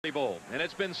Liberty Bowl, and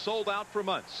it's been sold out for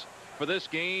months for this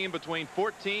game between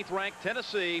 14th ranked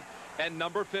Tennessee and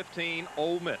number 15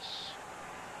 Ole Miss.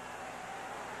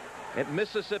 At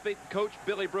Mississippi, Coach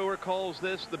Billy Brewer calls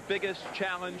this the biggest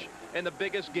challenge and the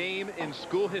biggest game in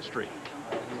school history.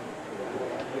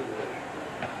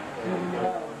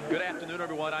 Good afternoon,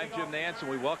 everyone. I'm Jim Nance, and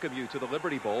we welcome you to the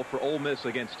Liberty Bowl for Ole Miss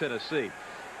against Tennessee.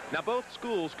 Now, both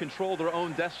schools control their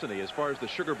own destiny as far as the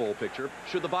Sugar Bowl picture.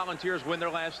 Should the Volunteers win their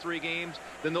last 3 games,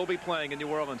 then they'll be playing in New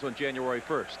Orleans on January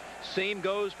 1st. Same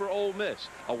goes for Ole Miss.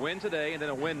 A win today and then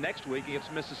a win next week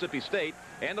against Mississippi State.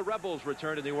 And the Rebels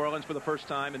return to New Orleans for the first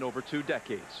time in over 2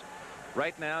 decades.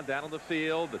 Right now, down on the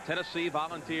field, the Tennessee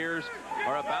Volunteers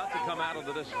are about to come out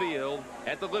onto this field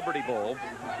at the Liberty Bowl,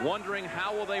 wondering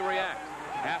how will they react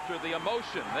after the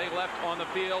emotion they left on the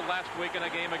field last week in a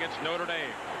game against Notre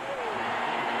Dame.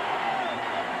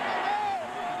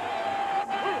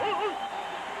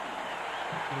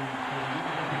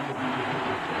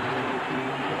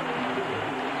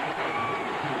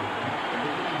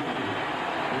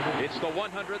 It's the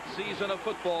 100th season of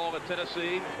football at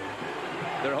Tennessee.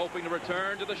 They're hoping to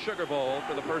return to the Sugar Bowl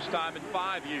for the first time in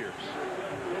 5 years.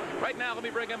 Right now, let me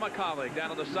bring in my colleague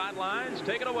down on the sidelines.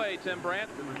 Take it away, Tim Brandt.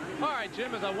 All right,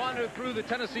 Jim, as I wander through the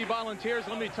Tennessee Volunteers,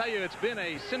 let me tell you, it's been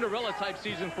a Cinderella-type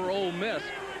season for Ole Miss.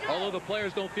 Although the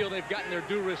players don't feel they've gotten their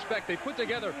due respect, they put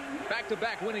together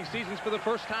back-to-back winning seasons for the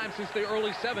first time since the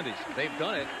early 70s. They've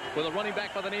done it with a running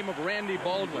back by the name of Randy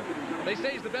Baldwin. They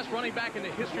say he's the best running back in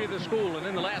the history of the school, and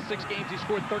in the last 6 games, he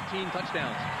scored 13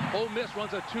 touchdowns. Ole Miss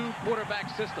runs a 2-quarterback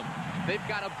system. They've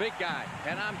got a big guy,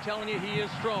 and I'm telling you, he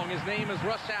is strong. His name is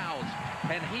Russ Howes,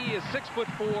 and he is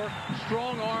 6'4",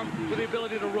 strong arm with the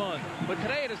ability to run. But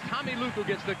today it is Tommy Luke who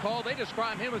gets the call. They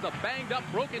describe him as a banged-up,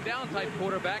 broken-down type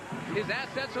quarterback. His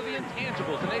assets are the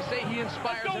intangibles, and they say he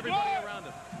inspires everybody around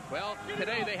him. Well,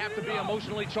 today they have to be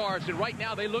emotionally charged, and right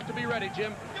now they look to be ready,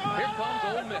 Jim. Here comes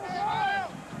Ole Miss.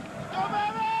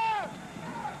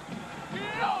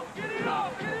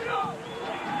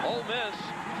 Ole Miss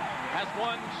has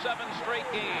won 7 straight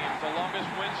games, the longest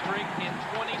win streak in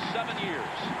 27 years.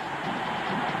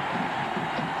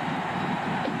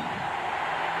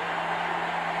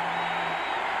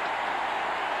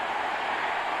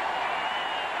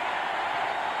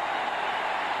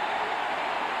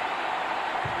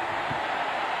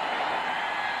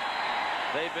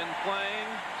 They've been playing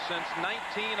since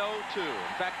 1902.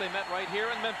 In fact, they met right here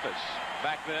in Memphis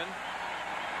back then.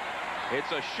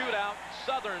 It's a shootout,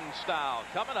 Southern style,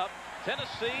 coming up.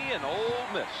 Tennessee and Ole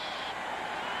Miss.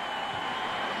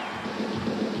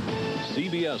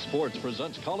 CBS Sports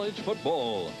presents college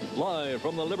football, live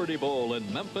from the Liberty Bowl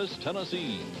in Memphis,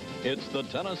 Tennessee. It's the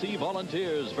Tennessee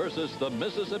Volunteers versus the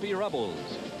Mississippi Rebels.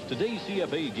 Today's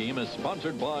CFA game is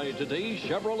sponsored by Today's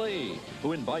Chevrolet,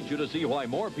 who invite you to see why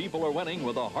more people are winning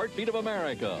with the heartbeat of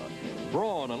America.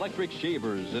 Braun electric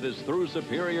shavers. It is through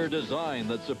superior design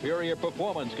that superior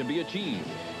performance can be achieved.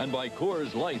 And by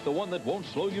Coors Light, the one that won't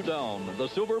slow you down. The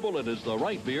Silver Bullet is the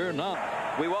right beer now.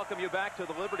 We welcome you back to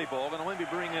the Liberty Bowl, and let me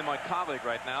bring in my colleague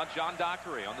right now, John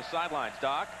Dockery, on the sidelines.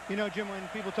 Doc? You know, Jim, when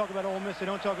people talk about Ole Miss, they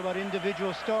don't talk about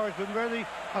individual stars, but really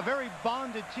a very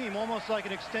bonded team, almost like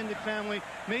an extended family,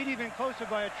 made even closer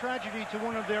by a tragedy to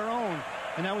one of their own.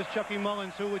 And that was Chucky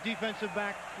Mullins, who, a defensive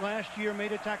back last year,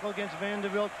 made a tackle against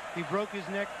Vanderbilt. He broke his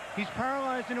neck. He's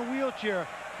paralyzed in a wheelchair.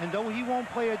 And though he won't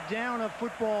play a down of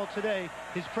football today,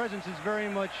 his presence is very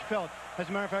much felt. As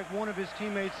a matter of fact, one of his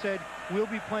teammates said, "We'll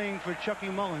be playing for Chucky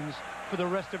Mullins for the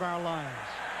rest of our lives."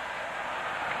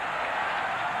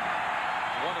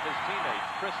 One of his teammates,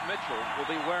 Chris Mitchell, will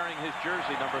be wearing his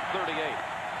jersey, number 38.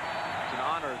 It's an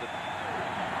honor that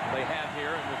they have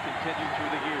here and will continue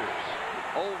through the years.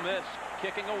 Ole Miss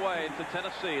kicking away to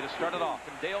Tennessee to start it off,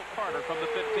 and Dale Carter from the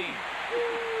 15.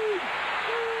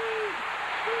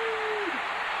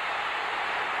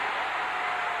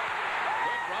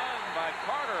 Good run by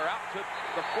Carter out to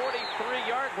the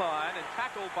 43-yard line and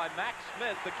tackled by Max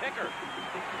Smith, the kicker.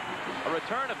 A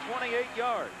return of 28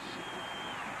 yards.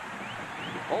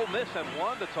 Ole Miss had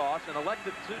won the toss and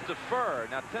elected to defer.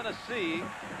 Now Tennessee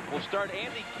will start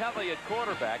Andy Kelly at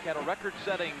quarterback. Had a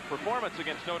record-setting performance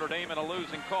against Notre Dame in a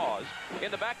losing cause. In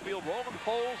the backfield, Roland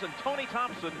Poles and Tony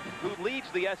Thompson, who leads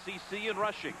the SEC in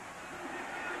rushing.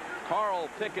 Carl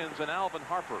Pickens and Alvin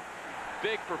Harper.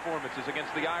 Big performances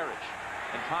against the Irish.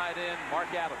 And tied in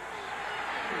Mark Adams.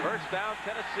 First down,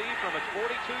 Tennessee from its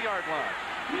 42-yard line.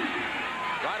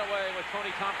 Right away with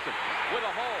Tony Thompson with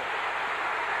a hole.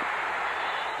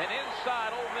 And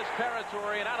inside Ole Miss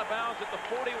territory and out of bounds at the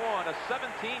 41, a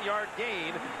 17-yard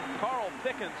gain. Carl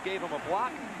Pickens gave him a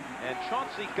block, and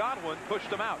Chauncey Godwin pushed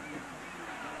him out.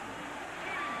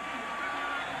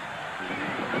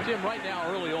 Jim, right now,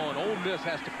 early on, Ole Miss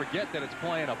has to forget that it's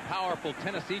playing a powerful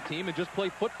Tennessee team and just play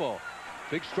football.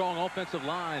 Big, strong offensive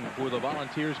line for the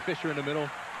Volunteers. Fisher in the middle.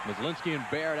 Myslinski and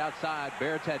Barrett outside.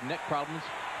 Barrett's had neck problems.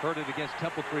 Heard it against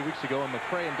Temple 3 weeks ago. And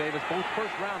McCray and Davis, both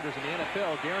first-rounders in the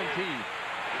NFL, guaranteed.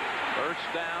 First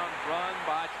down run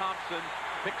by Thompson.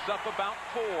 Picks up about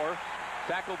 4.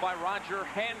 Tackled by Roger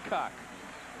Hancock.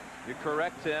 You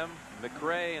correct him.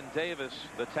 McCray and Davis,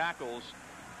 the tackles,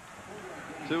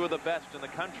 2 of the best in the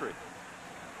country.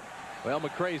 Well,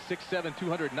 McCray's 6'7",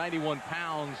 291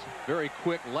 pounds. Very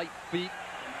quick, light feet.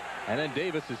 And then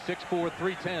Davis is 6'4",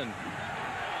 310.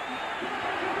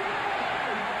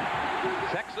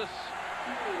 Texas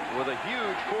with a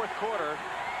huge fourth quarter,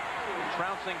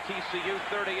 trouncing TCU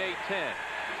 38-10.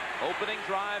 Opening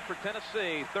drive for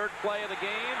Tennessee. Third play of the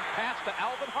game. Pass to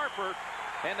Alvin Harper.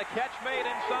 And the catch made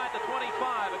inside the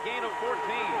 25. A gain of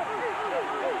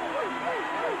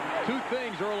 14. 2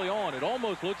 things early on. It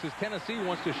almost looks as Tennessee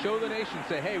wants to show the nation,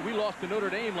 say, hey, we lost to Notre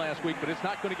Dame last week, but it's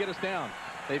not going to get us down.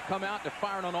 They've come out, they're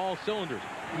firing on all cylinders.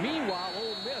 Meanwhile,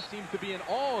 Ole Miss seems to be in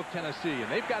awe of Tennessee,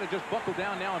 and they've got to just buckle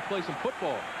down now and play some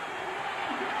football.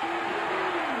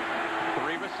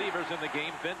 3 receivers in the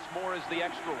game. Vince Moore is the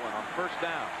extra one on first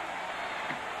down.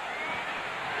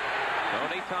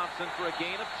 Tony Thompson for a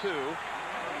gain of 2.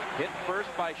 Hit first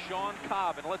by Sean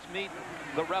Cobb, and let's meet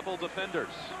the Rebel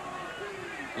defenders.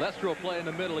 Lester will play in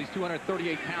the middle. He's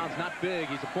 238 pounds, not big.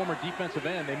 He's a former defensive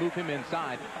end. They move him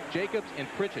inside. Jacobs and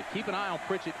Pritchett. Keep an eye on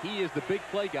Pritchett. He is the big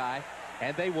play guy,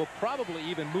 and they will probably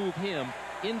even move him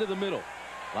into the middle.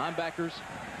 Linebackers,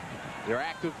 they're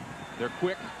active, they're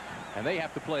quick, and they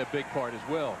have to play a big part as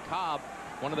well. Cobb,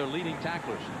 one of their leading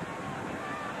tacklers.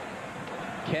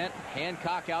 Kent,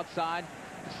 Hancock outside.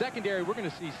 Secondary, we're going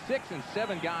to see 6 and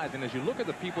 7 guys, and as you look at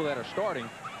the people that are starting,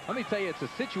 let me tell you, it's a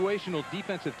situational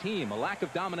defensive team, a lack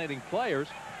of dominating players,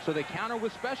 so they counter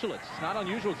with specialists. It's not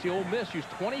unusual to see Ole Miss use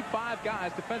 25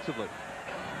 guys defensively.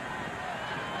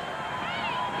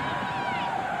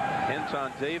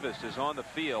 Kenton Davis is on the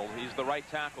field. He's the right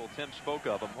tackle Tim spoke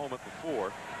of a moment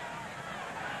before.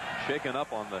 Shaken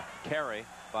up on the carry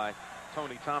by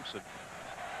Tony Thompson.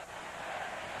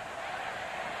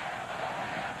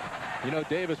 You know,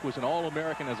 Davis was an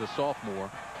All-American as a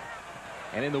sophomore.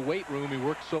 And in the weight room, he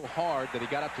worked so hard that he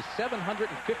got up to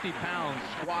 750 pounds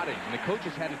squatting. And the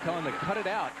coaches had to tell him to cut it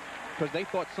out because they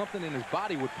thought something in his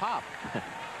body would pop.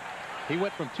 He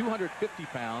went from 250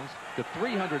 pounds to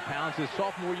 300 pounds his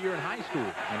sophomore year in high school.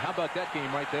 And how about that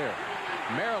game right there?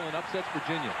 Maryland upsets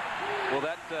Virginia. Will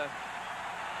that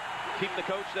keep the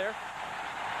coach there?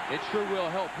 It sure will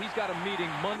help. He's got a meeting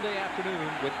Monday afternoon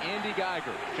with Andy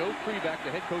Geiger. Joe Krivak,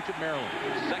 the head coach at Maryland.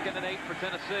 2nd and 8 for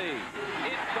Tennessee.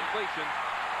 Incompletion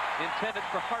intended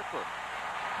for Harper.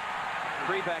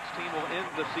 Krivak's team will end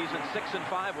the season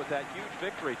 6-5 with that huge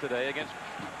victory today against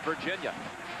Virginia.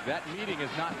 That meeting is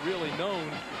not really known.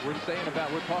 We're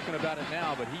talking about it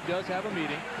now, but he does have a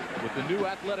meeting with the new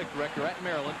athletic director at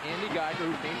Maryland, Andy Geiger,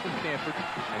 who came from Stanford,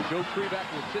 and Joe Krivak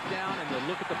will sit down and they'll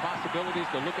look at the possibilities,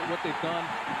 they'll look at what they've done,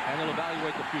 and they'll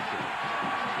evaluate the future.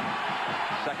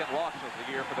 Second loss of the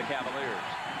year for the Cavaliers.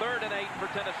 3rd and 8 for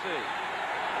Tennessee.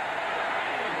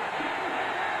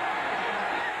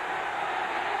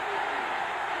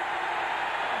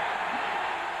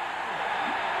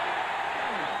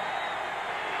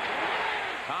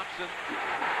 Thompson,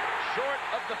 short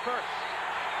of the first.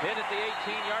 Hit at the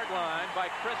 18-yard line by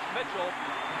Chris Mitchell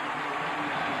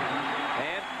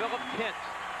and Philip Kent.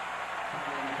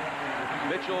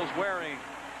 Mitchell's wearing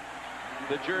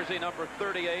the jersey number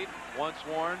 38, once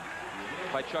worn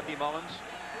by Chucky Mullins.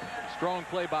 Strong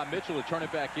play by Mitchell to turn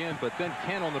it back in, but then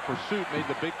Kent on the pursuit made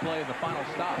the big play in the final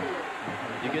stop.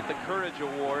 You get the Courage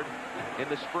Award in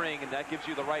the spring, and that gives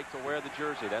you the right to wear the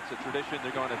jersey. That's a tradition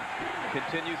they're going to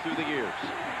continue through the years.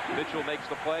 Mitchell makes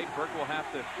the play. Burke will have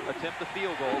to attempt the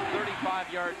field goal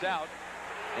 35 yards out,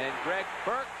 and Greg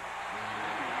Burke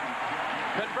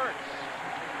converts.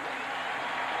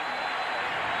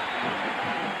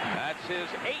 That's his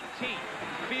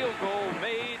 18th field goal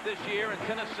made this year, and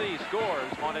Tennessee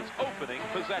scores on its opening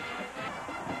possession.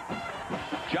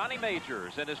 Johnny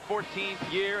Majors in his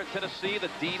 14th year at Tennessee, the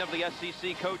dean of the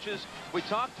SEC coaches. We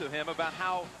talked to him about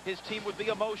how his team would be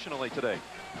emotionally today.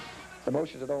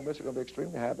 Emotions at Ole Miss are going to be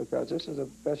extremely high because this is the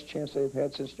best chance they've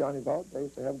had since Johnny Vaught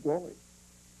days to have glory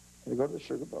and to go to the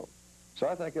Sugar Bowl. So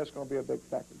I think that's going to be a big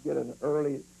factor. Get an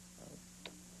early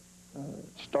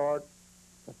start,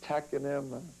 attacking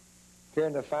them,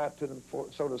 carrying the fight to them,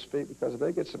 so to speak, because if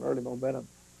they get some early momentum,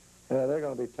 they're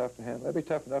going to be tough to handle. They'll be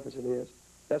tough enough as it is.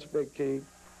 That's a big key.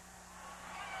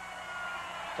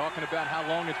 talking about how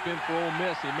long it's been for Ole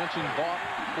Miss. He mentioned Vaught,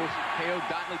 of course, KO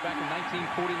Dotley back in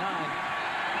 1949.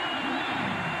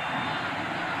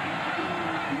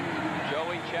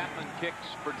 Joey Chapman kicks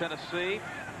for Tennessee.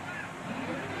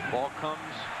 Ball comes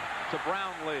to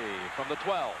Brownlee from the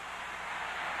 12.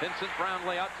 Vincent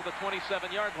Brownlee out to the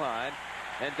 27-yard line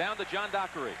and down to John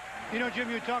Dockery. You know, Jim,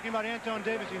 you were talking about Anton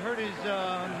Davis. He hurt his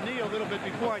knee a little bit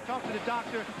before. I talked to the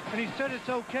doctor, and he said it's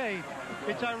okay.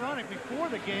 It's ironic. Before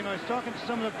the game, I was talking to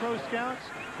some of the pro scouts,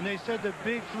 and they said the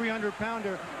big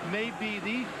 300-pounder may be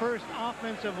the first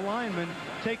offensive lineman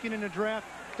taken in a draft.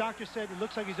 Doctor said it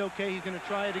looks like he's okay. He's going to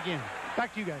try it again.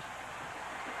 Back to you guys.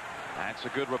 That's a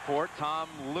good report. Tom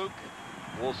Luke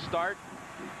will start.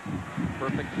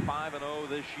 Perfect 5-0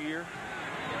 this year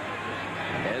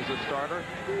as a starter.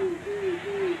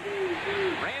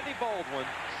 Randy Baldwin,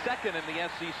 second in the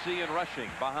SEC in rushing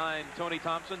behind Tony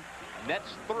Thompson.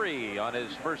 Nets 3 on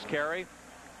his first carry.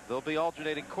 They'll be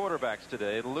alternating quarterbacks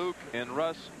today, Luke and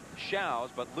Russ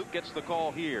Shows, but Luke gets the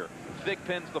call here.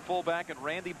 Thigpen's the fullback, and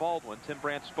Randy Baldwin, Tim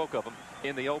Brandt spoke of him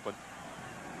in the open.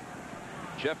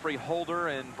 Jeffrey Holder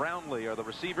and Brownlee are the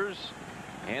receivers,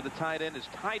 and the tight end is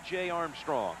Ty J.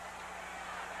 Armstrong.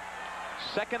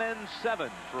 2nd and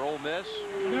 7 for Ole Miss.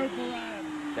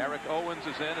 Derek Owens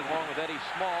is in along with Eddie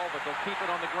Small, but they'll keep it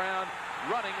on the ground,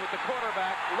 running with the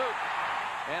quarterback, Luke,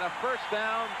 and a first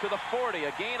down to the 40,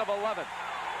 a gain of 11.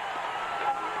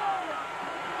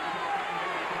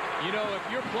 You know, if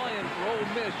you're playing for Ole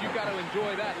Miss, you've got to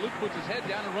enjoy that. Luke puts his head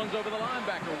down and runs over the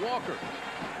linebacker, Walker.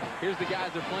 Here's the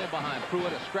guys they're playing behind.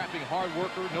 Pruitt, a scrapping hard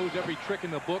worker, knows every trick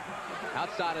in the book.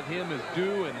 Outside of him is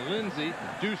Dew and Lindsey.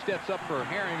 Dew steps up for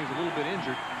Herring, who's a little bit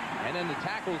injured. And then the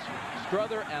tackles,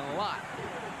 Strother and Lott.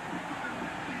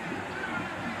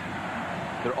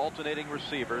 They're alternating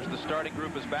receivers. The starting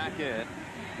group is back in.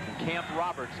 And Camp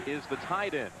Roberts is the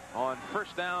tight end on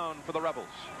first down for the Rebels.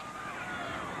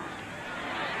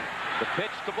 The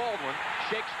pitch to Baldwin,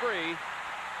 shakes free,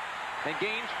 and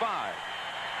gains 5.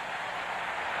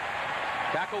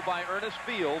 Tackled by Ernest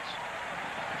Fields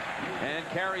and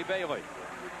Carey Bailey.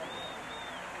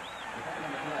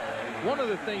 One of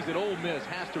the things that Ole Miss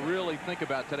has to really think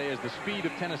about today is the speed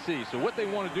of Tennessee. So what they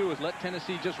want to do is let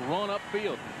Tennessee just run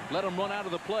upfield. Let them run out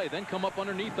of the play, then come up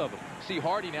underneath of them. See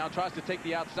Hardy now tries to take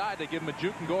the outside. They give him a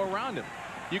juke and go around him.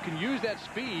 You can use that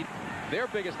speed, their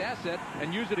biggest asset,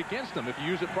 and use it against them if you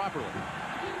use it properly.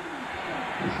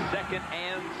 2nd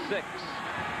and 6.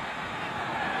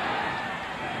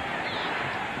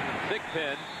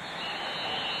 Thigpen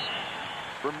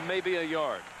for maybe a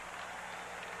yard.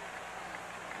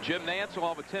 Jim Nantz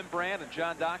along with Tim Brandt and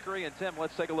John Dockery. And Tim,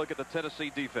 let's take a look at the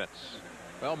Tennessee defense.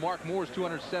 Well, Mark Moore's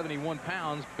 271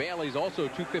 pounds. Bailey's also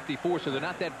 254, so they're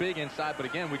not that big inside. But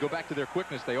again, we go back to their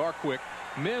quickness. They are quick.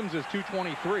 Mims is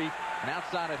 223. And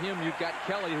outside of him, you've got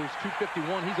Kelly, who's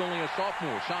 251. He's only a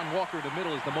sophomore. Sean Walker in the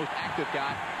middle is the most active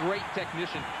guy. Great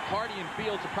technician. Hardy and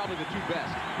Fields are probably the 2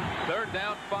 best. 3rd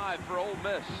down 5 for Ole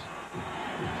Miss.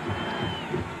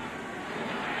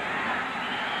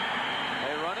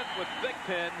 They run it with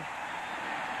Thigpen,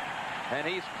 and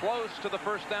he's close to the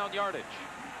first down yardage.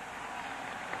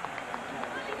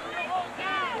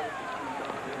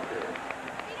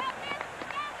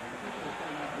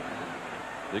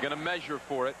 They're going to measure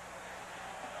for it.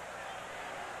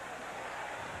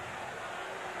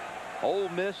 Ole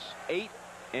Miss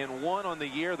 8-1 on the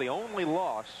year. The only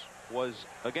loss was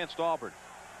against Auburn.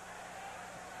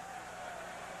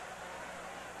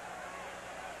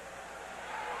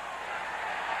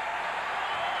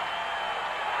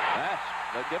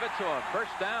 They'll give it to him.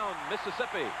 First down,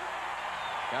 Mississippi.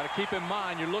 Got to keep in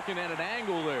mind, you're looking at an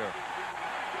angle there.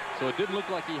 So it didn't look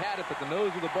like he had it, but the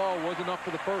nose of the ball was enough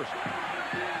for the first.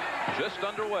 Just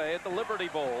underway at the Liberty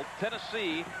Bowl.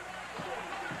 Tennessee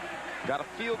got a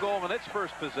field goal on its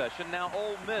first possession. Now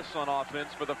Ole Miss on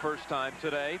offense for the first time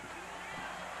today.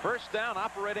 First down,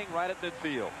 operating right at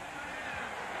midfield.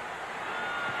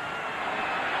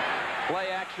 Play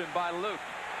action by Luke.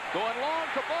 Going long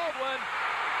to Baldwin.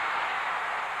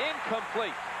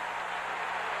 Incomplete.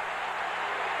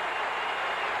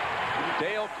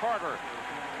 Dale Carter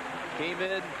came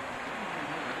in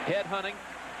head hunting.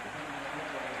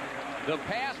 The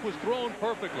pass was thrown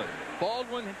perfectly.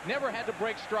 Baldwin never had to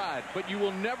break stride, but you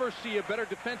will never see a better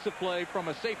defensive play from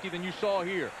a safety than you saw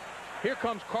here. Here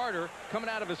comes Carter coming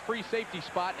out of his free safety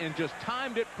spot and just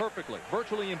timed it perfectly.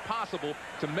 Virtually impossible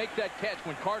to make that catch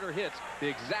when Carter hits the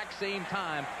exact same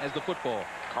time as the football.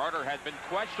 Carter had been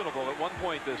questionable at one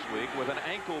point this week with an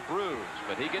ankle bruise,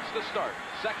 but he gets the start.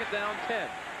 2nd down 10.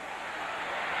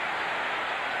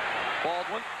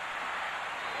 Baldwin.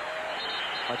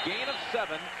 A gain of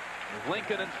 7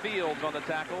 Lincoln and Fields on the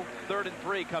tackle. 3rd and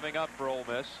 3 coming up for Ole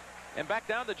Miss. And back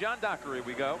down to John Dockery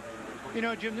we go. You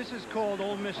know, Jim, this is called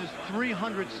Ole Miss's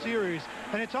 300 series,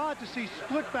 and it's odd to see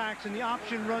split backs and the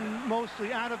option run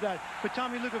mostly out of that. But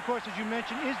Tommy Luke, of course, as you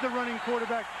mentioned, is the running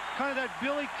quarterback, kind of that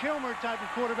Billy Kilmer type of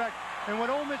quarterback. And what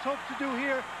Ole Miss hopes to do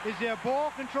here is their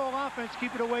ball control offense,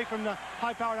 keep it away from the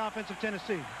high-powered offense of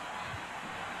Tennessee.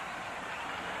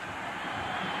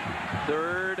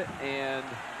 3rd and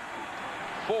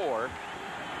 4.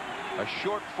 A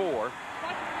short 4.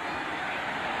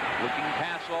 Looking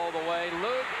pass all the way.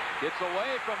 Luke gets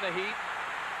away from the heat.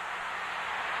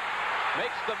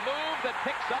 Makes the move that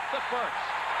picks up the first.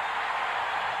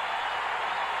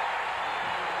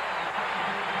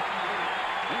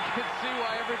 You can see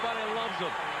why everybody loves him.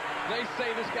 They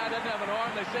say this guy doesn't have an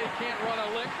arm. They say he can't run a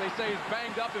lick. They say he's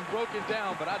banged up and broken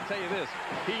down. But I'll tell you this,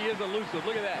 he is elusive.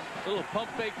 Look at that. Little pump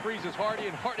fake freezes Hardy,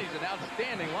 and Hardy's an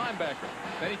outstanding linebacker.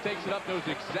 Then he takes it up, knows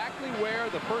exactly where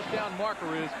the first down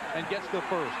marker is, and gets the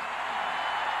first.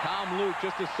 Tom Luke,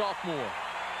 just a sophomore,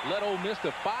 led Ole Miss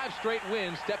to 5 straight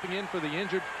wins, stepping in for the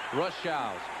injured Russ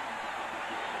Shiles.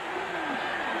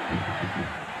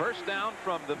 First down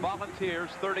from the Volunteers'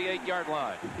 38-yard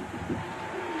line.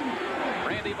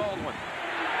 Randy Baldwin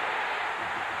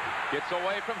gets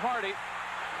away from Hardy.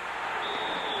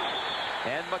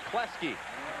 And McCleskey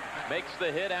makes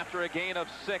the hit after a gain of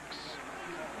 6.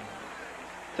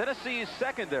 Tennessee's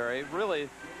secondary really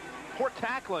poor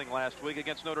tackling last week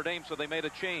against Notre Dame, so they made a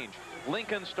change.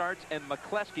 Lincoln starts and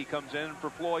McCleskey comes in for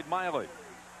Floyd Miley.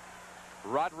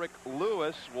 Roderick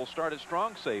Lewis will start as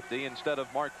strong safety instead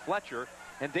of Mark Fletcher,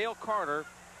 and Dale Carter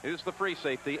is the free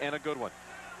safety, and a good one.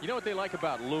 You know what they like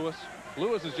about Lewis?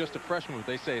 Lewis is just a freshman.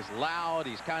 They say he's loud,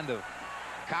 he's kind of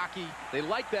cocky. They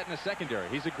like that in the secondary.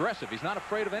 He's aggressive. He's not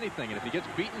afraid of anything, and if he gets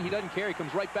beaten, he doesn't care. He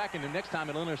comes right back, and the next time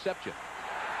he'll intercept you.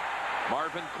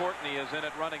 Marvin Courtney is in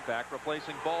at running back,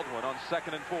 replacing Baldwin on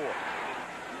 2nd and 4.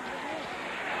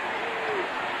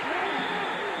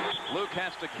 Luke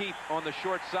has to keep on the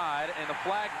short side, and the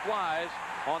flag flies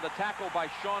on the tackle by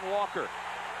Sean Walker.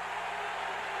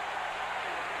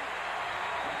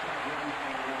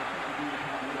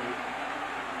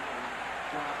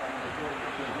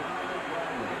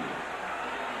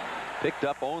 Picked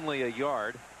up only a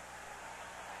yard.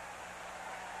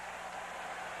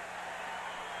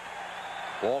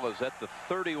 Ball is at the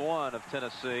 31 of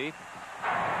Tennessee.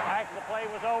 After the play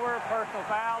was over, personal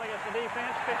foul against the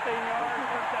defense, 15 yards,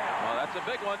 first down. Well, that's a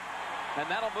big one, and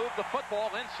that'll move the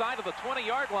football inside of the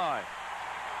 20-yard line.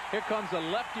 Here comes a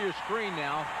left ear screen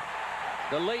now.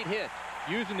 The late hit,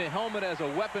 using the helmet as a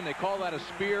weapon. They call that a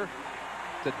spear.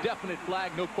 It's a definite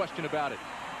flag, no question about it.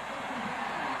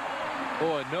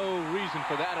 Boy, no reason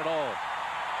for that at all.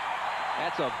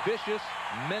 That's a vicious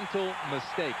mental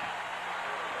mistake.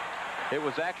 It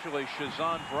was actually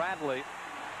Shazon Bradley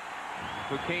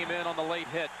who came in on the late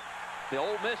hit. The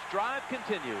Ole Miss drive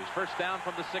continues. First down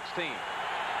from the 16.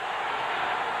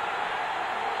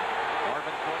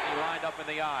 Marvin Courtney lined up in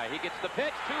the eye. He gets the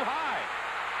pitch too high.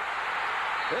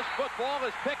 This football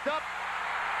is picked up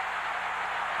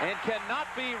and cannot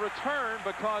be returned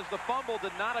because the fumble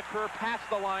did not occur past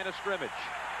the line of scrimmage.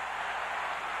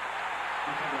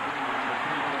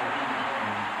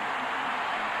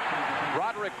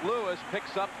 Roderick Lewis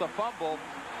picks up the fumble,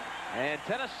 and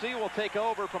Tennessee will take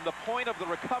over from the point of the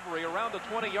recovery around the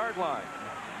 20-yard line.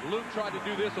 Luke tried to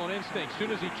do this on instinct. As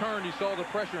soon as he turned, he saw the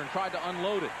pressure and tried to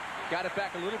unload it. Got it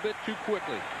back a little bit too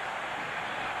quickly.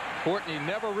 Courtney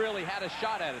never really had a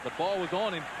shot at it. The ball was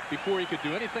on him before he could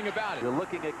do anything about it. You're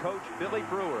looking at Coach Billy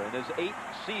Brewer in his 8th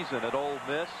season at Ole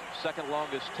Miss, second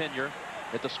longest tenure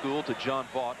at the school to John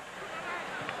Vaught.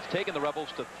 He's taken the Rebels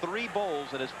to 3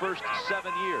 bowls in his first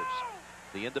 7 years.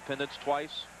 The Independence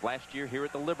twice, last year here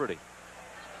at the Liberty.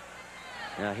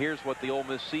 Now here's what the Ole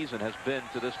Miss season has been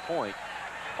to this point.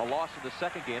 A loss in the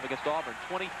second game against Auburn,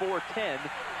 24-10.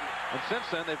 And since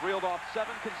then, they've reeled off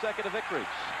 7 consecutive victories.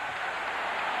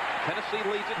 Tennessee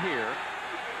leads it here,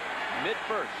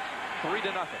 mid-first,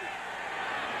 3-0.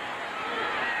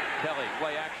 Kelly,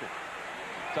 play action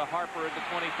to Harper at the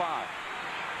 25.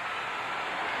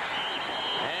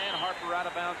 And Harper out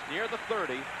of bounds near the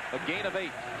 30, a gain of 8.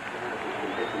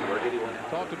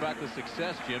 Talked about the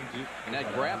success, Jim, in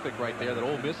that graphic right there that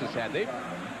Ole Miss has had. They've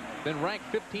been ranked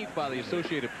 15th by the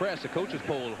Associated Press. The coaches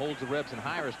poll holds the Rebs in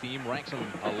higher esteem, ranks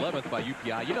them 11th by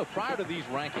UPI. You know, prior to these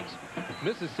rankings,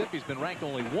 Mississippi's been ranked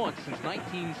only once since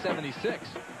 1976.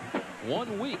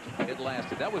 1 week it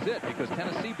lasted. That was it, because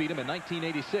Tennessee beat them in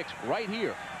 1986 right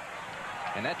here.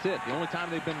 And that's it, the only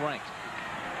time they've been ranked.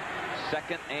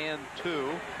 2nd and 2.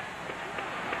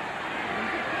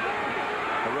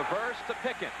 A reverse to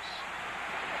Pickens.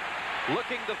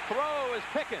 Looking to throw is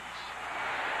Pickens.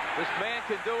 This man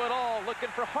can do it all. Looking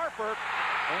for Harper.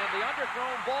 And the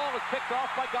underthrown ball is picked off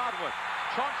by Godwin.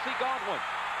 Chauncey Godwin.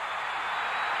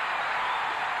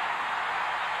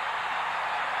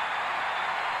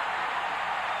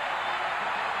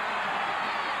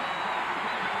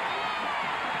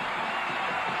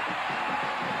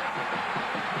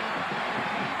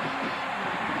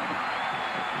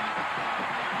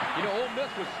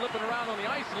 Was slipping around on the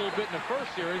ice a little bit in the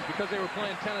first series because they were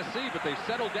playing Tennessee, but they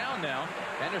settled down now,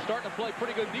 and they're starting to play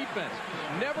pretty good defense.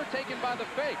 Never taken by the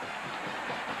fake.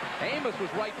 Amos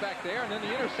was right back there, and then the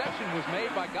interception was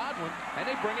made by Godwin, and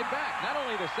they bring it back. Not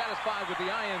only are they satisfied with the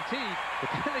INT,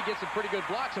 but then they get some pretty good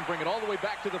blocks and bring it all the way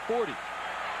back to the 40.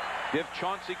 Give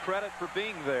Chauncey credit for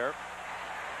being there.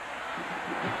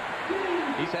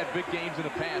 He's had big games in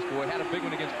the past. Boy, had a big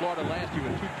one against Florida last year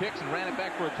with 2 picks and ran it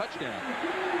back for a touchdown.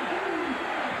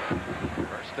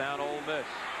 First down, Ole Miss.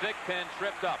 Thigpen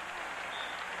tripped up.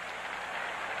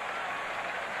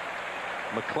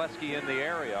 McCleskey in the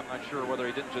area. I'm not sure whether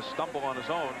he didn't just stumble on his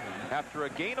own. After a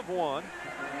gain of 1.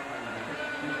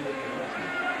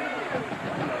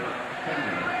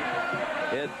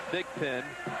 Ed Thigpen,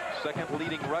 second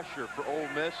leading rusher for Ole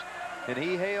Miss. And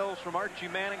he hails from Archie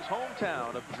Manning's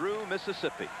hometown of Drew,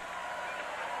 Mississippi.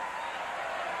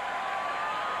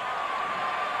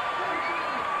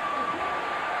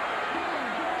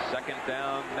 Second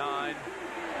down, 9.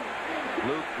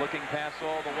 Luke looking pass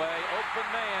all the way.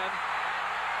 Open man.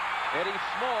 Eddie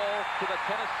Small to the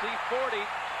Tennessee 40.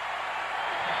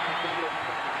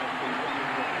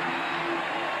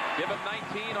 Give him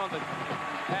 19 on the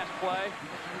pass play.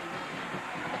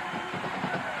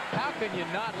 How can you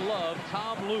not love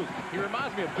Tom Luke? He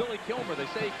reminds me of Billy Kilmer. They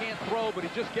say he can't throw, but he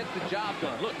just gets the job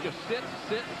done. Look, just sits,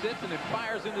 and then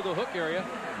fires into the hook area.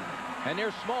 And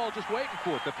there's Small just waiting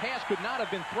for it. The pass could not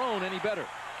have been thrown any better.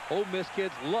 Ole Miss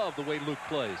kids love the way Luke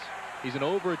plays. He's an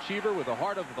overachiever with the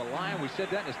heart of a lion. We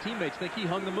said that, and his teammates think he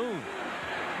hung the moon.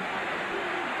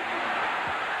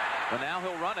 But now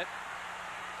he'll run it.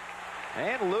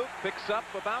 And Luke picks up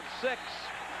about 6.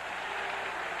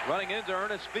 Running into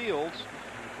Ernest Fields.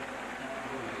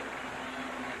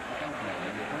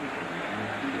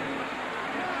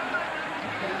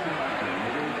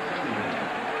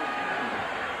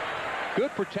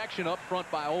 Good protection up front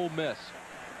by Ole Miss.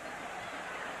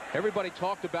 Everybody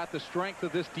talked about the strength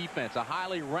of this defense, a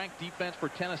highly ranked defense for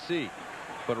Tennessee.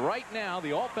 But right now,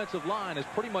 the offensive line is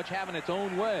pretty much having its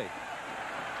own way.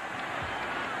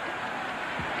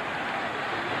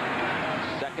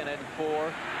 Second and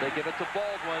 4. They give it to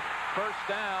Baldwin. First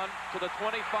down to the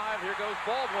 25. Here goes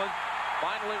Baldwin.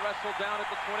 Finally wrestled down at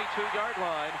the 22-yard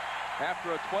line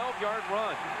after a 12-yard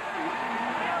run.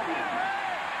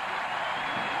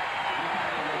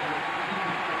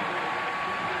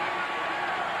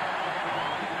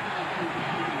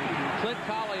 Clint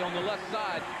Colley on the left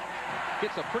side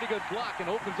gets a pretty good block and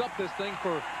opens up this thing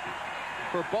for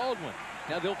Baldwin.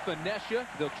 Now they'll finesse you,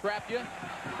 they'll trap you,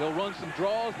 they'll run some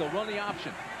draws, they'll run the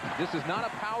option. This is not a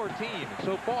power team. And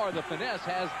so far, the finesse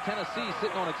has Tennessee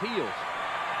sitting on its heels.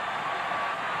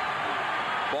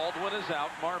 Baldwin is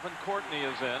out. Marvin Courtney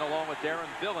is in, along with Darren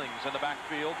Billings in the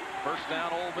backfield. First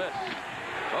down, Ole Miss.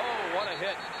 Oh, what a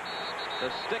hit.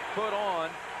 The stick put on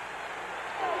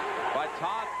by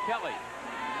Todd Kelly.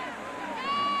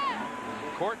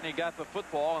 Courtney got the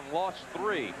football and lost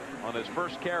 3 on his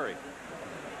first carry.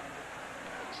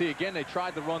 See, again, they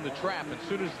tried to run the trap. As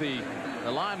soon as the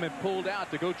lineman pulled out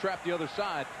to go trap the other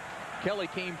side, Kelly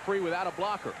came free without a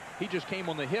blocker. He just came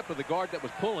on the hip of the guard that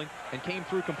was pulling and came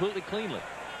through completely cleanly.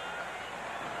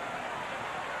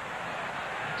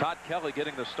 Todd Kelly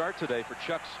getting the start today for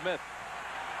Chuck Smith.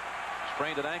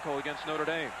 Sprained an ankle against Notre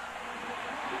Dame.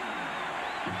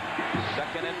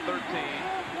 Second and 13.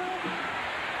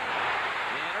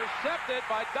 Intercepted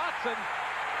by Dotson.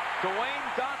 Dwayne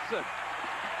Dotson,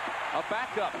 a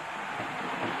backup,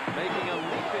 making a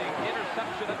leaping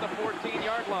interception at the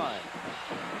 14-yard line.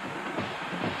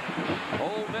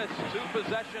 Ole Miss, 2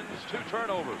 possessions, 2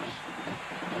 turnovers.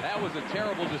 That was a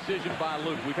terrible decision by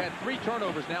Luke. We've had 3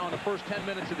 turnovers now in the first 10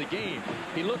 minutes of the game.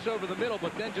 He looks over the middle,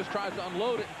 but then just tries to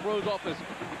unload it and throws off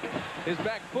his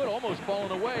back foot, almost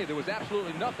falling away. There was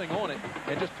absolutely nothing on it,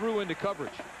 and just threw into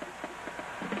coverage.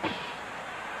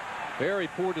 Very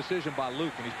poor decision by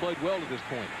Luke, and he's played well to this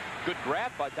point. Good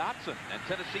grab by Dotson, and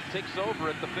Tennessee takes over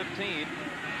at the 15.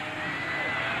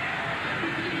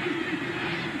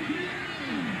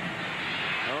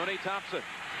 Tony Thompson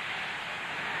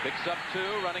picks up 2,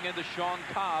 running into Sean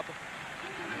Cobb.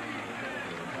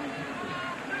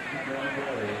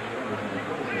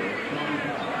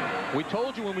 We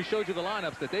told you when we showed you the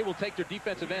lineups that they will take their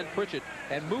defensive end, Pritchett,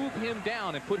 and move him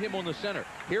down and put him on the center.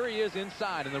 Here he is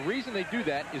inside, and the reason they do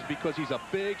that is because he's a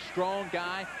big, strong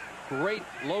guy, great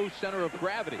low center of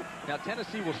gravity. Now,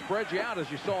 Tennessee will spread you out, as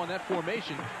you saw in that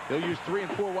formation. They'll use 3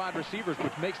 and 4 wide receivers,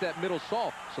 which makes that middle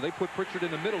soft, so they put Pritchett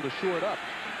in the middle to shore it up.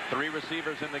 3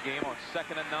 receivers in the game on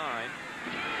 2nd and 9.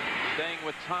 Staying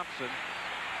with Thompson.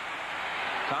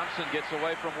 Thompson gets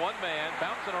away from one man,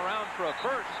 bouncing around for a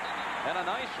first, and a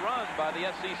nice run by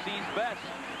the SEC's best,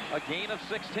 a gain of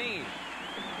 16.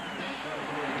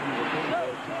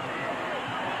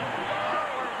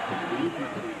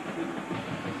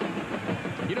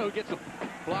 You know who gets a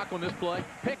block on this play?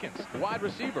 Pickens, wide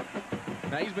receiver.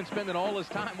 Now, he's been spending all his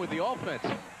time with the offense.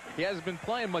 He hasn't been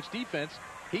playing much defense.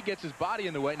 He gets his body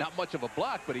in the way. Not much of a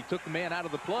block, but he took the man out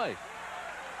of the play.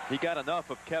 He got enough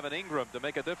of Kevin Ingram to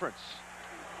make a difference.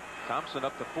 Thompson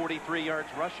up to 43 yards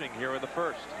rushing here in the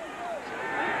first.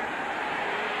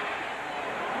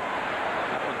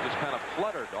 That one just kind of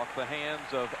fluttered off the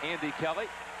hands of Andy Kelly.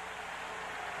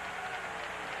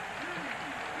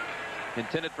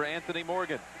 Intended for Anthony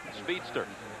Morgan, speedster.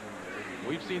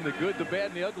 We've seen the good, the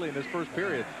bad, and the ugly in this first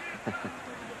period.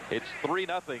 It's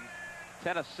 3-0.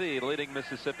 Tennessee leading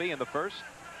Mississippi in the first.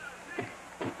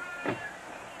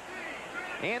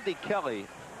 Andy Kelly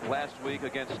last week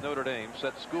against Notre Dame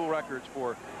set school records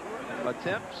for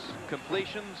attempts,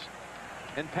 completions,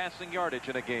 and passing yardage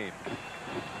in a game.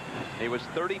 He was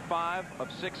 35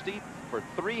 of 60 for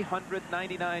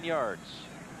 399 yards.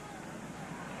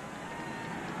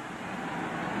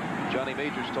 Johnny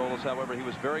Majors told us, however, he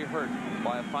was very hurt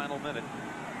by a final minute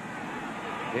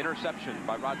interception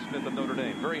by Rod Smith of Notre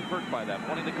Dame. Very hurt by that,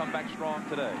 wanting to come back strong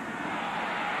today.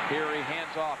 Here he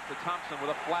hands off to Thompson with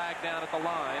a flag down at the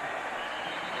line.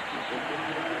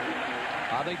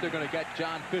 I think they're going to get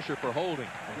John Fisher for holding.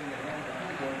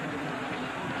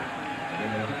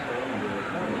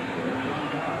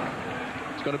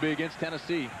 It's going to be against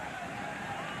Tennessee.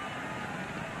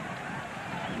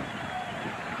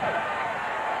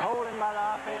 Holding by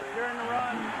the offense during the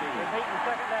run. They're beating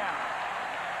 2nd down.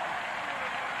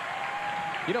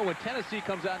 You know, when Tennessee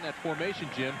comes out in that formation,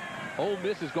 Jim, Ole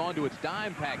Miss has gone to its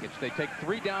dime package. They take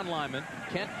 3 down linemen,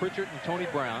 Kent Pritchett and Tony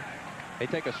Brown. They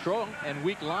take a strong and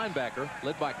weak linebacker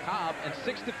led by Cobb and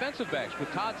 6 defensive backs with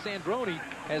Todd Sandrone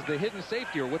as the hidden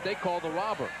safety, or what they call the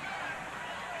robber.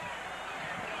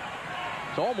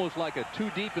 It's almost like a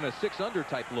 2 deep and a 6 under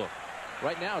type look.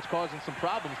 Right now it's causing some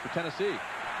problems for Tennessee.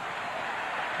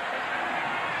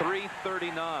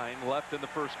 3:39 left in the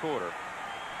first quarter.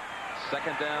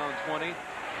 2nd down 20.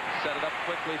 Set it up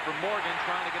quickly for Morgan,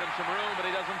 trying to get him some room, but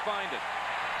he doesn't find it.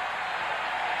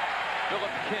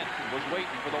 Philip Kent was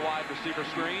waiting for the wide receiver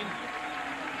screen.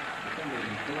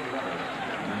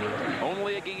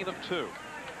 Only a gain of 2.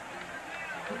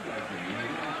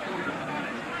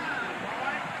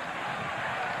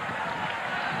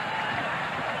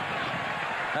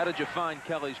 How did you find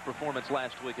Kelly's performance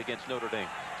last week against Notre Dame?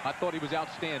 I thought he was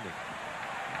outstanding.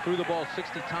 Threw the ball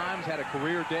 60 times, had a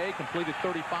career day, completed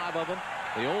 35 of them.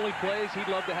 The only plays he'd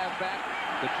love to have back,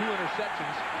 the 2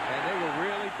 interceptions, and they were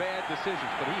really bad decisions.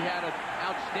 But he had an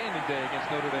outstanding day against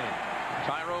Notre Dame.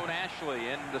 Tyrone Ashley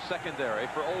in the secondary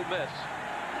for Ole Miss.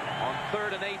 On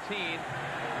 3rd and 18,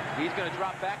 he's going to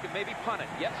drop back and maybe punt it.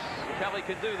 Yes, Kelly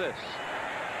can do this.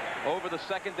 Over the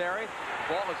secondary,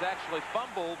 ball is actually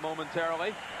fumbled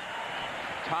momentarily.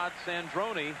 Todd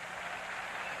Sandrone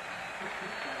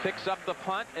picks up the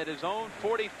punt at his own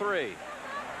 43.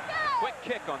 Quick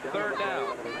kick on 3rd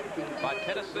down by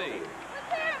Tennessee.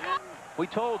 We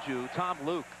told you Tom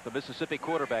Luke, the Mississippi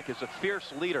quarterback, is a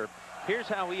fierce leader. Here's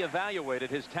how he evaluated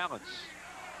his talents.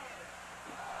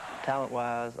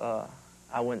 Talent-wise,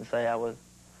 I wouldn't say I was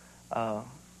a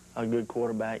good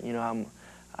quarterback. You know,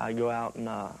 I go out and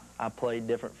I play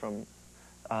different from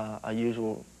a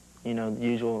usual,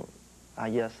 I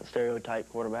guess, a stereotype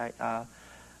quarterback.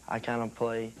 I kind of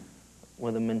play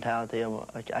with a mentality of,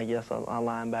 I guess, a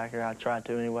linebacker. I try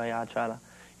to anyway. I try to,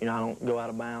 I don't go out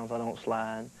of bounds. I don't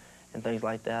slide and things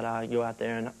like that. I go out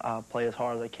there and play as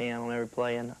hard as I can on every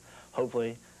play, and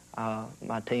hopefully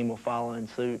my team will follow in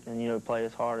suit and, play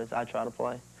as hard as I try to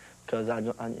play, because I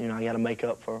got to make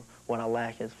up for what I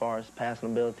lack as far as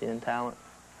passing ability and talent.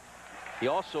 He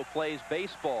also plays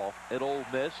baseball at Ole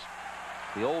Miss.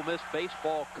 The Ole Miss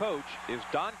baseball coach is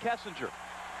Don Kessinger,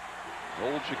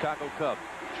 old Chicago Cub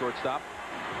shortstop.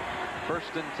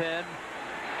 1st and 10.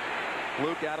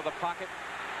 Luke out of the pocket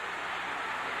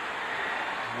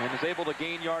and is able to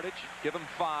gain yardage. Give him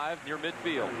 5 near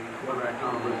midfield.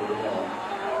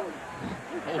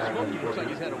 Old Smokey looks like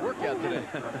he's had a workout today.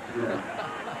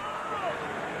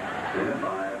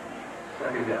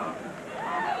 Second down.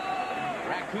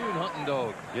 Raccoon hunting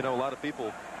dog. You know, a lot of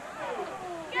people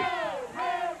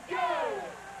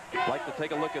like to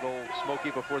take a look at old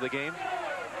Smokey before the game.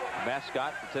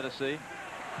 Mascot for Tennessee.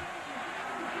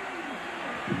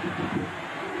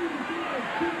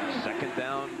 Second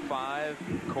down, 5.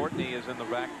 Courtney is in the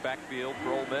backfield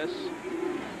for Ole Miss.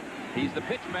 He's the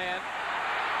pitch man.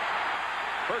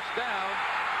 First down.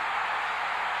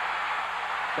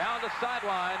 Down the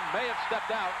sideline. May have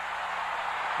stepped out.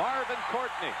 Marvin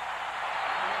Courtney.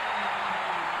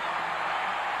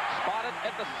 Spotted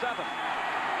at the 7.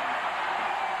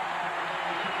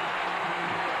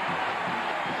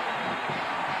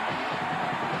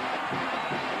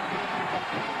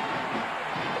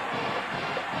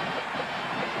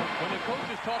 When the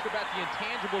coaches talk about the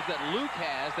intangibles that Luke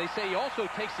has, they say he also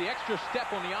takes the extra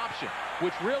step on the option,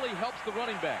 which really helps the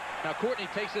running back. Now, Courtney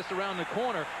takes this around the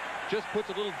corner, just puts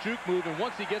a little juke move, and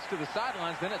once he gets to the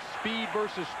sidelines, then it's speed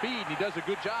versus speed, and he does a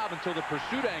good job until the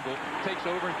pursuit angle takes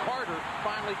over, and Carter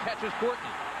finally catches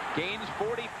Courtney. Gains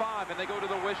 45, and they go to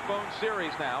the wishbone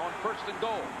series now on 1st and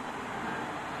goal.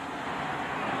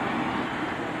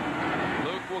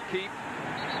 Luke will keep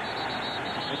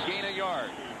and gain a yard.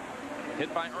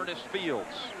 Hit by Ernest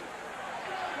Fields.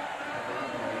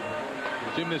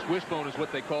 Jim, this wishbone is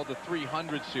what they call the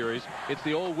 300 series. It's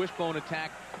the old wishbone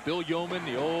attack. Bill Yeoman,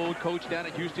 the old coach down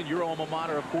at Houston, your alma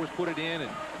mater, of course, put it in and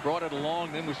brought it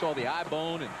along. Then we saw the eye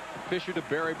bone, and Fisher to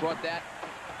Berry brought that.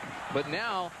 But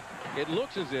now it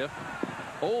looks as if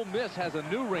Ole Miss has a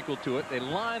new wrinkle to it. They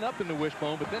line up in the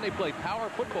wishbone, but then they play power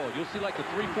football. You'll see like the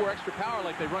 3-4 extra power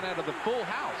like they run out of the full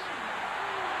house.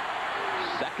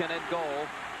 Second and goal.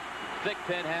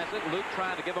 Thigpen has it. Luke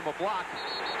trying to give him a block.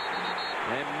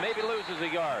 And maybe loses a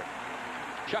yard.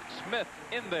 Chuck Smith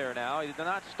in there now. He did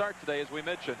not start today, as we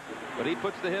mentioned, but he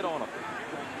puts the hit on him.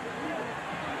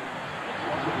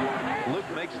 Luke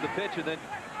makes the pitch and then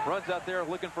runs out there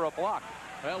looking for a block.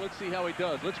 Well, let's see how he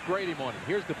does. Let's grade him on it.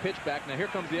 Here's the pitch back. Now here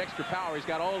comes the extra power. He's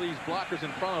got all these blockers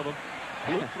in front of him.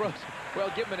 Luke throws.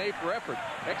 Well, give him an A for effort.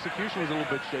 Execution was a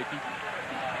little bit shaky.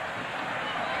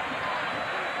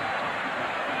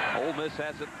 Ole Miss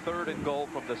has it 3rd and goal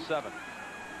from the 7.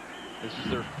 This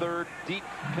is their 3rd deep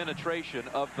penetration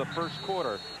of the first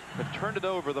quarter. They've turned it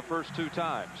over the first 2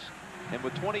 times. And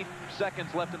with 20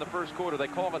 seconds left in the first quarter, they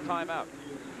call a timeout.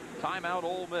 Timeout,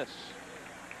 Ole Miss.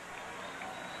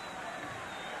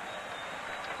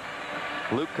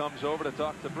 Luke comes over to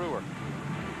talk to Brewer.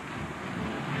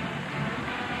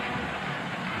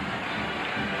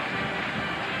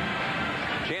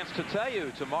 Chance to tell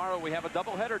you, tomorrow we have a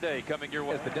doubleheader day coming your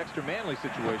way. It's the Dexter Manley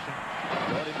situation.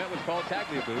 All he meant was called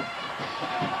Tagliabue.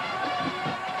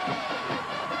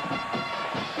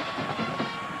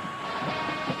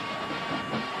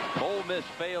 Ole Miss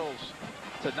fails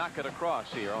to knock it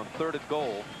across here on 3rd and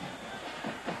goal.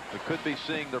 We could be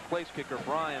seeing their place kicker,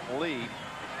 Brian Lee,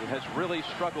 who has really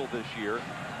struggled this year.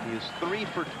 He is 3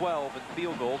 for 12 in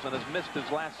field goals and has missed his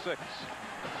last 6.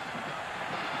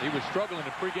 He was struggling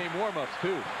in pregame warm-ups,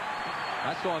 too.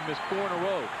 I saw him miss 4 in a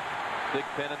row.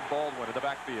 Thigpen and Baldwin in the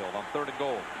backfield on 3rd and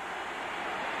goal.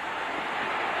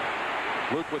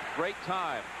 Luke with great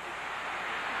time.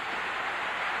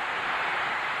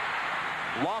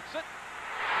 Lofts it.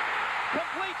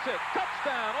 Completes it.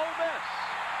 Touchdown, Ole Miss.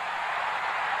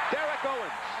 Derek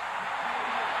Owens.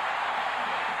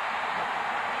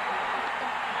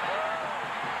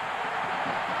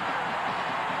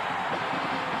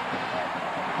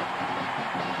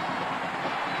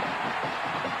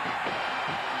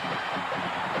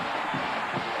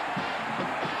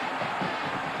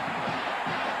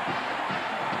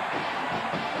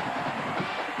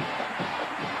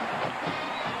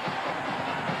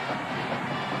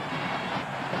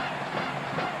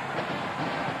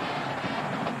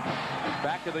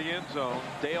 To the end zone.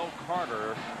 Dale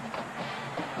Carter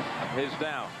is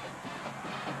down.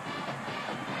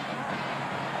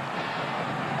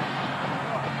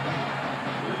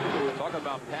 Talk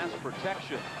about pass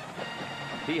protection.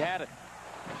 He had it.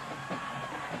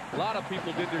 A lot of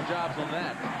people did their jobs on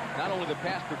that. Not only the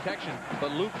pass protection,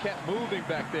 but Luke kept moving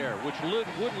back there, which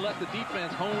wouldn't let the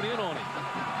defense hone in on him.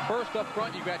 First up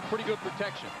front, you've got pretty good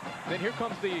protection. Then here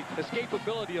comes the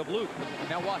escapability of Luke.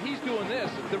 Now, while he's doing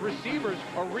this, the receivers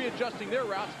are readjusting their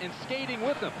routes and skating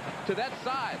with them to that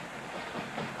side.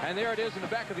 And there it is in the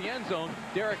back of the end zone,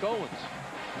 Derek Owens.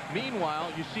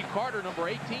 Meanwhile, you see Carter, number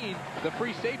 18, the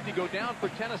free safety, go down for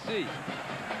Tennessee.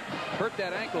 Hurt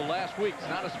that ankle last week. It's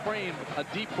not a sprain, a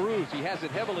deep bruise. He has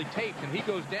it heavily taped, and he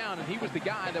goes down, and he was the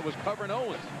guy that was covering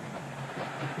Owens.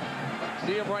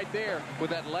 See him right there with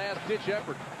that last-ditch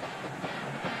effort.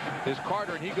 There's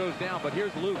Carter, and he goes down, but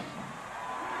here's Luke.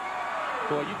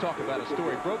 Boy, you talk about a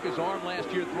story. Broke his arm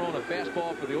last year throwing a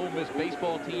fastball for the Ole Miss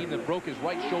baseball team, then broke his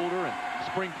right shoulder in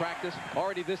spring practice.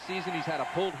 Already this season, he's had a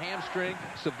pulled hamstring,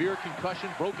 severe concussion,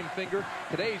 broken finger.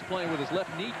 Today, he's playing with his left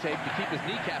knee tape to keep his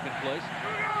kneecap in place.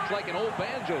 It's like an old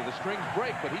banjo. The strings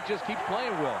break, but he just keeps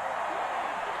playing well.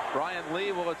 Brian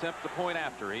Lee will attempt the point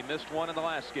after. He missed one in the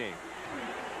last game,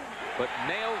 but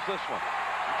nails this one.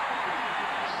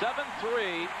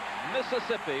 7-3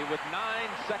 Mississippi with 9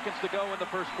 seconds to go in the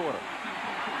first quarter.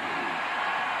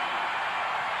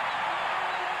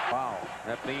 Wow,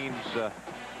 that means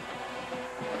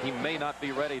he may not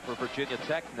be ready for Virginia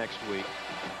Tech next week.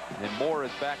 And Moore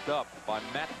is backed up by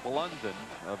Matt Blunden,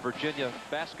 a Virginia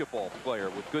basketball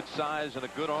player with good size and a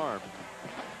good arm.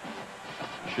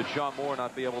 Should Sean Moore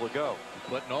not be able to go?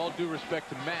 But in all due respect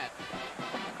to Matt,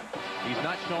 he's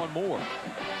not Sean Moore.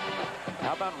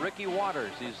 How about Ricky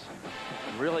Waters? He's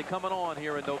really coming on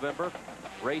here in November.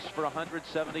 Raced for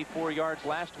 174 yards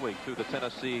last week through the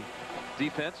Tennessee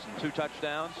defense and 2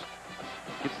 touchdowns.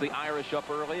 Gets the Irish up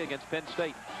early against Penn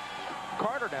State.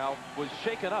 Carter now was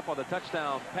shaken up on the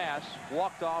touchdown pass,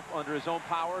 walked off under his own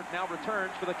power, now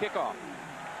returns for the kickoff.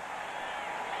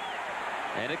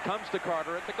 And it comes to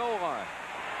Carter at the goal line.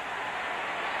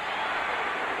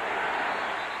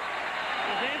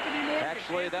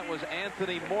 Actually, that was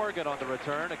Anthony Morgan on the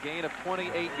return, a gain of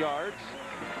 28 yards.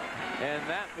 And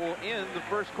that will end the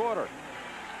first quarter.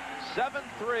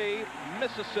 7-3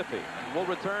 Mississippi will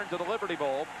return to the Liberty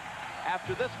Bowl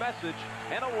after this message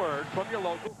and a word from your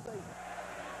local station.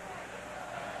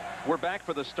 We're back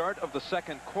for the start of the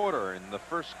second quarter, and the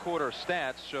first quarter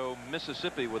stats show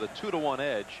Mississippi with a 2-1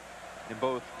 edge in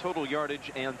both total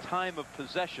yardage and time of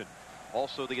possession.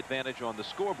 Also the advantage on the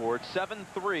scoreboard.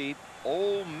 7-3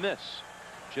 Ole Miss.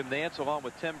 Jim Nantz along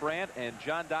with Tim Brandt and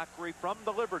John Dockery from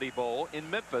the Liberty Bowl in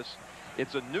Memphis.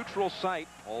 It's a neutral site,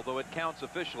 although it counts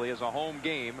officially as a home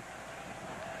game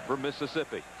for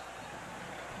Mississippi.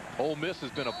 Ole Miss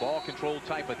has been a ball control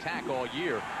type attack all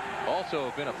year.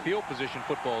 Also been a field position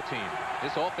football team.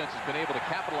 This offense has been able to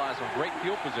capitalize on great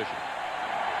field position.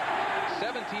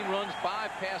 17 runs,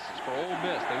 5 passes for Ole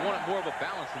Miss. They wanted more of a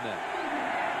balance than that.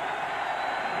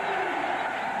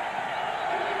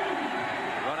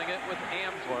 Running it with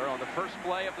Amsler on the first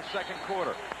play of the second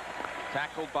quarter.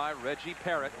 Tackled by Reggie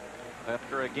Parrott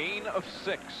after a gain of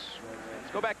 6.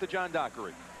 Let's go back to John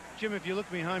Dockery. Jim, if you look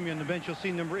behind me on the bench, you'll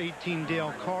see number 18,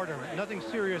 Dale Carter. Nothing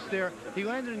serious there. He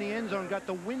landed in the end zone, got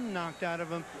the wind knocked out of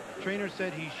him. Trainer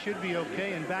said he should be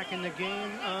okay, and back in the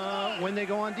game when they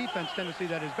go on defense, Tennessee,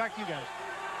 that is. Back to you guys.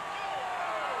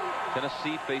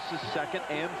 Tennessee faces 2nd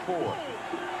and 4.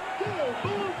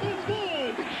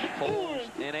 Foles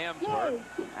and Amsler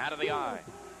out of the eye.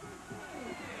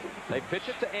 They pitch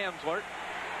it to Amsler.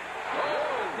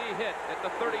 Oh, he hit at the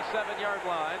 37-yard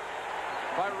line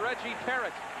by Reggie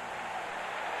Parrott.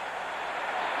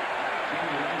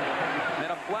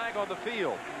 And a flag on the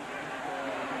field.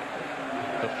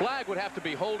 The flag would have to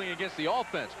be holding against the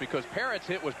offense because Parrott's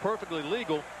hit was perfectly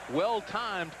legal,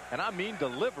 well-timed, and I mean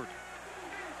delivered.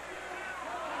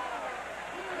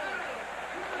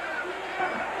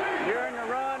 During the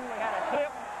run, we had a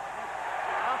clip.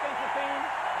 Offensive team,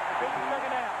 the pitcher took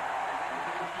it out.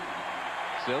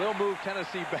 So they'll move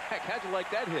Tennessee back. How'd you like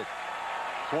that hit?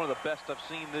 It's one of the best I've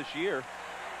seen this year.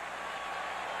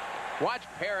 Watch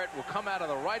Parrott will come out of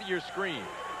the right of your screen.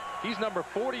 He's number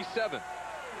 47,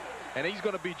 and he's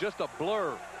going to be just a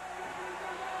blur.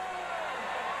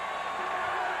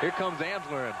 Here comes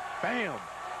Amsler, and bam!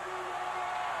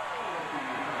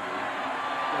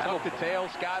 Tuck the tail,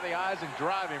 sky the eyes, and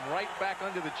drive him right back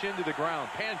under the chin to the ground,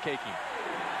 pancaking.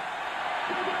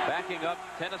 Backing up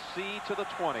Tennessee to the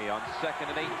 20 on 2nd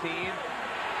and 18.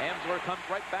 Amsler comes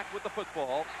right back with the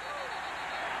football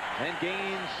and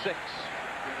gains 6.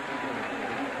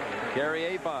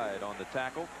 Gary Abide on the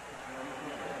tackle.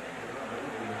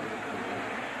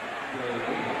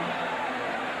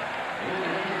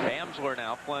 Amsler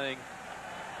now playing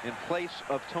in place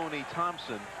of Tony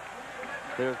Thompson.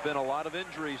 There have been a lot of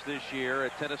injuries this year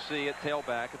at Tennessee at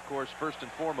tailback. Of course, first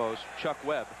and foremost, Chuck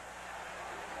Webb.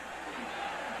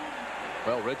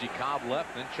 Well, Reggie Cobb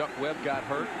left, then Chuck Webb got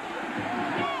hurt.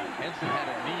 Henson had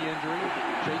a knee injury.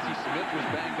 Tracy Smith was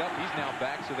banged up. He's now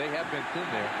back, so they have been thin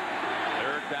there.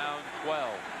 3rd down, 12.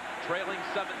 Trailing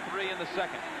 7-3 in the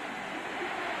second.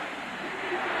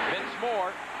 Vince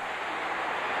Moore.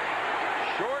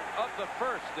 Short of the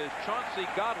first as Chauncey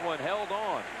Godwin held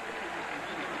on.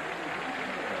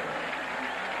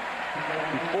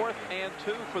 4th and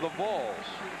 2 for the Vols.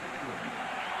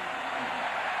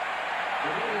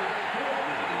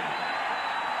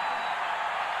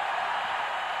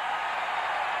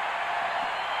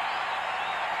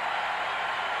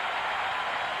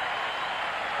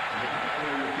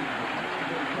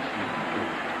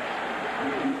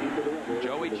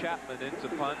 Chapman into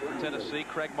punt for Tennessee.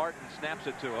 Craig Martin snaps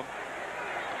it to him.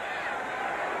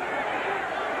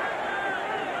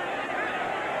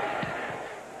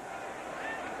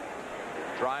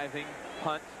 Driving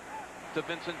punt to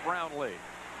Vincent Brownlee.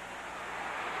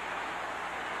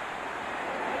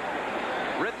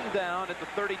 Ridden down at the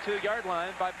 32-yard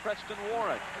line by Preston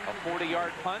Warren. A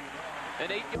 40-yard punt, an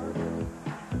 8-yard.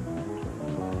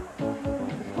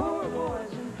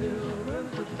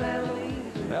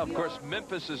 Well, of course,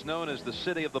 Memphis is known as the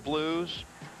city of the blues.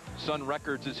 Sun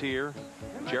Records is here.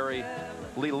 Jerry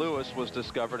Lee Lewis was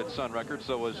discovered at Sun Records.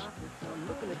 So was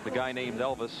the guy named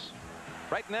Elvis.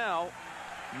 Right now,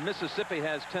 Mississippi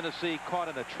has Tennessee caught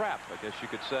in a trap, I guess you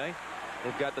could say.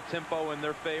 They've got the tempo in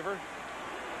their favor,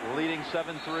 leading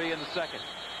 7-3 in the second.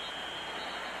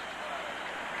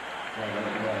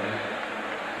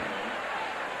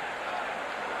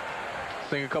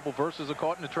 Sing a couple verses of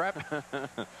Caught in a Trap.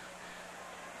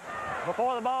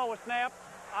 Before the ball was snapped,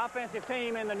 offensive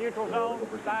team in the neutral zone,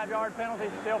 5-yard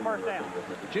penalty, still first down.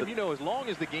 Jim, you know, as long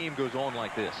as the game goes on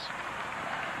like this,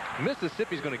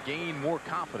 Mississippi's going to gain more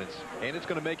confidence, and it's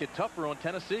going to make it tougher on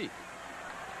Tennessee.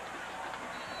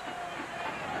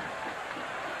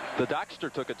 The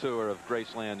Dockster took a tour of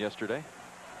Graceland yesterday.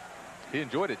 He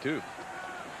enjoyed it, too.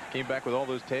 Came back with all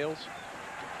those tails.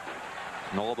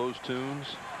 And all those tunes.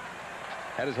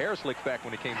 Had his hair slicked back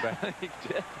when he came back. He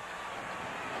did.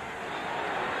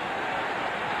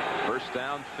 First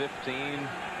down, 15.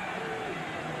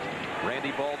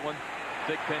 Randy Baldwin.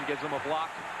 Thigpen gives him a block.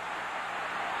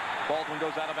 Baldwin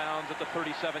goes out of bounds at the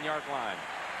 37-yard line.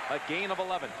 A gain of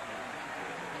 11.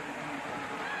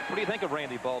 What do you think of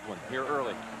Randy Baldwin here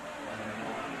early?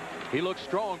 He looks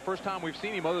strong. First time we've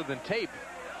seen him other than tape.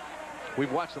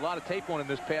 We've watched a lot of tape on him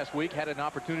this past week. Had an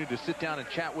opportunity to sit down and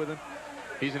chat with him.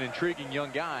 He's an intriguing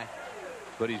young guy.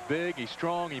 But he's big, he's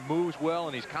strong, he moves well,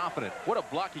 and he's confident. What a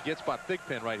block he gets by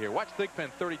Thigpen right here. Watch Thigpen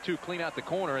 32 clean out the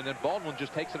corner, and then Baldwin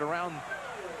just takes it around.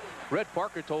 Red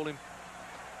Parker told him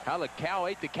how the cow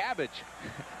ate the cabbage.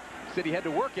 Said he had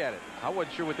to work at it. I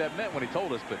wasn't sure what that meant when he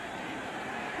told us, but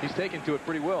he's taken to it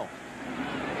pretty well.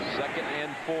 2nd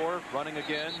and 4, running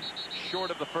again, short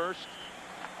of the first.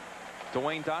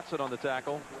 Dwayne Dotson on the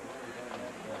tackle.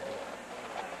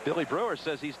 Billy Brewer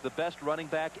says he's the best running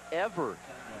back ever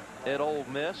at Ole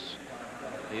Miss.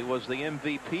 He was the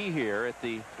MVP here at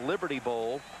the Liberty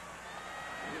Bowl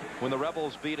when the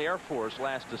Rebels beat Air Force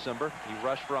last December. He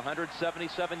rushed for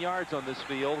 177 yards on this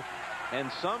field,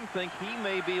 and some think he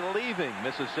may be leaving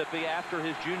Mississippi after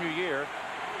his junior year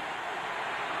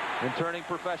and turning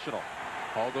professional.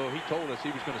 Although he told us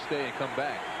he was going to stay and come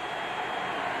back.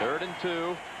 3rd and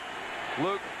 2.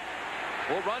 Luke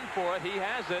will run for it. He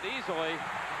has it easily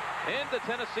into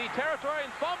Tennessee territory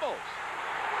and fumbles.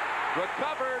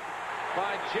 Recovered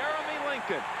by Jeremy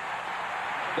Lincoln.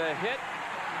 The hit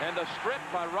and the strip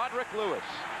by Roderick Lewis.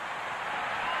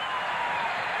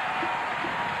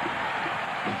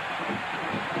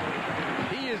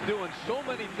 He is doing so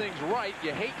many things right,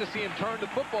 you hate to see him turn the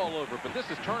football over, but this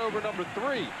is turnover number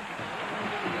 3.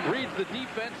 Reads the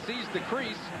defense, sees the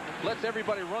crease, lets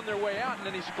everybody run their way out, and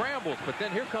then he scrambles. But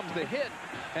then here comes the hit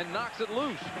and knocks it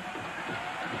loose.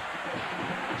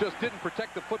 Just didn't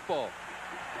protect the football.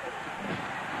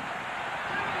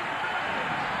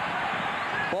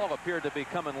 Ball appeared to be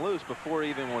coming loose before it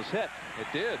even was hit. It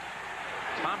did.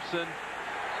 Thompson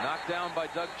knocked down by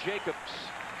Doug Jacobs.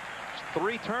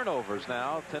 3 turnovers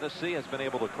now. Tennessee has been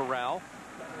able to corral.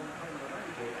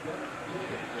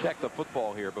 Check the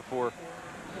football here before.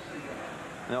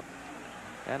 Nope.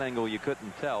 That angle you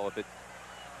couldn't tell if it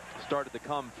started to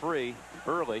come free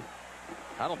early.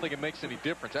 I don't think it makes any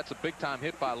difference. That's a big-time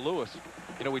hit by Lewis.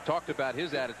 You know, we talked about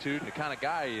his attitude and the kind of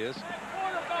guy he is.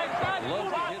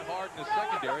 Loves to hit hard in the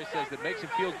secondary. Says that makes him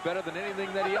feel better than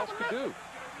anything that he else could do.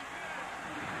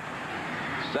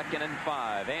 2nd and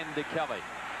 5. Andy Kelly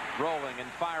rolling and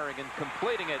firing and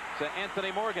completing it to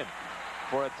Anthony Morgan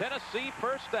for a Tennessee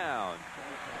first down.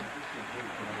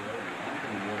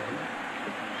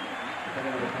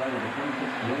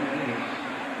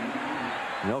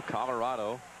 You know,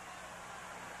 Colorado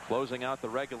closing out the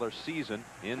regular season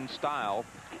in style.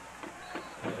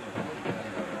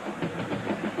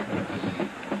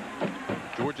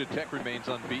 Georgia Tech remains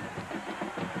unbeaten.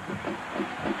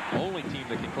 Only team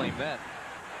that can claim that.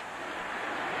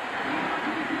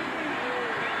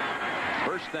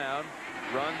 First down,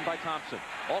 run by Thompson.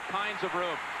 All kinds of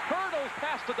room. Hurdles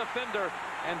past the defender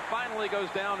and finally goes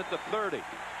down at the 30.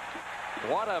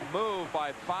 What a move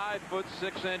by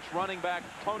 5'6" running back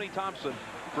Tony Thompson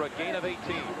for a gain of 18.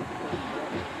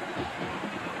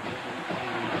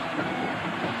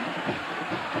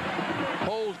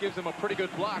 Poles gives him a pretty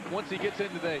good block. Once he gets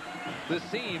into the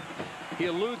seam, he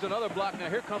eludes another block. Now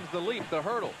here comes the leap, the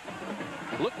hurdle.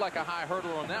 Looked like a high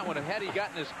hurdle on that one, and had he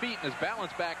gotten his feet and his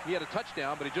balance back, he had a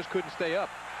touchdown, but he just couldn't stay up.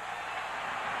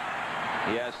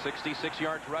 He has 66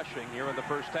 yards rushing here in the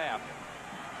first half.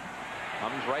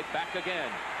 Comes right back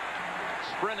again.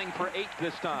 Sprinting for 8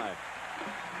 this time.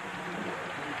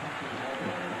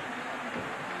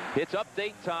 It's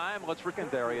update time. Let's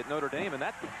secondary at Notre Dame, and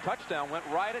that touchdown went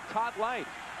right at Todd Light.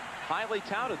 Highly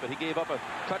touted, but he gave up a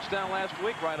touchdown last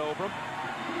week right over him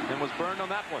and was burned on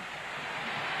that one.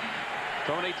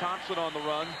 Tony Thompson on the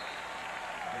run.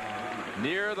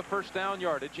 Near the first down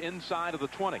yardage, inside of the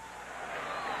 20.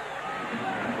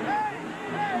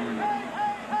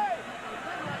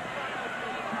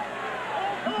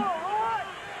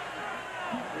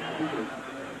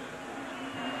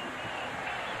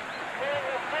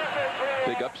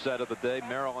 Big upset of the day,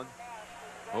 Maryland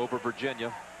over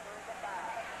Virginia.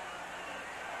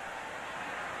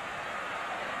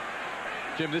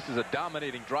 Jim, this is a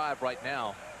dominating drive right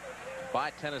now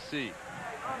by Tennessee.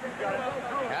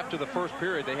 After the first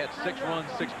period, they had 6 runs,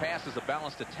 6 passes, a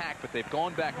balanced attack, but they've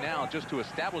gone back now just to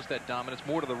establish that dominance,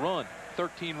 more to the run.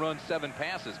 13 runs, 7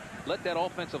 passes. Let that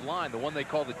offensive line, the one they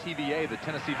call the TVA, the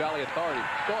Tennessee Valley Authority,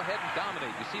 go ahead and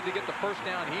dominate. You see they get the first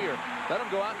down here. Let them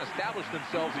go out and establish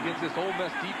themselves against this Ole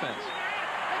Miss defense.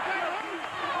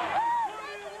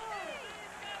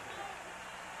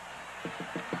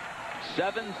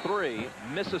 (7-3)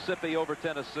 Mississippi over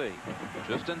Tennessee.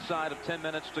 Just inside of 10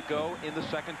 minutes to go in the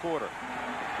second quarter.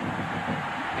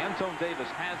 Antone Davis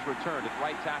has returned at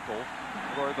right tackle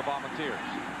for the Volunteers.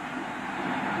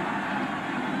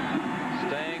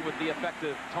 Staying with the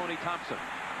effective Tony Thompson.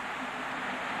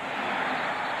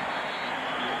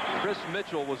 Chris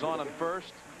Mitchell was on him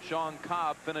first. Sean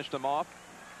Cobb finished him off.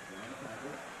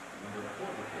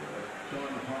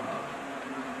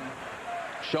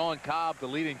 Sean Cobb, the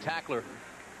leading tackler,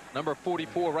 number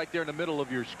 44 right there in the middle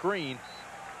of your screen,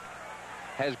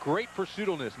 has great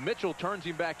pursuitfulness. Mitchell turns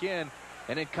him back in,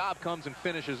 and then Cobb comes and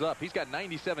finishes up. He's got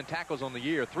 97 tackles on the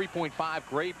year, 3.5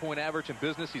 grade point average in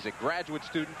business. He's a graduate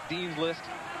student, Dean's List.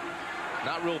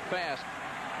 Not real fast.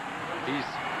 He's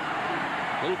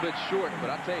a little bit short, but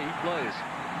I'll tell you, he plays.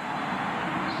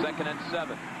 2nd and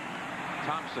 7.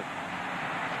 Thompson.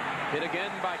 Hit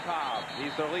again by Cobb.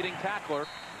 He's their leading tackler.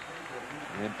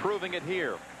 Improving it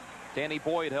here. Danny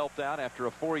Boyd helped out after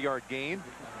a 4-yard gain.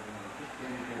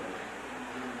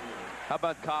 How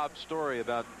about Cobb's story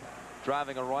about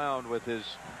driving around with his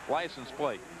license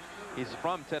plate? He's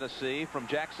from Tennessee, from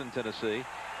Jackson, Tennessee.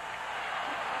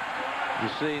 You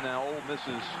see now Ole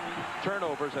Miss's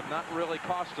turnovers have not really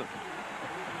cost him.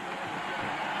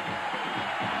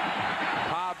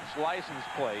 Cobb's license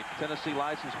plate, Tennessee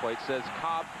license plate, says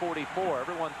Cobb 44.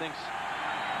 Everyone thinks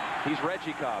he's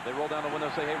Reggie Cobb. They roll down the window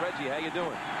and say, "Hey, Reggie, how you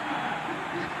doing?"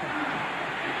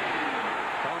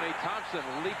 Tony Thompson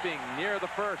leaping near the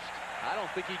first. I don't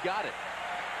think he got it.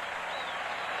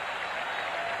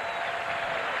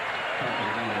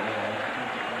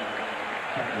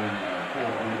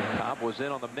 Cobb was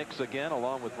in on the mix again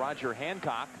along with Roger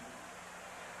Hancock.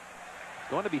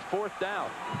 Going to be 4th down.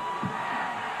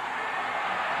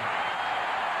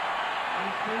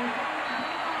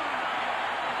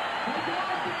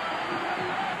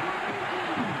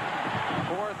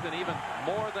 Fourth and even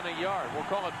more than a yard. We'll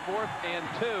call it 4th and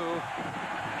 2.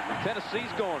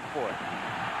 Tennessee's going for it.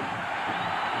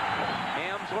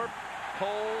 Amsler,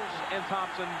 Coles, and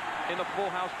Thompson in the full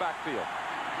house backfield.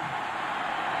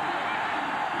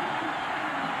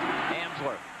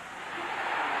 Amsler.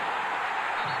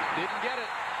 Didn't get it.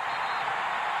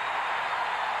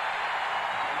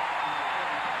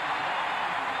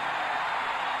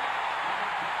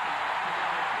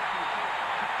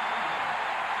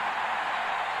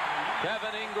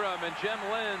 Kevin Ingram and Jim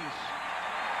Lenz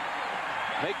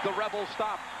make the Rebels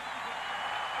stop.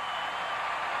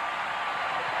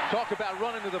 Talk about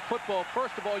running to the football.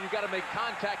 First of all, you've got to make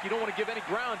contact. You don't want to give any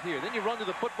ground here. Then you run to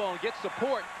the football and get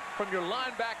support from your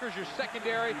linebackers, your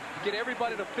secondary, get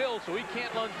everybody to fill so he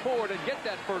can't lunge forward and get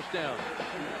that first down.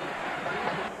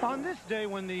 On this day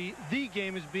when the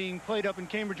game is being played up in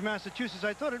Cambridge, Massachusetts,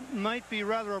 I thought it might be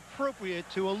rather appropriate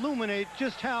to illuminate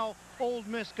just how Ole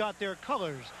Miss got their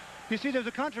colors. You see, there was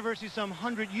a controversy some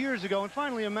 100 years ago, and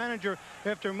finally a manager,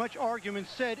 after much argument,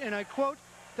 said, and I quote,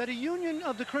 that a union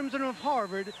of the Crimson of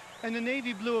Harvard and the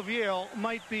Navy Blue of Yale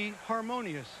might be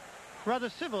harmonious. Rather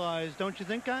civilized, don't you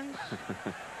think, guys?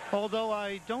 Although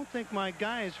I don't think my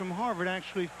guys from Harvard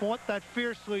actually fought that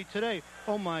fiercely today.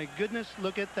 Oh, my goodness,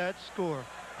 look at that score.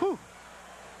 Whew.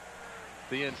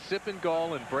 The insipid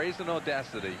gall and brazen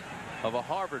audacity of a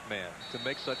Harvard man to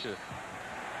make such a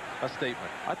a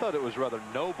statement. I thought it was rather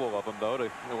noble of him, though,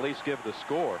 to at least give the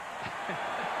score.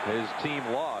 His team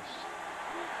lost.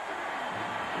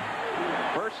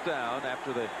 First down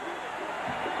after the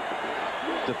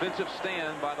defensive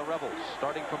stand by the Rebels,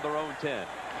 starting from their own 10,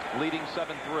 leading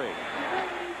 7-3.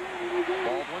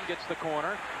 Baldwin gets the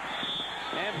corner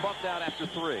and bumped out after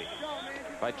 3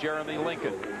 by Jeremy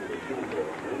Lincoln.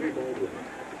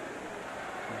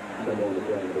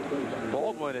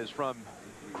 Baldwin is from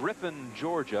Griffin,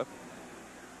 Georgia,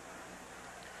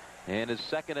 and is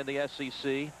second in the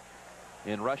SEC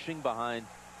in rushing behind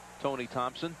Tony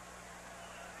Thompson.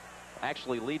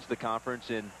 Actually leads the conference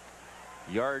in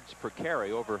yards per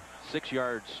carry, over 6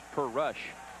 yards per rush.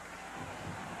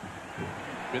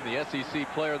 Been the SEC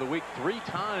Player of the Week 3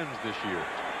 times this year.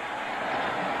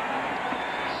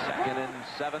 2nd and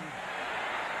 7.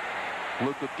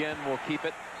 Luke again will keep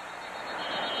it.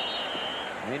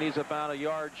 And he's about a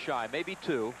yard shy, maybe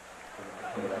 2.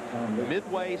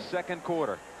 Midway second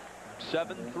quarter.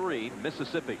 7-3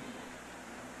 Mississippi.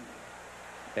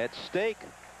 At stake,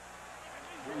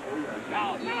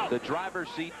 the driver's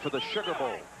seat for the Sugar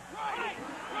Bowl.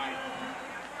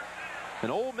 An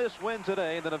Ole Miss win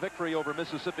today, and then a victory over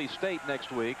Mississippi State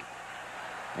next week.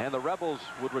 And the Rebels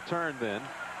would return then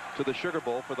to the Sugar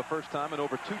Bowl for the first time in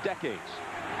over 2 decades.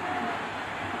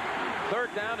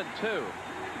 3rd down and 2.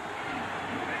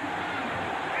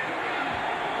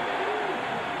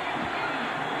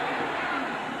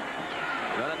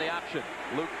 Running the option.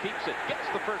 Luke keeps it, gets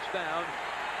the first down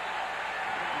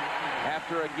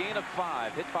after a gain of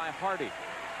 5, hit by Hardy.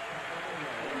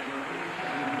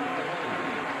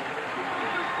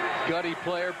 Gutty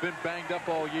player, been banged up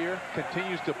all year,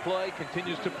 continues to play,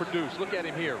 continues to produce. Look at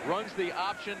him here, runs the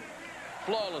option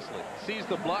flawlessly, sees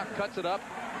the block, cuts it up.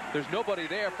 There's nobody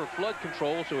there for flood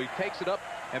control, so he takes it up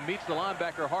and meets the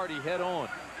linebacker Hardy head on.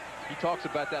 He talks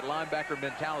about that linebacker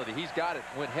mentality. He's got it.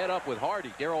 Went head up with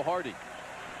Hardy, Daryl Hardy.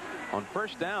 On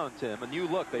first down, Tim, a new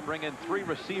look. They bring in 3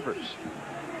 receivers.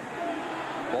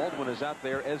 Baldwin is out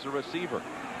there as a receiver.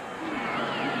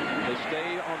 They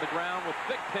stay on the ground with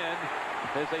Thigpen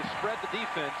as they spread the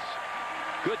defense.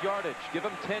 Good yardage. Give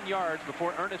them 10 yards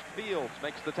before Ernest Fields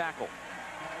makes the tackle.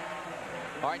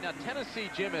 All right, now Tennessee,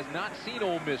 Jim, has not seen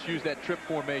Ole Miss use that trip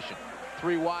formation.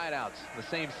 3 wideouts, the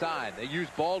same side. They use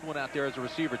Baldwin out there as a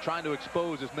receiver, trying to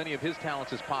expose as many of his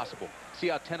talents as possible. See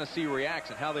how Tennessee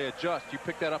reacts and how they adjust. You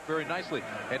pick that up very nicely.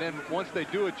 And then once they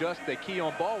do adjust, they key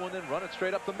on Baldwin and run it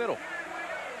straight up the middle.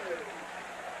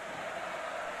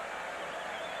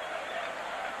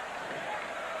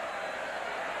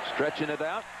 Stretching it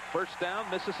out. First down,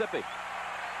 Mississippi.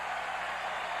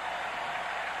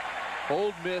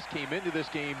 Ole Miss came into this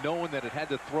game knowing that it had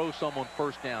to throw someone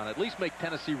first down, at least make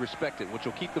Tennessee respect it, which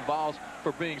will keep the Vols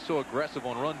from being so aggressive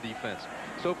on run defense.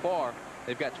 So far,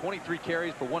 they've got 23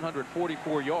 carries for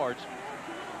 144 yards.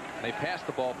 And they passed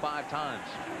the ball 5 times.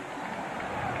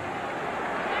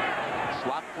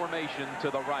 Slot formation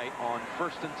to the right on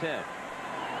 1st and 10.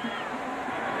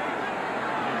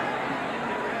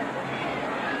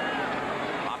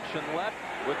 Option left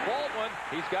with Baldwin.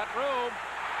 He's got room.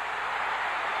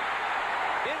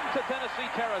 Into Tennessee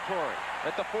territory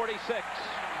at the 46.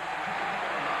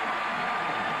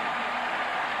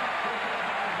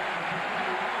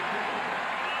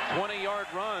 A 20-yard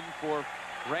run for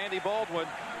Randy Baldwin.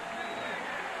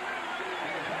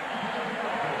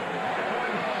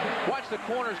 Watch the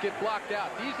corners get blocked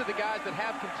out. These are the guys that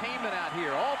have containment out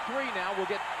here. All 3 now will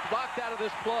get blocked out of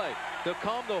this play. They'll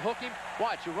come, they'll hook him.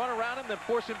 Watch, you run around him, then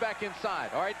force him back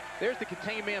inside. All right, there's the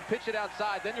contained man. Pitch it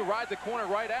outside. Then you ride the corner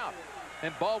right out.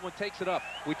 And Baldwin takes it up.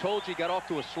 We told you he got off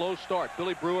to a slow start.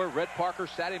 Billy Brewer, Red Parker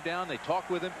sat him down. They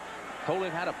talked with him, told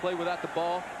him how to play without the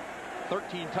ball.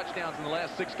 13 touchdowns in the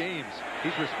last 6 games.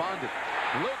 He's responded.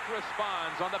 Luke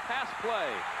responds on the pass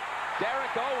play.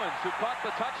 Derek Owens, who caught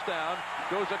the touchdown,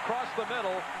 goes across the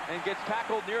middle and gets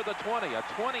tackled near the 20. A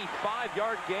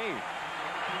 25-yard gain.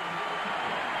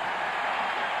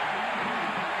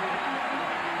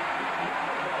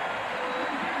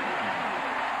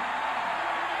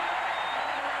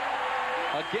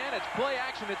 Again, it's play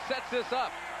action that sets this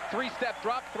up. 3-step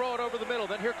drop, throw it over the middle.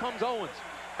 Then here comes Owens.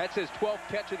 That's his 12th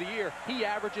catch of the year. He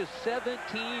averages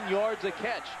 17 yards a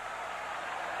catch.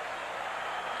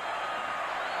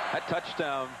 That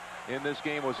touchdown in this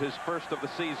game was his first of the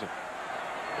season.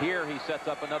 Here he sets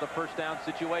up another first down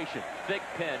situation.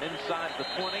 Thigpen inside the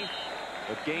 20.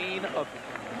 A gain of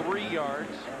 3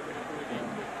 yards.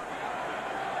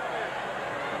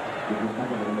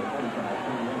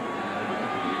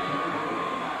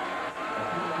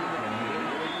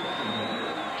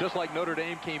 Just like Notre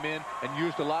Dame came in and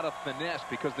used a lot of finesse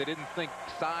because they didn't think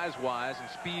size-wise and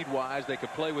speed-wise they could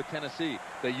play with Tennessee.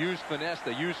 They used finesse.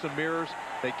 They used some mirrors.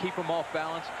 They keep them off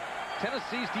balance.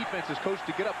 Tennessee's defense is coached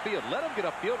to get upfield. Let them get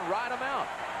upfield and ride them out.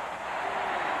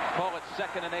 Call it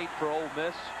 2nd and 8 for Ole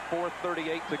Miss.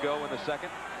 4:38 to go in the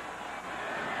second.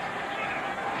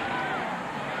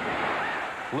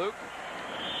 Luke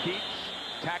Keats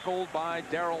tackled by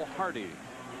Darrell Hardy.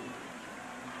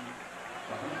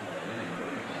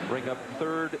 Bring up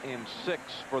 3rd and 6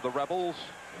 for the Rebels.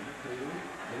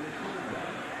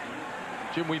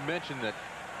 Jim, we mentioned that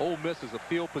Ole Miss is a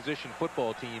field position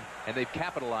football team, and they've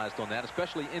capitalized on that,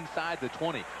 especially inside the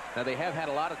 20. Now, they have had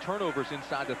a lot of turnovers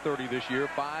inside the 30 this year,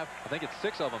 5, I think it's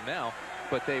 6 of them now,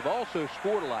 but they've also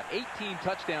scored a lot. 18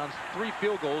 touchdowns, 3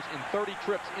 field goals in 30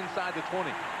 trips inside the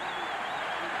 20.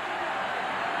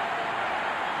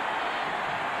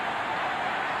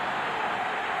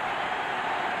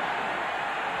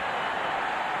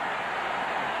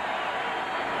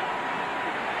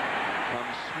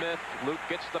 Luke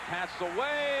gets the pass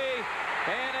away,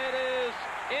 and it is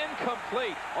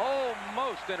incomplete.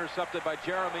 Almost intercepted by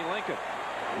Jeremy Lincoln.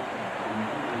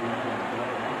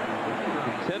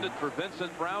 Intended for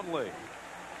Vincent Brownlee.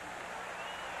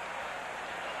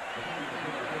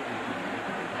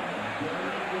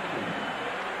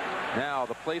 Now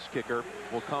the place kicker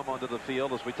will come onto the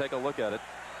field as we take a look at it.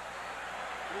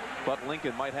 But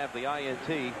Lincoln might have the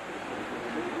INT.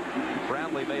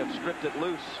 Brownlee may have stripped it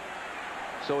loose.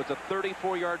 So it's a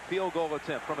 34-yard field goal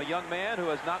attempt from a young man who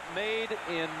has not made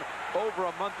in over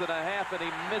a month and a half, and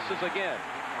he misses again.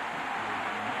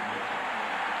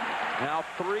 Now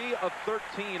 3 of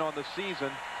 13 on the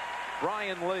season,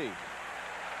 Brian Lee.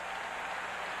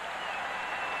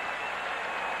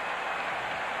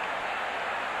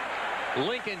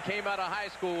 Lincoln came out of high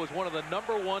school, was one of the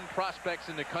 #1 prospects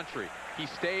in the country. He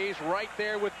stays right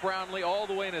there with Brownlee all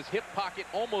the way in his hip pocket,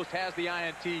 almost has the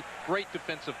INT. Great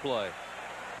defensive play.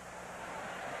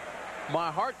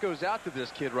 My heart goes out to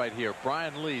this kid right here,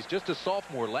 Brian Lee. He's just a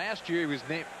sophomore. Last year he was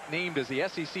named as the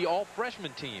SEC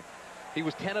All-Freshman team. He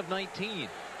was 10 of 19,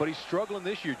 but he's struggling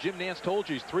this year. Jim Nantz told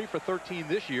you he's 3 for 13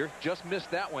 this year. Just missed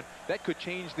that one. That could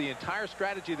change the entire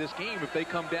strategy of this game if they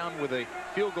come down with a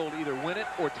field goal to either win it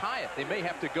or tie it. They may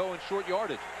have to go in short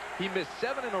yardage. He missed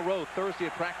 7 in a row Thursday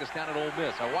at practice down at Ole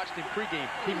Miss. I watched him pregame.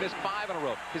 He missed 5 in a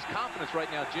row. His confidence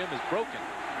right now, Jim, is broken.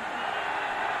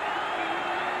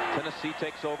 Tennessee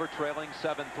takes over, trailing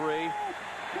 7-3.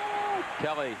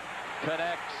 Kelly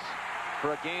connects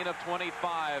for a gain of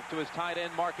 25 to his tight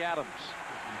end, Mark Adams.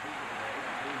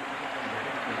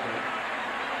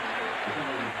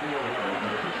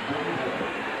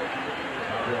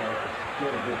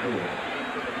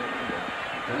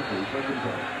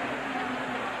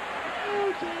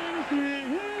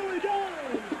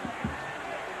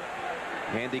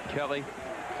 Andy Kelly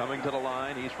coming to the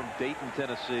line. He's from Dayton,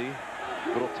 Tennessee.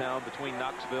 Little town between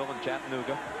Knoxville and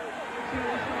Chattanooga.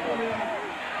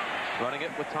 Running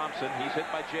it with Thompson. He's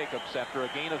hit by Jacobs after a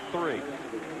gain of 3.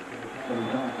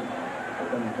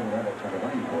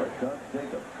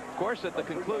 Of course, at the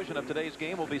conclusion of today's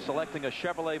game, we'll be selecting a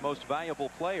Chevrolet Most Valuable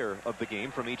Player of the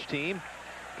game from each team.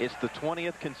 It's the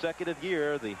 20th consecutive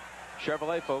year the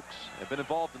Chevrolet folks have been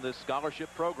involved in this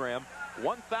scholarship program.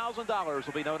 $1,000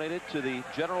 will be donated to the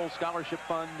General Scholarship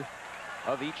Fund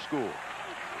of each school.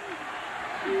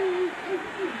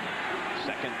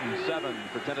 2nd and 7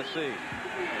 for Tennessee.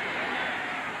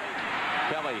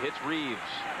 Kelly hits Reeves.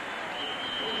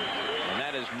 And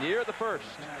that is near the first.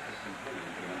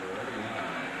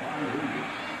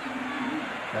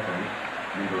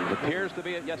 It appears to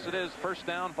be, yes it is, first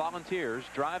down. Volunteers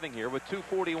driving here with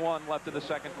 2:41 left in the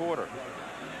second quarter.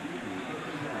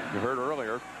 You heard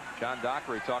earlier John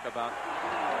Dockery talk about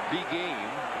the game.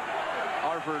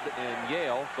 Harvard and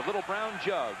Yale. The Little Brown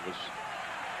Jug was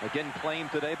again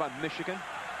claimed today by Michigan.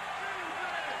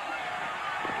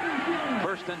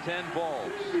 1st and 10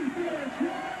 balls.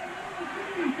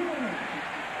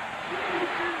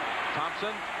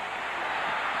 Thompson.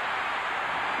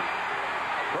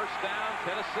 First down,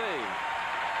 Tennessee.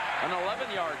 An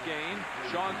 11-yard gain.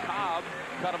 Sean Cobb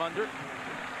cut him under.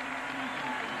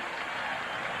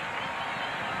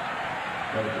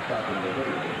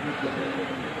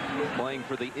 Playing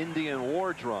for the Indian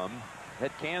War Drum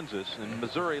at Kansas, and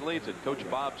Missouri leads it. Coach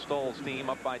Bob Stoll's team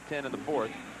up by 10 in the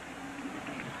 4th.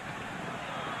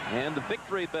 And the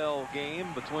victory bell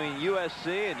game between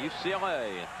USC and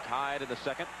UCLA tied in the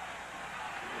 2nd.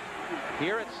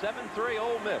 Here at 7-3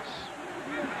 Ole Miss.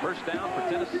 First down for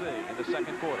Tennessee in the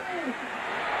 2nd quarter.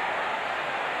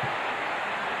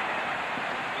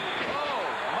 Oh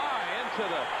my, into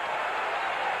the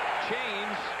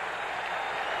chains.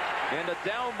 And a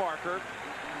down marker.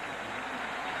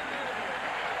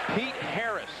 Pete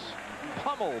Harris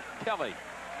pummeled Kelly.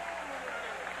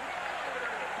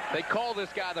 They call this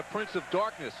guy the Prince of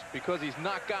Darkness because he's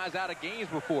knocked guys out of games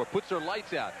before, puts their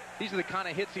lights out. These are the kind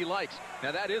of hits he likes.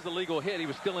 Now, that is a legal hit. He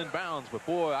was still in bounds, but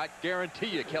boy, I guarantee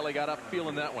you Kelly got up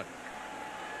feeling that one.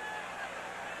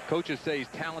 Coaches say he's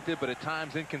talented, but at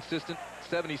times inconsistent.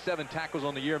 77 tackles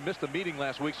on the year. Missed a meeting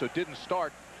last week, so didn't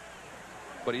start.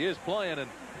 But he is playing, and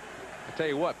I tell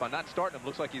you what, by not starting him,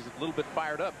 looks like he's a little bit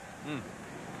fired up.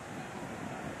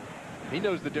 He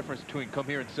knows the difference between come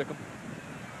here and sick him.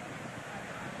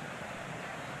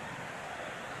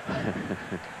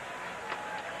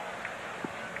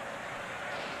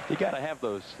 You got to have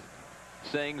those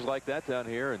sayings like that down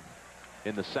here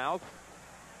in the South.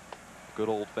 Good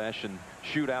old-fashioned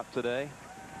shootout today.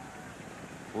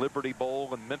 Liberty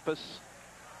Bowl in Memphis.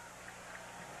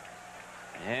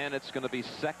 And it's going to be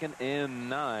 2nd and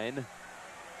 9.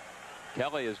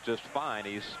 Kelly is just fine.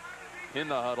 He's in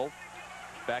the huddle.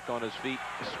 Back on his feet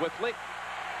swiftly.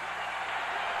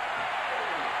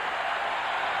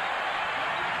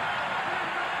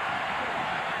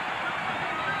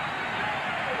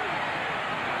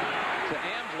 To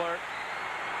Amsler.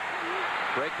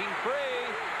 Breaking free.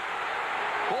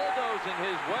 Bulldozing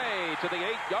his way to the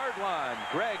 8-yard line.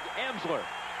 Greg Amsler.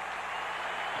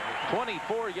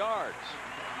 24 yards.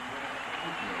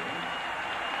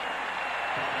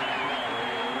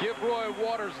 Give Roy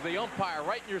Waters, the umpire,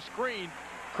 right in your screen,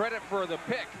 credit for the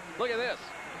pick. Look at this.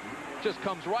 Just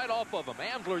comes right off of him.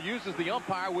 Amsler uses the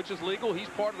umpire, which is legal. He's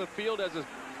part of the field as a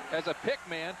pick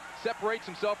man, separates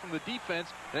himself from the defense.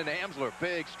 And then Amsler,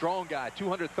 big, strong guy,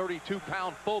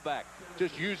 232-pound fullback,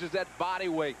 just uses that body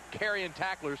weight, carrying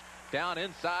tacklers down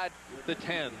inside the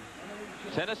 10.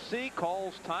 Tennessee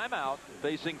calls timeout,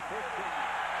 facing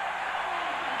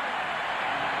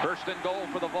first and goal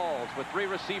for the Vols with 3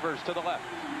 receivers to the left.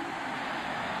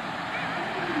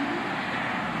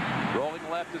 Rolling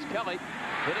left is Kelly,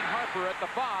 hitting Harper at the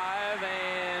 5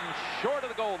 and short of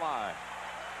the goal line.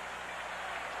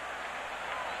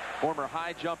 Former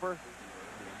high jumper,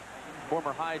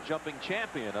 former high jumping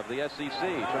champion of the SEC,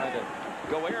 trying to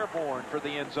go airborne for the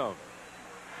end zone.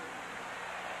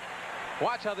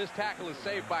 Watch how this tackle is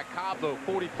saved by Cobb, though,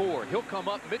 44. He'll come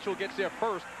up. Mitchell gets there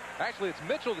first. Actually, it's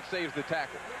Mitchell that saves the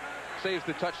tackle, saves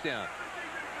the touchdown.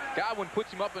 Godwin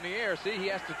puts him up in the air. See, he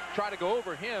has to try to go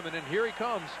over him, and then here he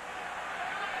comes.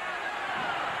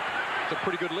 It's a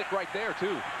pretty good lick right there,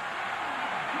 too.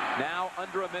 Now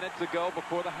under a minute to go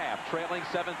before the half. Trailing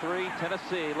 7-3.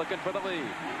 Tennessee looking for the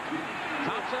lead.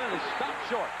 Thompson is stopped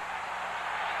short.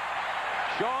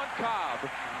 Sean Cobb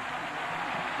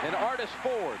and Artis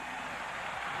Ford.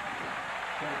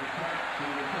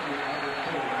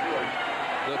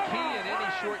 The key in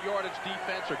any short yardage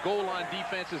defense or goal line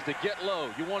defense is to get low.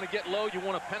 You want to get low, you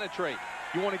want to penetrate.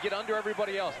 You want to get under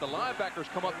everybody else. The linebackers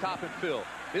come up top and fill.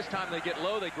 This time they get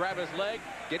low, they grab his leg,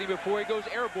 get him before he goes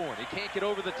airborne. He can't get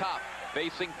over the top.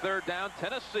 Facing 3rd down,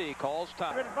 Tennessee calls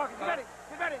time. Get ready.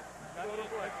 Get ready.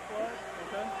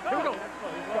 Here we go.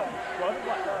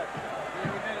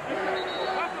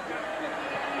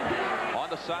 On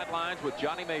the sidelines with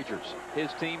Johnny Majors.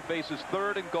 His team faces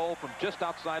 3rd and goal from just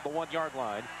outside the 1-yard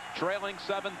line, trailing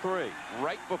 7-3,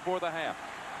 right before the half.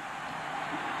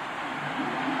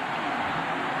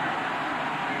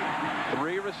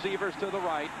 Three receivers to the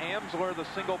right. Amsler, the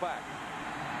single back.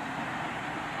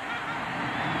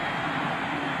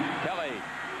 Kelly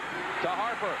to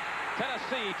Harper.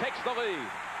 Tennessee takes the lead.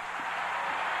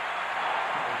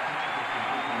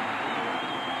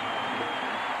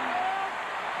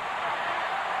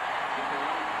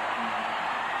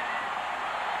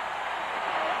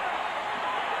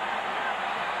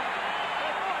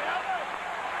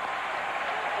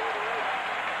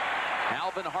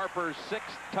 Alvin Harper's 6th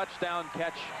touchdown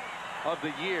catch of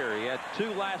the year. He had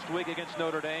 2 last week against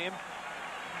Notre Dame.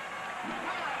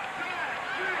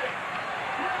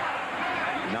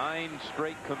 9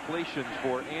 straight completions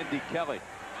for Andy Kelly.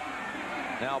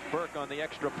 Now Burke on the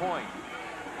extra point.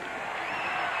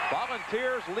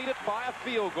 Volunteers lead it by a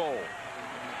field goal.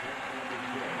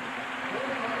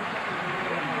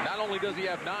 Not only does he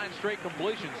have 9 straight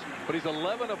completions, but he's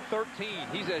 11 of 13.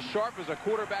 He's as sharp as a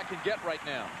quarterback can get right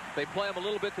now. They play him a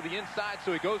little bit to the inside,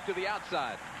 so he goes to the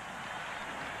outside.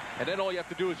 And then all you have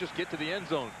to do is just get to the end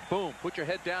zone. Boom, put your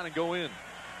head down and go in.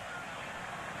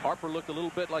 Harper looked a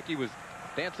little bit like he was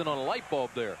dancing on a light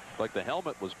bulb there. Like the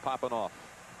helmet was popping off.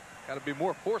 Got to be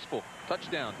more forceful.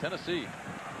 Touchdown, Tennessee.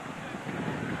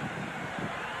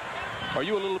 Are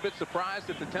you a little bit surprised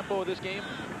at the tempo of this game?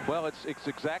 Well, it's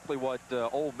exactly what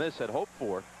Ole Miss had hoped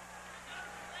for.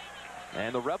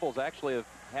 And the Rebels actually have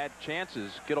had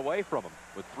chances get away from them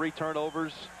with 3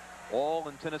 turnovers, all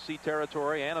in Tennessee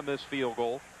territory, and a missed field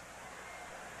goal.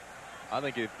 I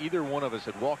think if either one of us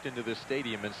had walked into this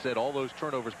stadium and said all those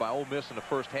turnovers by Ole Miss in the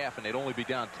first half and they'd only be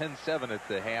down 10-7 at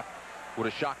the half, would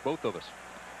have shocked both of us.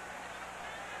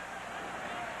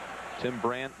 Tim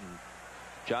Brandt and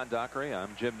John Dockery.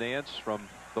 I'm Jim Nance from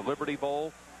the Liberty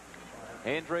Bowl.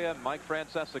 Andrea and Mike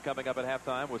Francesa coming up at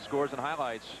halftime with scores and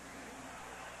highlights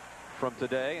from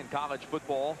today in college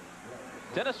football.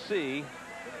 Tennessee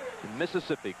and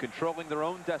Mississippi controlling their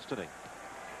own destiny,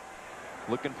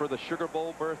 looking for the Sugar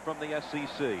Bowl berth from the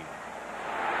SEC.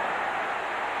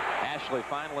 Ashley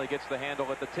finally gets the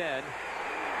handle at the 10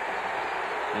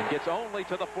 and gets only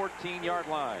to the 14-yard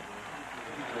line.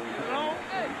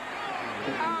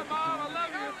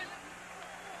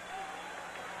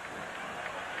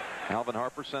 Alvin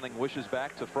Harper sending wishes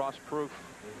back to frost-proof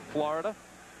Florida.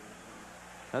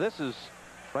 Now this is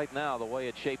right now the way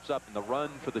it shapes up in the run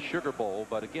for the Sugar Bowl.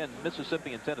 But again,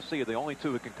 Mississippi and Tennessee are the only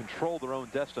two who can control their own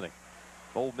destiny.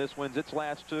 Ole Miss wins its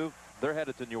last 2. They're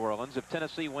headed to New Orleans. If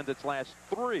Tennessee wins its last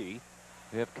 3,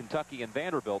 we have Kentucky and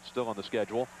Vanderbilt still on the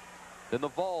schedule. Then the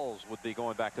Vols would be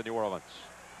going back to New Orleans.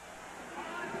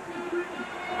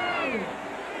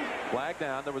 Flag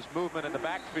down. There was movement in the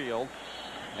backfield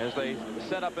as they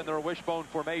set up in their wishbone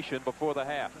formation before the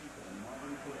half.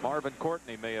 Marvin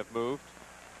Courtney may have moved.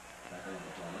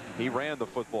 He ran the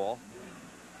football.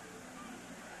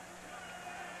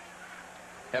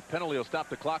 That penalty will stop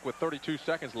the clock with 32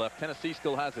 seconds left. Tennessee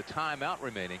still has a timeout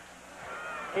remaining.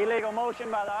 Illegal motion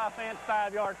by the offense,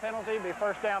 5-yard penalty, be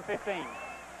first down 15.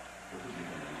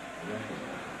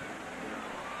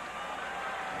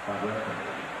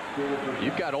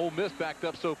 You've got Ole Miss backed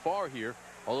up so far here.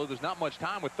 Although there's not much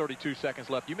time with 32 seconds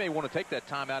left, you may want to take that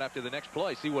timeout after the next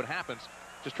play, see what happens.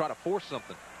 Just try to force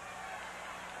something.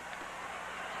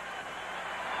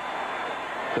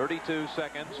 32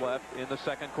 seconds left in the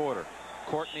second quarter.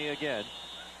 Courtney again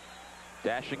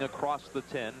dashing across the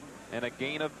 10 and a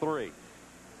gain of 3.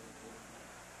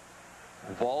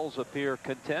 Vols appear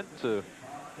content to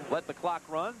let the clock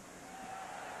run,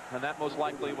 and that most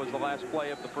likely was the last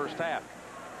play of the first half.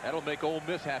 That'll make Ole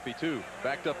Miss happy too.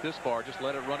 Backed up this far, just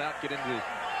let it run out, get into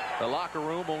the locker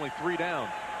room, only 3 down.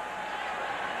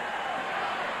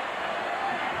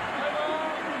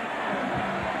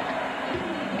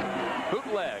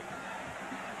 Bootleg.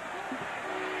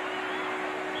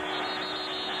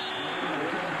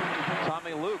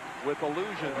 Tommy Luke with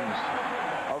illusions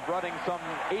of running some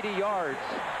 80 yards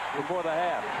before the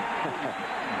half.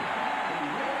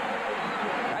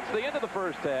 That's the end of the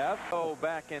first half. Oh,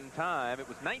 back in time, it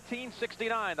was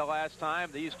 1969 the last time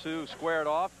these two squared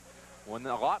off, when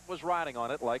a lot was riding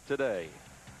on it like today.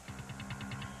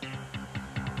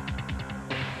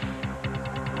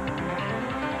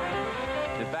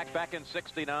 In fact, back in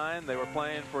 '69, they were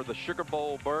playing for the Sugar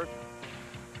Bowl berth.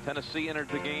 Tennessee entered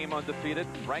the game undefeated,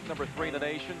 ranked number 3 in the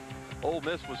nation. Ole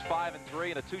Miss was 5-3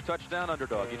 and a 2-touchdown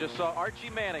underdog. You just saw Archie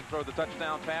Manning throw the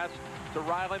touchdown pass to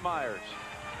Riley Myers.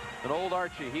 And old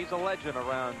Archie, he's a legend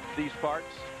around these parts.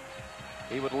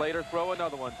 He would later throw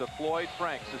another one to Floyd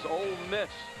Franks as Ole Miss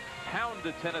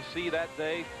pounded Tennessee that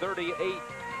day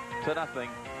 38-0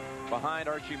 behind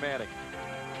Archie Manning.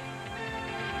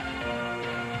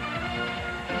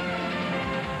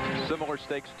 Similar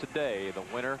stakes today. The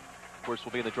winner, of course,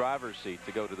 will be in the driver's seat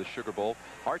to go to the Sugar Bowl.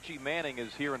 Archie Manning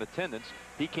is here in attendance.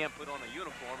 He can't put on a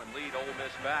uniform and lead Ole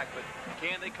Miss back, but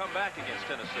can they come back against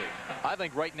Tennessee? I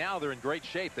think right now they're in great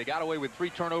shape. They got away with 3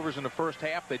 turnovers in the first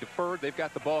half. They deferred. They've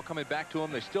got the ball coming back to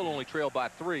them. They still only trail by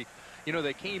 3. You know,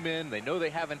 they came in. They know they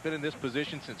haven't been in this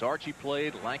position since Archie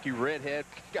played. Lanky redhead,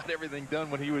 got everything done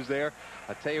when he was there.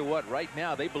 I tell you what, right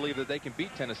now they believe that they can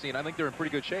beat Tennessee, and I think they're in pretty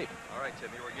good shape. All right,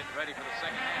 Timmy, we're getting ready for the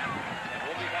second half, and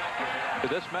we'll be back to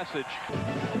this message.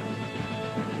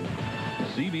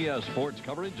 CBS Sports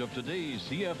coverage of today's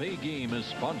CFA game is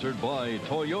sponsored by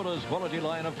Toyota's quality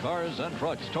line of cars and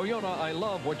trucks. Toyota, I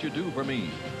love what you do for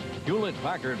me.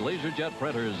 Hewlett-Packard LaserJet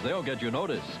printers, they'll get you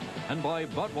notice. And by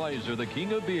Budweiser, the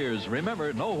king of beers.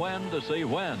 Remember, know when to say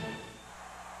when.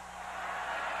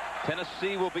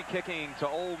 Tennessee will be kicking to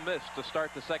Ole Miss to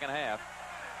start the second half.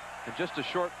 And just a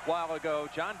short while ago,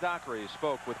 John Dockery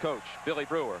spoke with Coach Billy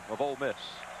Brewer of Ole Miss.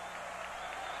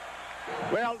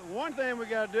 Well, one thing we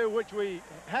got to do, which we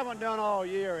haven't done all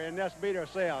year, and that's beat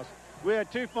ourselves. We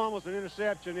had 2 fumbles and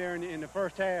interception there in the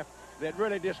first half that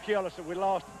really just killed us. We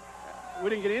lost. We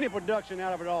didn't get any production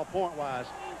out of it all point-wise.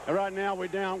 And right now we're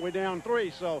down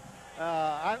 3. So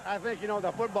I think, you know,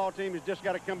 the football team has just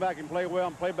got to come back and play well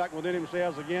and play back within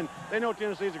themselves again. They know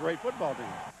Tennessee's a great football team.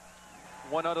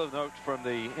 one other note from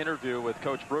the interview with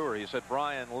Coach Brewer. He said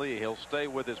Brian Lee, he'll stay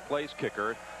with his place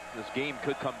kicker. This game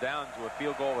could come down to a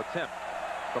field goal attempt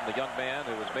from the young man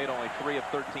who has made only 3 of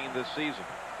 13 this season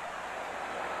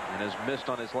and has missed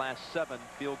on his last 7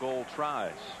 field goal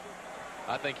tries.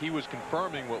 I think he was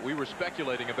confirming what we were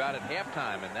speculating about at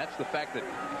halftime, and that's the fact that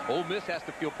Ole Miss has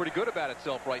to feel pretty good about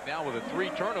itself right now with the 3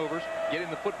 turnovers, getting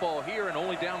the football here and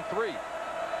only down 3.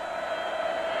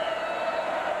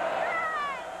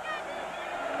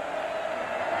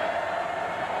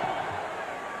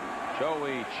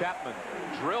 Joey Chapman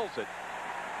drills it.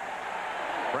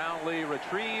 Brownlee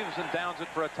retrieves and downs it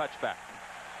for a touchback.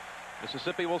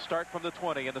 Mississippi will start from the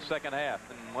 20 in the second half.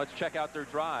 And let's check out their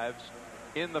drives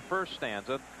in the first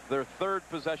stanza. Their 3rd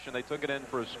possession, they took it in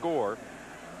for a score.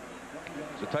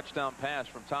 It's a touchdown pass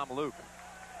from Tom Luke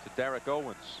to Derek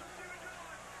Owens.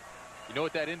 You know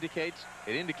what that indicates?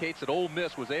 It indicates that Ole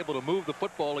Miss was able to move the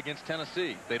football against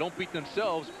Tennessee. They don't beat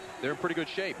themselves. They're in pretty good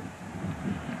shape.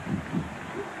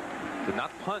 Did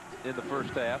not punt in the first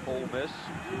half, Ole Miss.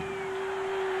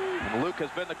 And Luke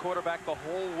has been the quarterback the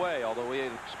whole way, although we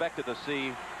had expected to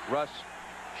see Russ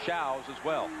Shows as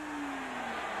well.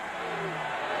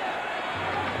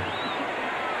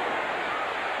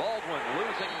 Baldwin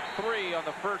losing 3 on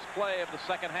the first play of the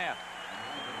second half.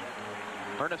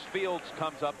 Ernest Fields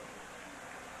comes up.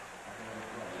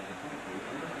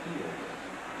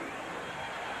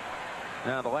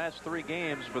 Now, the last 3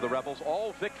 games for the Rebels,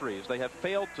 all victories. They have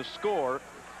failed to score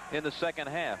in the second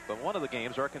half. But one of the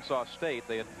games, Arkansas State,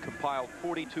 they had compiled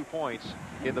 42 points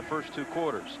in the first 2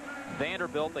 quarters.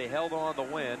 Vanderbilt, they held on to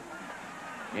win.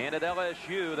 And at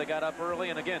LSU, they got up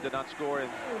early and again did not score in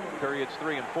periods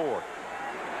 3 and 4.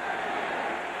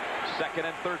 2nd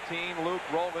and 13, Luke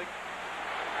rolling.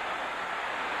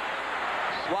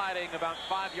 Sliding about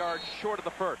 5 yards short of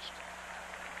the first.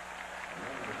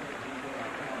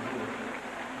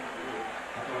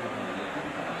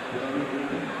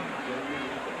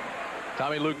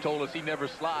 Tommy Luke told us he never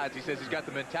slides. He says he's got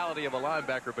the mentality of a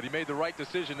linebacker, but he made the right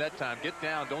decision that time. Get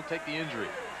down, don't take the injury.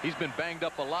 He's been banged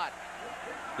up a lot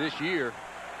this year.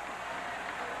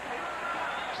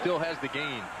 Still has the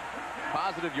gain.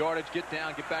 Positive yardage, get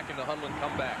down, get back in the huddle, and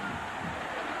come back.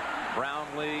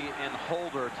 Brownlee and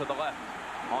Holder to the left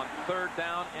on 3rd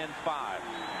down and 5.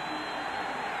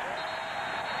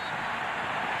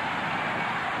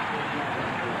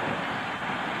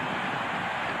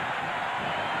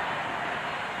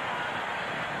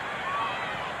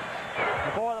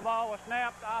 Before the ball was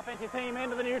snapped, the offensive team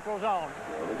into the neutral zone.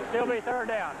 Still be 3rd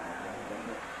down.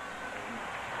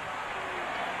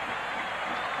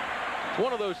 It's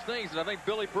one of those things that I think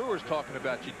Billy Brewer's talking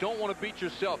about. You don't want to beat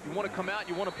yourself. You want to come out,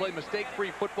 you want to play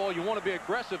mistake-free football, you want to be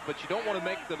aggressive, but you don't want to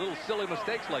make the little silly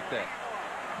mistakes like that.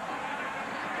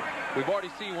 We've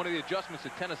already seen one of the adjustments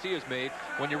that Tennessee has made.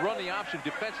 When you run the option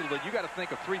defensively, you got to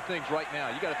think of 3 things right now.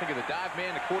 You got to think of the dive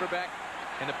man, the quarterback,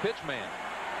 and the pitch man.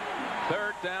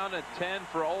 3rd down and 10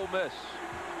 for Ole Miss.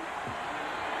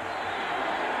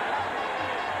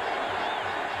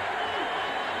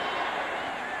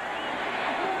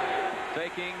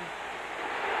 Taking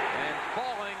and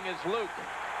falling is Luke.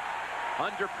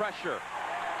 Under pressure.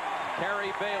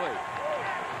 Kerry Bailey.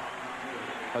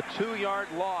 A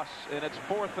 2-yard loss, and it's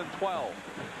 4th and 12.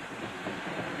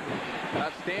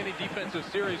 Outstanding defensive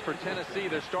series for Tennessee.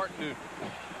 They're starting to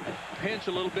pinch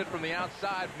a little bit from the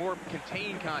outside, more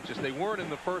contain conscious. They weren't in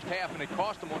the first half, and it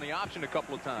cost them on the option a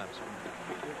couple of times.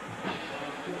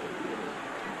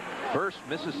 First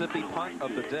Mississippi punt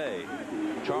of the day.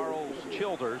 Charles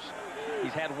Childers.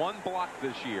 He's had 1 block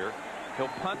this year. He'll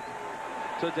punt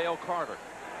to Dale Carter.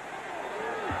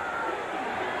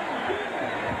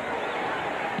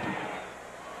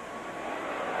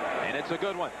 And it's a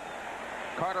good one.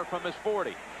 Carter from his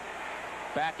 40.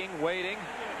 Backing, waiting.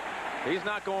 He's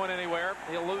not going anywhere.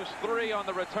 He'll lose 3 on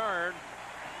the return.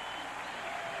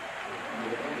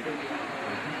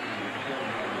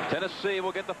 Tennessee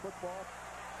will get the football.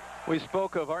 We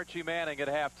spoke of Archie Manning at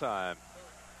halftime.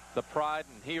 The pride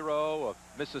and hero of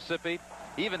Mississippi.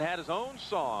 Even had his own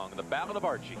song, The Ballad of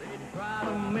Archie. They try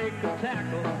to make a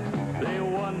tackle. They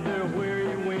wonder where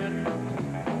he went.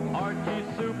 Archie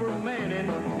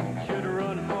Superman should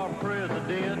run for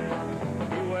president.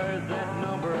 He wears that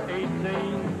number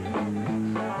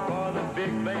 18 for the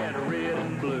big bad red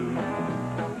and blue.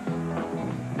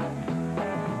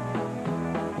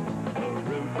 A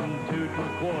rootin' tootin'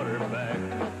 quarterback,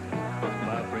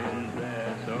 my friends,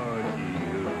 that's Archie.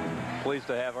 Pleased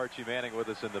to have Archie Manning with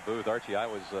us in the booth. Archie, I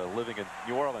was living in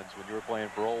New Orleans when you were playing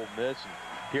for Ole Miss and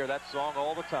hear that song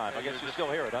all the time. I guess you still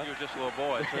hear it, huh? You were just a little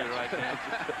boy, too, right, Dan?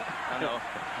 I know.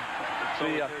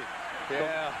 See,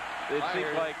 yeah. It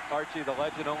seems like, Archie, the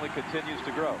legend only continues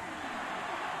to grow.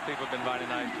 People have been mighty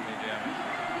nice to me, Jim.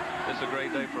 It's a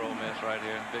great day for Ole Miss right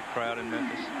here. Big crowd in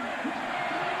Memphis.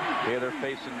 Here they're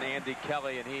facing Andy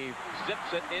Kelly, and he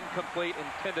zips it incomplete,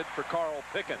 intended for Carl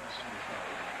Pickens.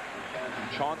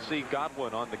 Chauncey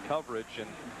Godwin on the coverage. And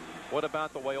what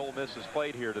about the way Ole Miss has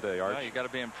played here today, Arch? Well, you got to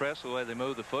be impressed with the way they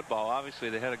moved the football. Obviously,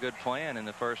 they had a good plan in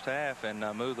the first half and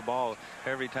moved the ball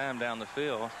every time down the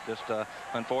field. Just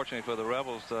unfortunately for the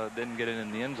Rebels, didn't get it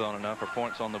in the end zone enough or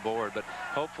points on the board. But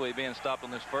hopefully being stopped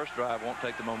on this first drive won't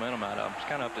take the momentum out of them. It's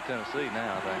kind of up to Tennessee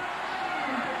now, I think.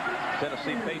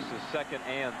 Tennessee faces 2nd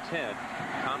and 10.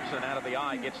 Thompson out of the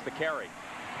eye gets the carry.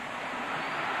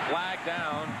 Flag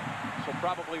down. This will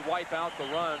probably wipe out the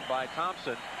run by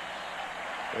Thompson.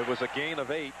 It was a gain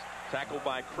of 8, tackled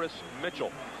by Chris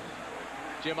Mitchell.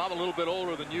 Jim, I'm a little bit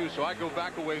older than you, so I go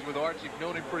back a ways with Archie. I've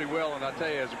known him pretty well, and I tell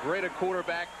you, as great a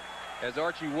quarterback as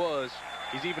Archie was,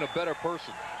 he's even a better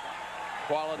person.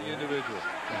 Quality individual.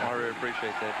 I really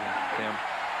appreciate that, Tim.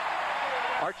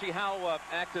 Archie, how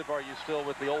active are you still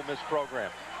with the Ole Miss program?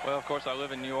 Well, of course, I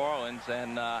live in New Orleans,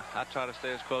 and I try to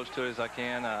stay as close to it as I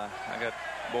can. I got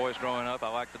boys growing up. I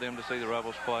like for them to see the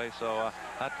Rebels play, so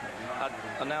I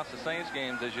announce the Saints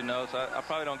games, as you know, so I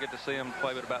probably don't get to see them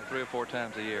play but about 3 or 4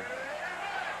 times a year.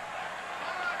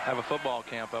 Have a football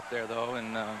camp up there, though,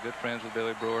 and good friends with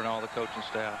Billy Brewer and all the coaching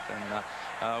staff.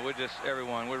 And we're just,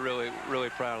 everyone, we're really, really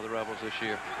proud of the Rebels this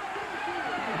year.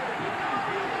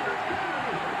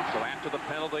 So after the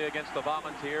penalty against the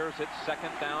Volunteers, it's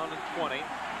 2nd down and 20.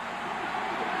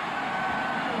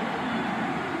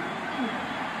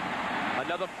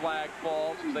 Another flag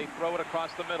falls as they throw it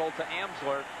across the middle to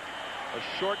Amsler.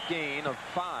 A short gain of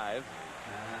 5.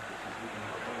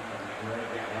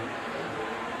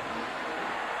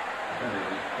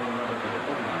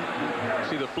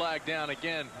 See the flag down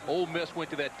again. Ole Miss went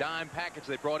to that dime package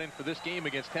they brought in for this game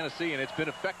against Tennessee, and it's been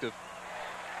effective.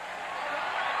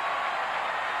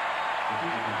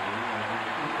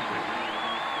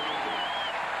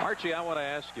 Archie, I want to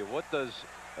ask you, what does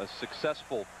a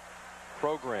successful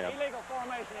program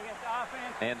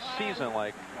and season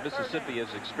like Mississippi is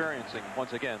experiencing,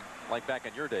 once again, like back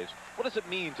in your days, what does it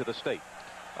mean to the state?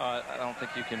 I don't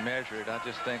think you can measure it. I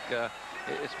just think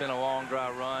it's been a long, dry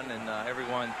run, and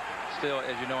everyone still,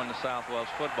 as you know, in the South loves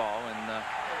football. And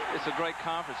it's a great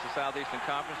conference, the Southeastern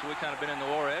Conference. We've kind of been in the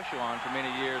lower echelon for many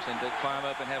years, and to climb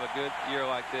up and have a good year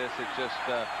like this, it's just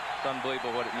it's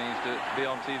unbelievable what it means to be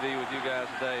on TV with you guys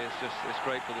today. It's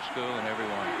great for the school and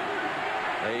everyone.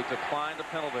 They declined the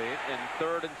penalty in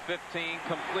 3rd and 15,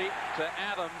 complete to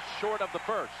Adams, short of the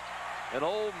first. And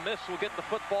Ole Miss will get the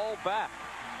football back.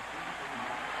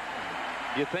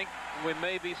 You think we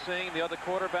may be seeing the other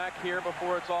quarterback here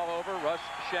before it's all over, Russ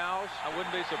Shows? I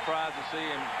wouldn't be surprised to see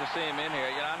him in here.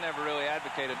 You know, I never really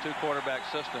advocated a 2-quarterback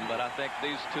system, but I think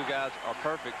these 2 guys are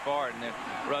perfect for it. And if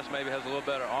Russ maybe has a little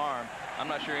better arm, I'm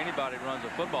not sure anybody runs a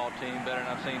football team better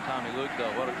than I've seen Tommy Luke,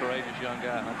 though. What a courageous young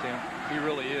guy, huh, Tim? He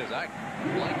really is. I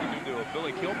liken him to a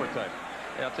Billy Kilmer type.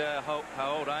 Yeah, I'll tell you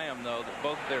how old I am, though. That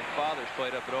both of their fathers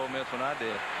played up at Ole Miss when I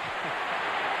did.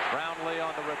 Brownlee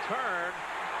on the return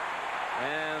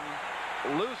and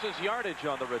loses yardage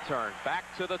on the return. Back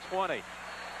to the 20.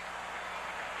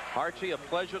 Archie, a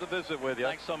pleasure to visit with you.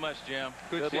 Thanks so much, Jim.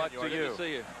 Good luck to you. Good to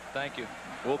see you. Thank you.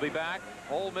 We'll be back.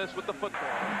 Ole Miss with the football.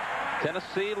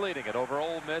 Tennessee leading it over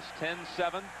Ole Miss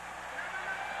 10-7.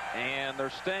 And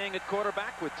they're staying at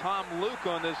quarterback with Tom Luke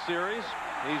on this series.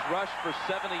 He's rushed for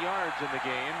 70 yards in the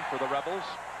game for the Rebels.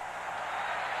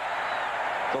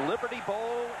 The Liberty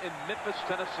Bowl in Memphis,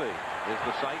 Tennessee is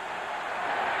the site.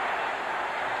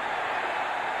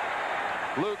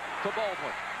 Luke to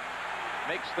Baldwin.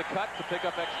 Makes the cut to pick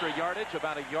up extra yardage,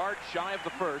 about a yard shy of the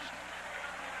first.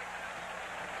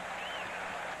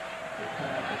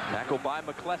 Tackled by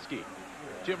McCleskey.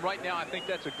 Jim, right now I think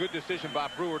that's a good decision by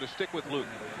Brewer to stick with Luke.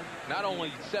 Not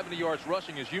only 70 yards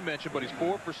rushing, as you mentioned, but he's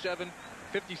 4 for 7,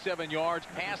 57 yards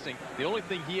passing. The only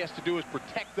thing he has to do is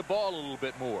protect the ball a little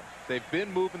bit more. They've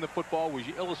been moving the football. We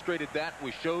illustrated that.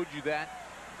 We showed you that.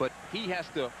 But he has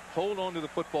to hold on to the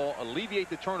football, alleviate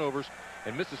the turnovers,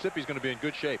 and Mississippi's going to be in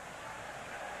good shape.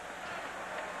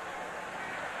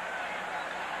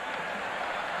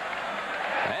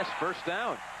 Pass first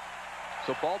down.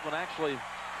 So Baldwin actually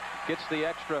gets the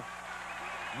extra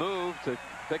move to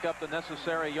pick up the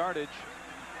necessary yardage.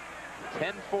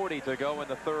 10:40 to go in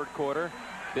the 3rd quarter.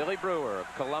 Billy Brewer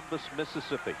of Columbus,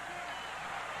 Mississippi.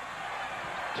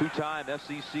 2-time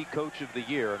SEC Coach of the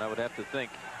Year, and I would have to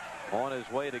think on his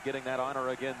way to getting that honor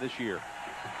again this year.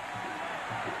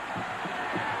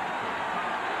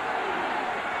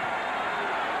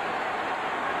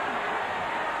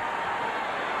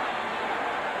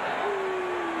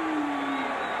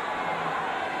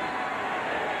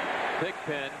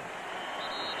 Thigpen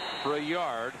for a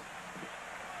yard.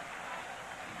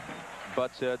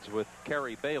 Butts heads with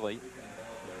Kerry Bailey.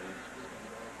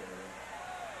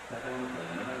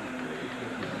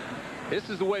 This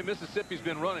is the way Mississippi's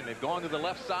been running. They've gone to the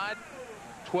left side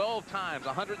 12 times,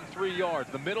 103 yards.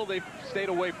 The middle they've stayed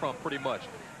away from pretty much.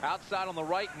 Outside on the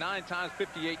right, 9 times,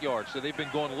 58 yards. So they've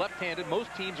been going left-handed. Most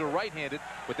teams are right-handed,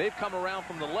 but they've come around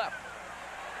from the left.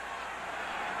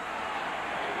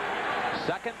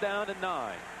 2nd down and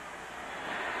 9.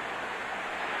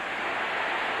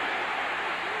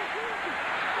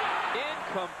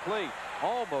 Incomplete.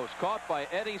 Almost caught by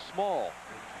Eddie Small.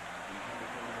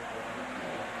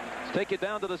 Let's take it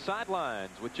down to the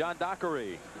sidelines with John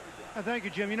Dockery. Thank you,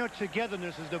 Jim. You know,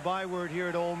 togetherness is the byword here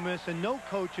at Ole Miss, and no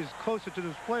coach is closer to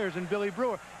those players than Billy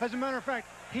Brewer. As a matter of fact,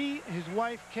 he, his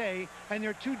wife, Kay, and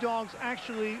their 2 dogs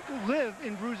actually live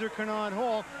in Bruiser Canard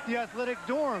Hall, the athletic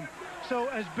dorm. So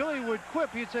as Billy would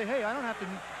quip, he'd say, hey, I don't have to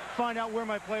find out where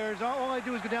my players are. All I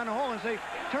do is go down the hall and say,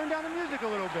 turn down the music a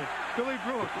little bit. Billy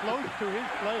Brewer close to his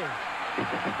players.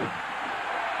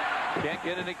 Can't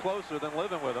get any closer than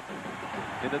living with them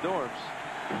in the dorms.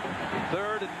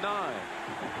 3rd and 9.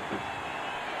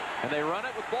 And they run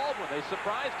it with Baldwin. They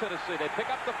surprise Tennessee. They pick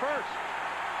up the first.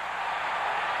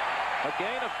 A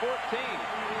gain of 14.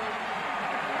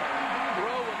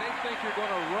 Throw when they think you're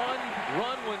going to run.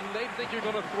 Run when they think you're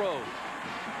going to throw.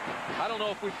 I don't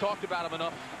know if we've talked about him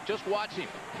enough. Just watch him.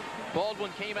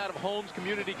 Baldwin came out of Holmes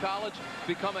Community College,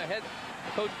 become a head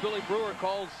coach. Billy Brewer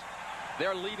calls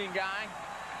their leading guy.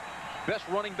 Best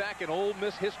running back in Ole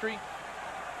Miss history.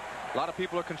 A lot of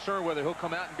people are concerned whether he'll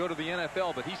come out and go to the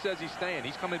NFL, but he says he's staying.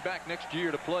 He's coming back next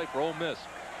year to play for Ole Miss.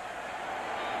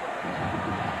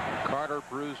 Carter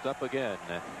bruised up again.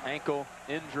 Ankle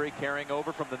injury carrying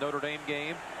over from the Notre Dame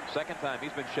game. 2nd time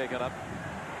he's been shaken up.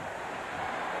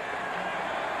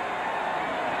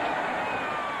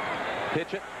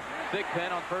 Pitch it.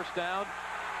 Thigpen on 1st down.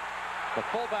 The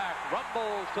fullback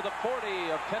rumbles to the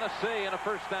 40 of Tennessee and a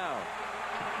 1st down.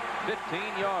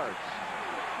 15 yards.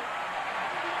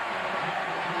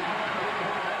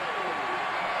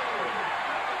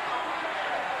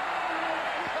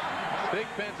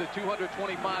 Thigpen's a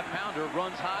 225-pounder,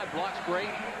 runs high, blocks great.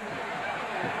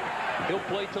 He'll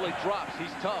play till he drops.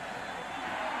 He's tough.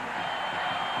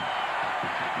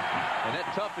 And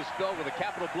that tough is spelled with a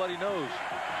capital bloody nose.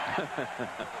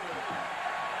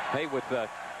 Hey, with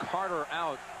Carter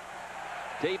out,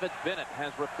 David Bennett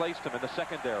has replaced him in the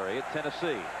secondary at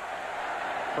Tennessee.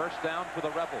 1st down for the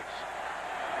Rebels.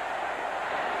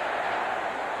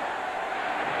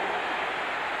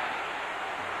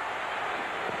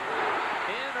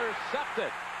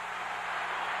 Intercepted.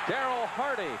 Daryl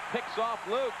Hardy picks off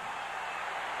Luke.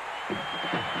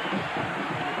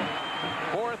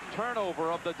 4th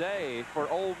turnover of the day for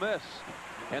Ole Miss.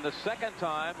 And the 2nd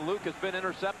time Luke has been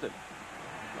intercepted.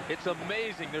 It's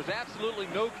amazing. There's absolutely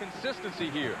no consistency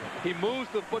here. He moves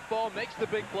the football, makes the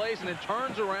big plays, and then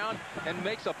turns around and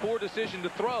makes a poor decision to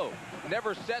throw.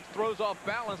 Never sets, throws off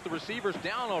balance. The receiver's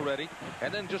down already,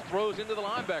 and then just throws into the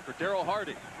linebacker, Daryl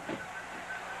Hardy.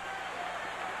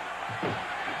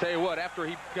 Tell you what, after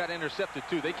he got intercepted,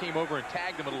 too, they came over and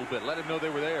tagged him a little bit, let him know they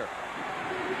were there.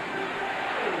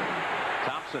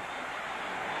 Thompson.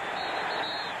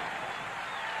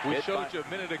 We showed you a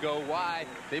minute ago why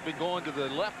they've been going to the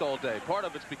left all day. Part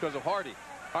of it's because of Hardy.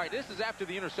 All right, this is after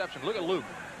the interception. Look at Luke.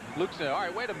 Luke said, all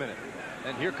right, wait a minute.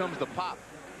 And here comes the pop.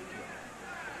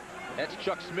 That's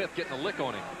Chuck Smith getting a lick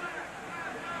on him.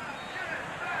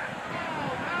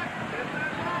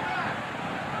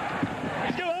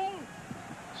 Let's go home.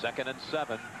 2nd and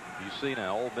 7. You see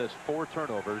now, Ole Miss 4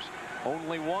 turnovers.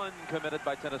 Only 1 committed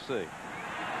by Tennessee.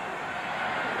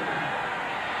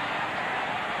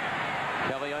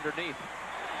 Kelly underneath.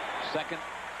 2nd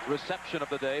reception of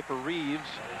the day for Reeves.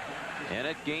 And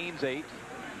it gains 8.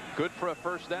 Good for a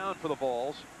 1st down for the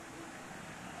Vols.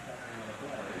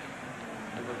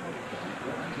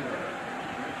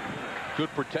 Good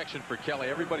protection for Kelly.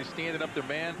 Everybody standing up their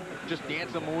man. Just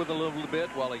dancing him with a little bit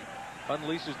while he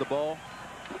unleashes the ball.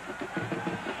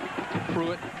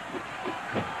 Pruitt.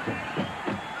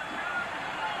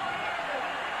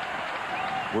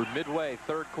 We're midway,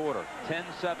 3rd quarter.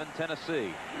 10-7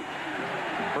 Tennessee.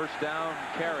 1st down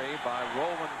carry by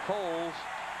Roland Coles.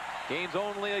 Gains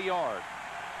only a yard.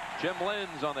 Jim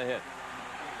Lynn's on the hit.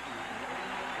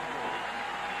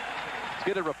 Let's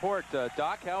get a report.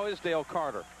 Doc, how is Dale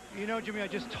Carter? You know, Jimmy, I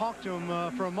just talked to him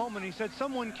for a moment. He said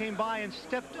someone came by and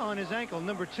stepped on his ankle,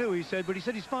 number 2, he said. But he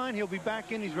said he's fine. He'll be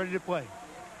back in. He's ready to play.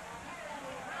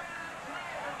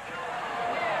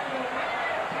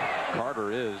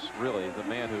 Carter is really the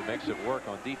man who makes it work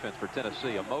on defense for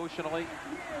Tennessee. Emotionally,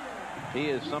 he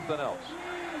is something else.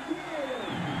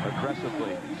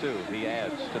 Aggressively, too, he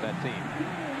adds to that team.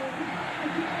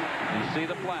 You see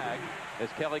the flag as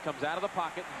Kelly comes out of the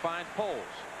pocket and finds Poles.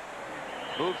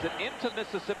 Moves it into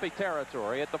Mississippi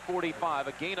territory at the 45,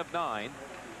 a gain of 9.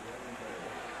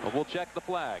 But we'll check the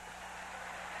flag.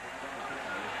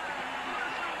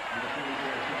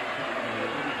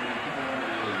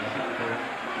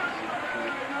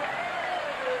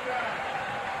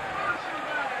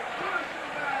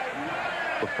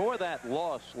 Before that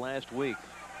loss last week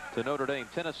to Notre Dame,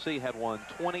 Tennessee had won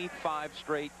 25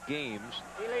 straight games.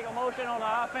 Illegal motion on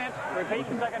the offense. Repeat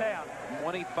the second down.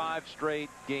 25 straight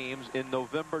games in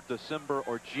November, December,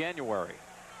 or January.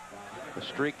 A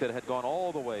streak that had gone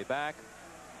all the way back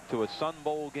to a Sun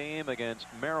Bowl game against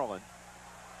Maryland.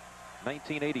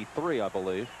 1983, I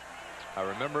believe. I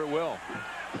remember it well.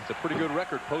 It's a pretty good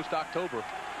record post-October.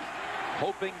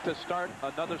 Hoping to start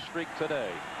another streak today,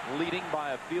 leading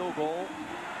by a field goal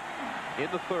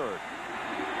in the third.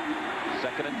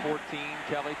 2nd and 14.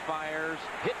 Kelly fires,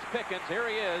 hits Pickens. Here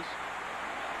he is,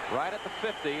 right at the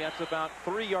 50. That's about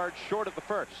 3 yards short of the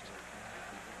first.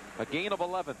 A gain of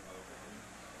 11.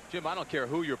 Jim, I don't care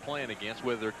who you're playing against,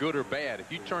 whether they're good or bad.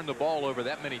 If you turn the ball over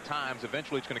that many times,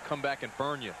 eventually it's going to come back and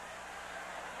burn you.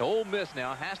 The Ole Miss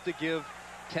now has to give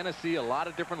Tennessee a lot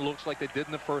of different looks like they did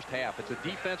in the first half. It's a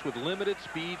defense with limited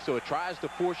speed, so it tries to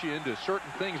force you into certain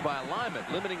things by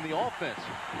alignment, limiting the offense,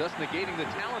 thus negating the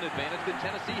talent advantage that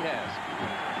Tennessee has.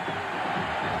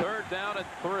 3rd down and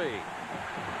 3.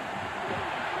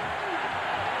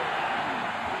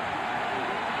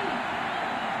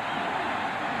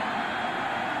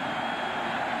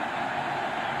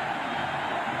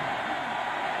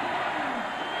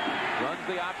 Runs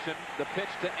the option, the pitch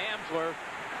to Amsler.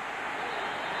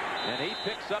 And he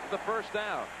picks up the first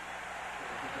down.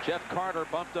 Jeff Carter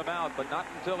bumped him out, but not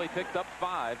until he picked up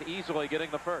 5, easily getting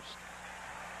the first.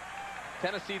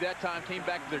 Tennessee that time came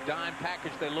back to their dime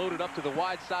package. They loaded up to the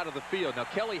wide side of the field. Now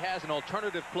Kelly has an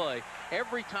alternative play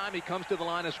every time he comes to the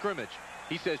line of scrimmage.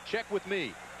 He says, check with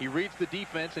me. He reads the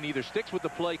defense and either sticks with the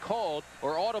play called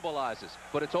or audibilizes.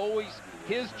 But it's always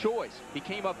his choice. He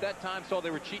came up that time, saw they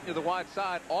were cheating to the wide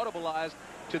side, audibilized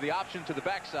to the option to the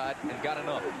backside, and got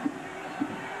enough.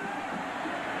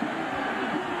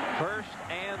 1st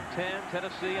and 10,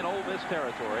 Tennessee and Ole Miss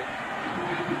territory.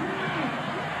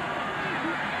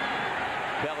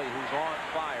 Kelly, who's on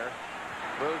fire,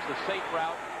 throws the safe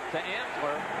route to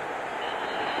Amsler.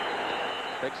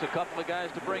 Takes a couple of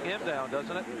guys to bring him down,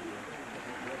 doesn't it?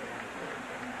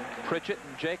 Pritchett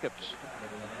and Jacobs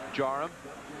jar him.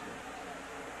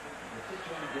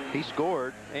 He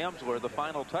scored, Amsler, the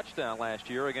final touchdown last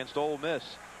year against Ole Miss.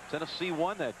 Tennessee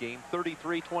won that game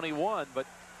 33-21, but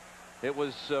it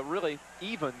was really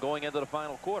even going into the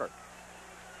final quarter.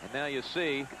 And now you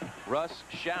see Russ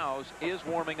Shows is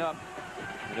warming up.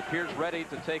 It appears ready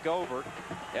to take over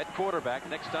at quarterback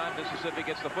next time Mississippi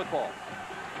gets the football.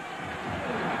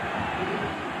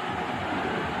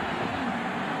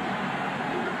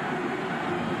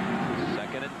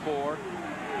 Second and 4.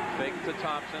 Fake to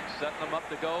Thompson, setting them up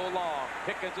to go long.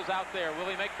 Pickens is out there.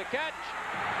 Will he make the catch?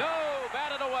 No,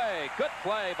 batted away. Good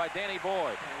play by Danny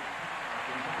Boyd.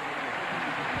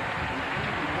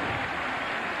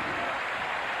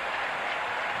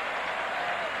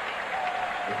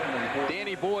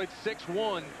 Danny Boyd,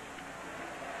 6'1".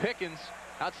 Pickens,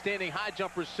 outstanding high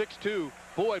jumper, 6'2".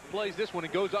 Boyd plays this one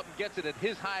and goes up and gets it at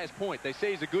his highest point. They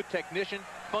say he's a good technician,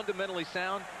 fundamentally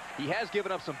sound. He has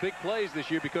given up some big plays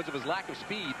this year because of his lack of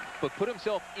speed, but put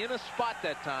himself in a spot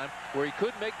that time where he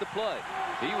could make the play.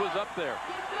 He was up there.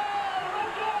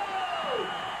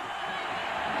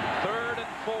 3rd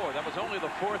and 4. That was only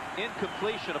the 4th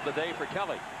incompletion of the day for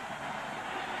Kelly.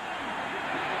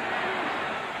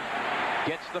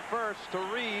 Gets the first to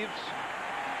Reeves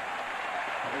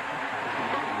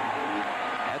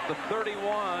at the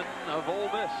 31 of Ole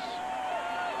Miss.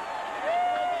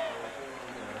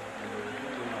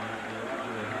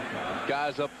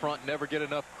 Guys up front never get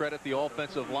enough credit. The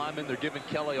offensive linemen, they're giving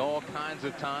Kelly all kinds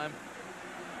of time.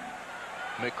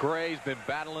 McRae's been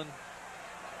battling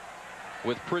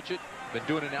with Pritchett, been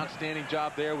doing an outstanding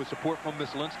job there with support from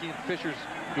Myslinski, and Fisher's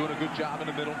doing a good job in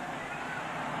the middle.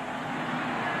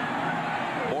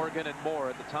 Morgan and Moore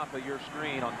at the top of your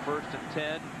screen on 1st and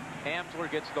 10. Amsler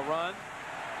gets the run.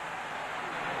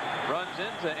 Runs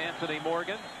into Anthony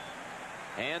Morgan.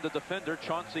 And the defender,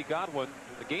 Chauncey Godwin.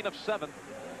 The gain of 7.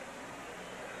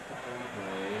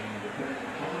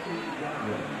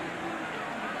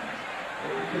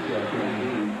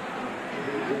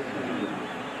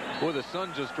 Boy, the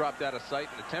sun just dropped out of sight,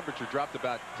 and the temperature dropped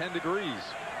about 10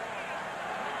 degrees.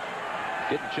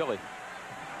 Getting chilly.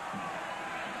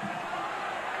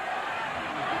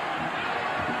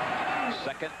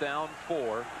 Second down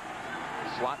 4.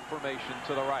 Slot formation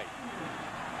to the right.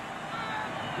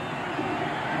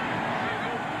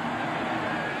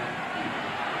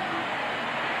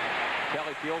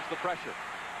 Kelly feels the pressure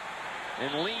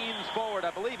and leans forward.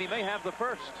 I believe he may have the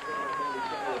first.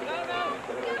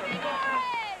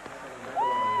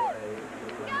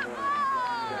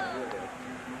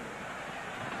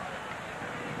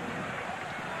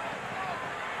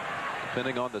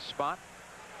 Depending on the spot.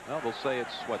 Well, they'll say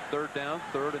it's, what, third down,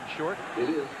 third and short? It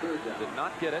is third down. Did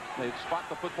not get it. They spot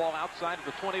the football outside of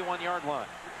the 21-yard line.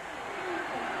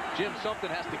 Jim, something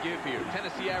has to give here.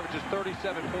 Tennessee averages 37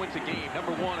 points a game, #1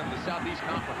 in the Southeast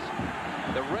Conference.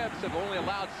 The Rebs have only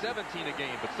allowed 17 a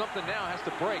game, but something now has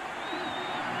to break.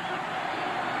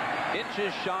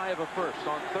 Inches shy of a first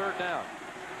on third down.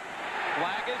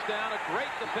 Flag is down. A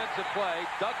great defensive play.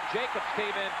 Doug Jacobs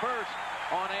came in first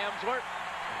on Amsler.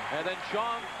 And then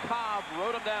Sean Cobb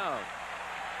wrote him down.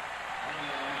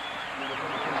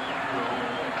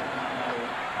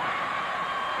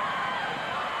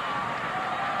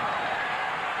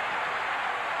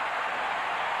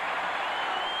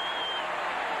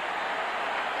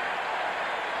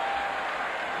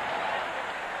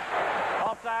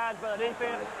 Offsides by the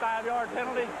defense, 5-yard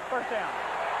penalty, first down.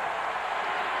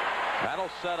 That'll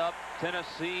set up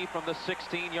Tennessee from the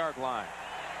 16-yard line.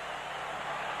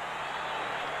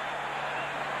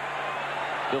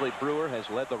 Billy Brewer has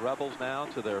led the Rebels now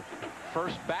to their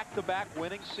first back-to-back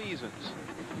winning seasons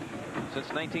since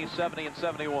 1970 and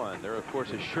 71. They're, of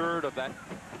course, assured of that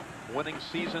winning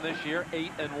season this year,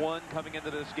 8-1 coming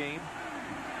into this game.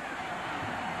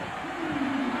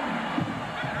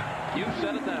 Few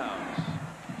set it downs.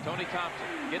 Tony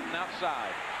Thompson getting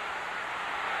outside.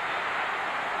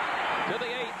 To the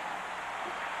 8.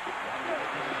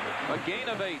 A gain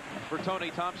of 8 for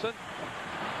Tony Thompson.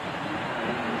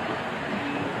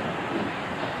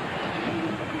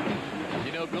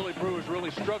 You know, Billy Brewer's really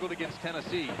struggled against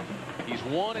Tennessee. He's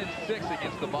 1-6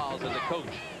 against the Vols as a coach.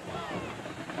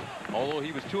 Although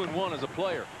he was 2-1 as a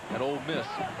player at Ole Miss.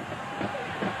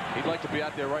 He'd like to be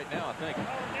out there right now, I think.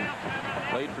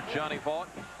 Played for Johnny Vaught.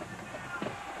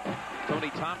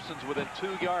 Tony Thompson's within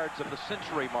 2 yards of the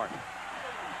century mark.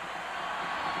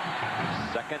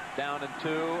 Second down and 2,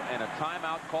 and a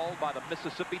timeout called by the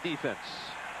Mississippi defense.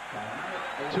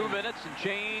 2 minutes and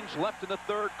change left in the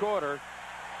third quarter.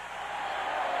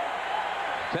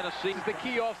 Tennessee. This is the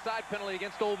key offside penalty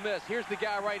against Ole Miss. Here's the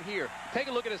guy right here. Take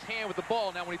a look at his hand with the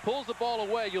ball. Now, when he pulls the ball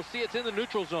away, you'll see it's in the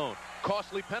neutral zone.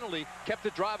 Costly penalty. Kept the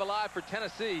drive alive for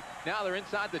Tennessee. Now they're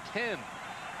inside the 10.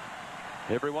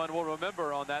 Everyone will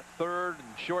remember on that third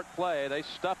and short play, they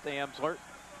stuffed Amsler.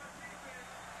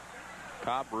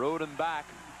 Cobb rode him back.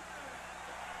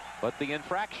 But the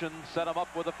infraction set him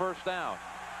up with a first down.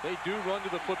 They do run to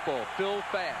the football. Phil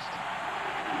fast.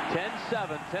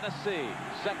 10-7 Tennessee.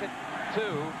 Second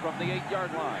 2 from the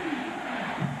 8-yard line.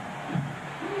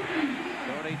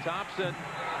 Tony Thompson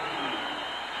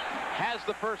has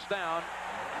the first down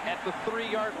at the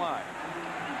 3-yard line.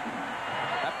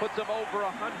 That puts him over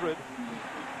 100.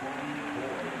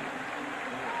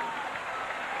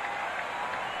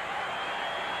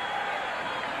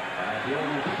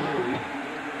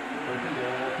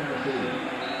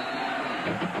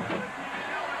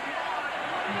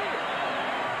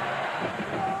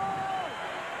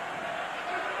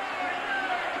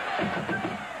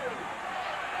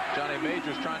 Johnny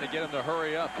Majors trying to get him to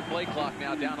hurry up. The play clock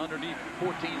now down underneath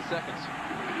 14 seconds.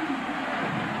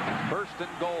 First and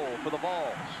goal for the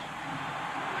Vols.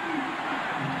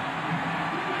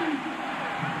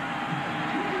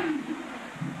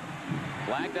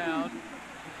 Flag down.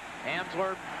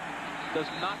 Amsler does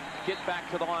not get back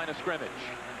to the line of scrimmage.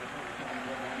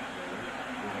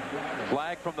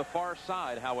 Flag from the far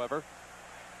side, however.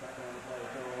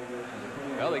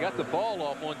 Well, they got the ball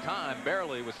off on time,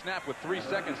 barely. It was snapped with 3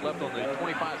 seconds left on the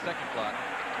 25-second clock.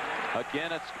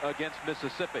 Again, it's against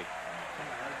Mississippi.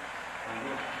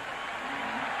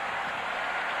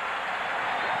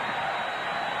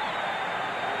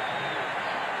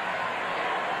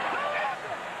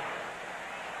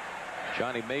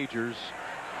 Johnny Majors.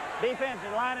 Defense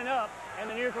is lining up in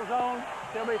the neutral zone.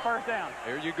 Still be first down.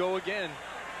 There you go again.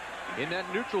 In that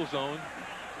neutral zone.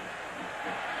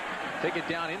 Take it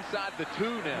down inside the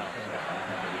 2 now.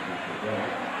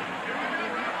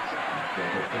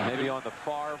 Maybe on the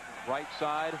far right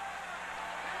side.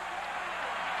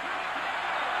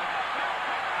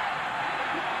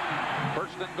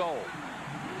 First and goal.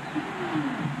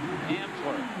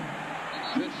 Amsler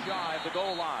Just shy of the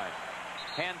goal line.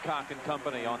 Hancock and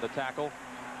company on the tackle.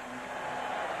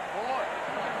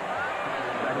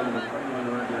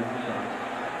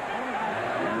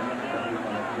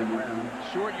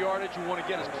 Short yardage, you want to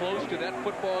get as close to that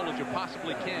football as you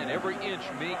possibly can. Every inch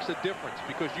makes a difference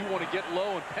because you want to get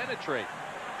low and penetrate.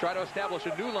 Try to establish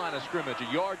a new line of scrimmage, a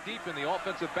yard deep in the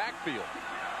offensive backfield.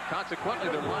 Consequently,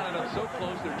 they're lining up so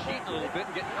close, they're cheating a little bit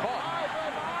and getting caught.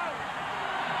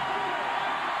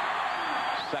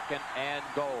 Second and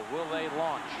goal. Will they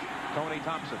launch? Tony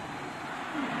Thompson.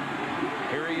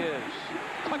 Here he is.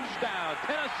 Touchdown,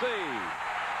 Tennessee.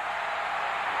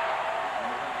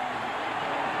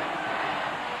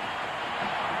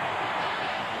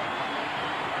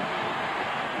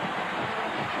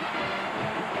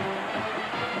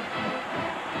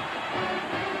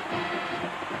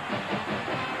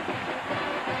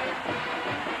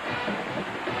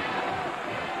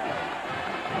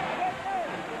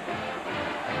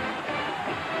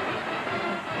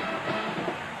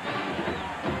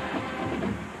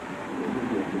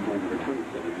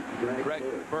 Greg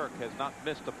Burke has not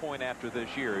missed a point after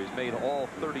this year. He's made all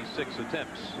 36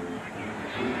 attempts.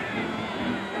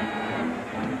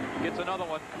 Gets another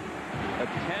one. A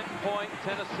 10-point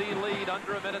Tennessee lead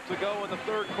under a minute to go in the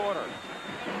third quarter.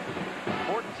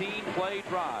 14-play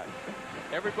drive.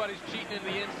 Everybody's cheating in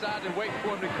the inside and waiting for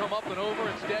him to come up and over.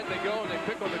 Instead, they go and they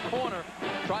pick on the corner,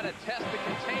 try to test the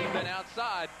containment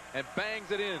outside, and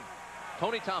bangs it in.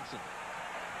 Tony Thompson.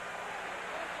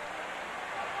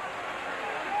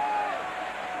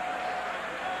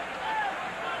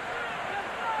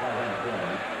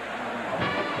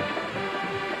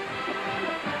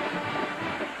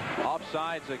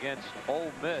 Offsides against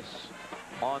Ole Miss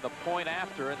on the point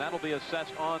after, and that'll be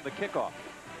assessed on the kickoff.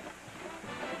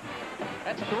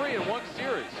 That's 3 in one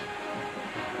series.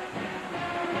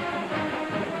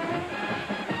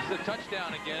 It's a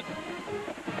touchdown again.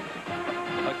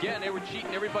 Again, they were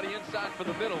cheating everybody inside for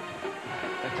the middle,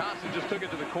 and Thompson just took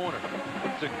it to the corner.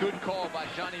 It's a good call by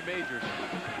Johnny Majors.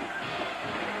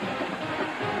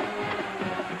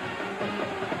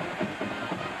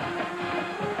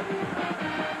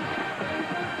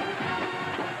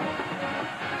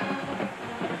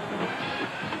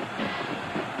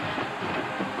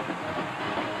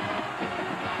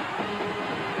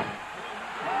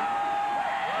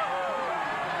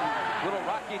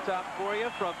 Top for you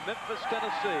from Memphis,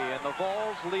 Tennessee, and the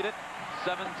Vols lead it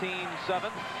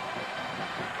 17-7.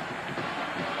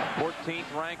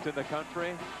 14th ranked in the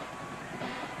country.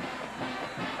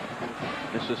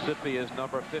 Mississippi is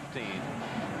number 15.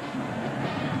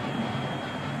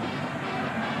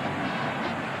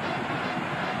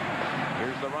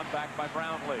 Here's the run back by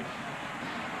Brownlee.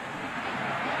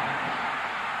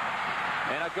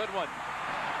 And a good one.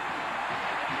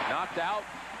 Knocked out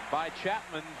by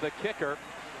Chapman, the kicker,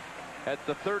 at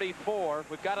the 34.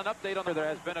 We've got an update on there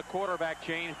has been a quarterback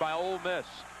change by Ole Miss.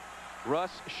 Russ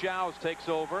Shows takes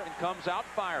over and comes out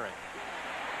firing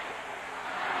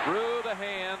through the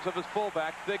hands of his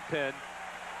fullback, Thigpen.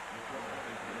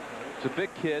 It's a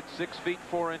big kid, 6 feet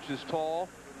 4 inches tall.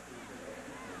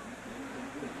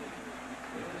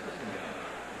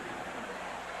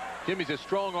 Jimmy's a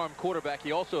strong-arm quarterback.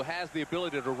 He also has the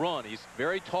ability to run. He's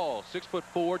very tall, 6'4",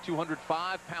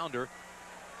 205-pounder.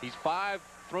 He's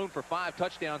thrown for 5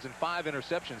 touchdowns and 5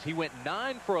 interceptions. He went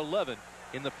 9 for 11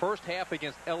 in the first half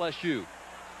against LSU.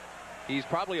 He's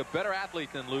probably a better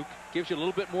athlete than Luke. Gives you a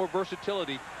little bit more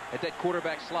versatility at that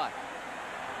quarterback slot.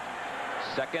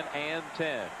 2nd and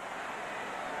 10.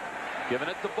 Giving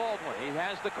it to Baldwin. He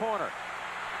has the corner.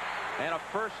 And a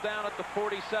first down at the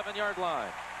 47-yard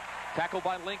line. Tackled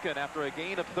by Lincoln after a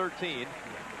gain of 13.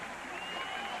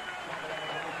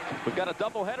 We've got a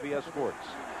doubleheader. BS Sports.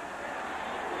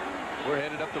 We're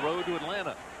headed up the road to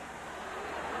Atlanta.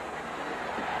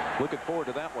 Looking forward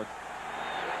to that one.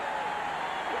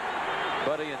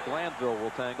 Buddy and Glanville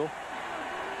will tangle.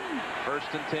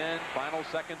 1st and 10, final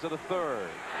seconds of the third.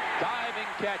 Diving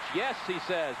catch. Yes, he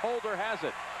says. Holder has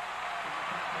it.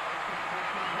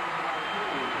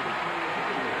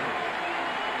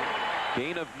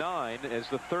 Gain of 9 as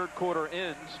the third quarter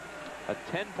ends. A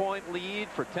 10-point lead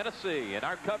for Tennessee. And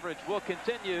our coverage will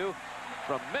continue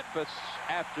from Memphis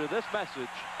after this message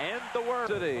and the word.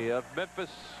 City of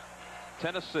Memphis,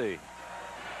 Tennessee.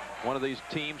 One of these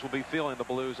teams will be feeling the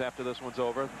blues after this one's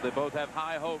over. They both have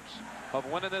high hopes of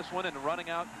winning this one and running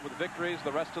out with victories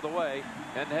the rest of the way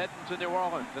and heading to New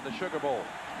Orleans in the Sugar Bowl.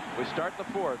 We start the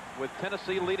fourth with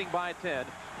Tennessee leading by 10,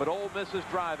 but Ole Miss is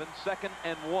driving. 2nd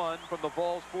and 1 from the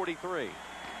Vols 43.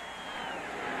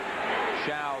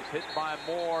 Shows hit by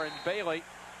Moore and Bailey.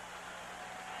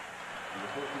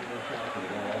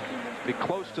 Be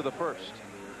close to the first.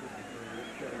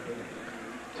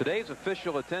 Today's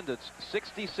official attendance,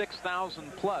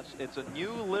 66,000 plus. It's a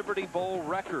new Liberty Bowl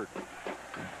record.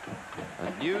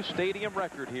 A new stadium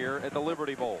record here at the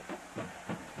Liberty Bowl.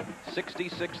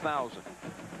 66,000.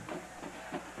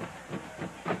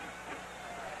 A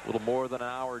little more than an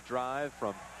hour drive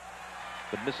from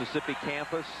the Mississippi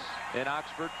campus in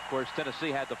Oxford. Of course,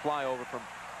 Tennessee had to fly over from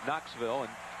Knoxville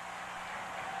and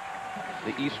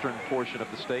the eastern portion of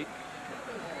the state.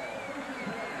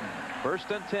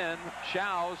 1st and 10.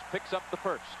 Shows picks up the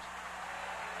first.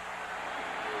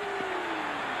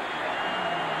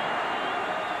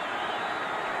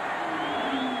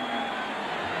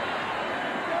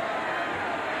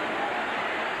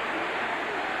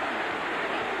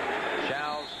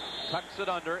 Shows tucks it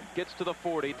under, gets to the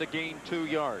 40 to gain 2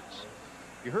 yards.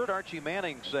 You heard Archie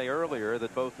Manning say earlier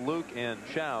that both Luke and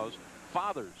Show's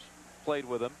fathers played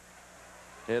with him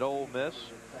at Ole Miss.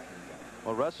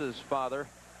 Well, Russ's father,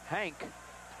 Hank,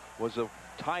 was a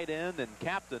tight end and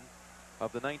captain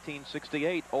of the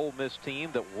 1968 Ole Miss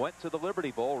team that went to the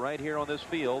Liberty Bowl right here on this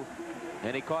field,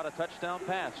 and he caught a touchdown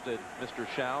pass to Mr.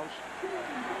 Shows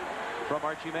from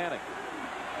Archie Manning.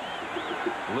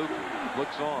 Luke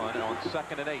looks on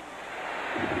 2nd and 8.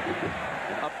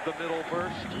 And up the middle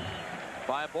burst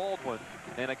by Baldwin,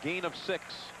 and a gain of 6.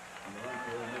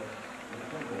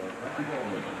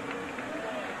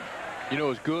 You know,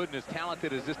 as good and as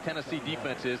talented as this Tennessee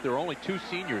defense is, there are only 2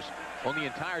 seniors on the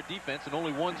entire defense, and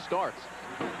only 1 starts.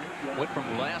 Went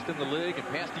from last in the league in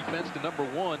pass defense to number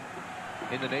 1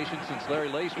 in the nation since Larry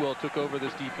Lacewell took over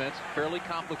this defense. Fairly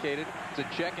complicated. It's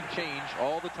a check and change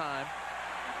all the time.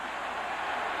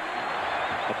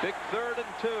 A big 3rd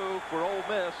and 2 for Ole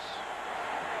Miss.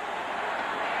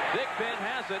 Big Ben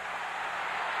has it.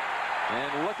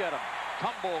 And look at him.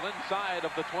 Tumble inside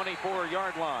of the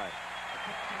 24-yard line.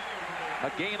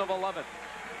 A gain of 11.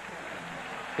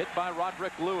 Hit by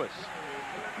Roderick Lewis.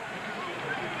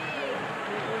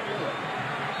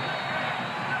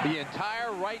 The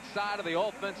entire right side of the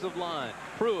offensive line.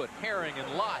 Pruitt, Herring,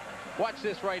 and Lott. Watch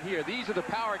this right here. These are the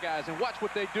power guys, and watch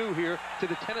what they do here to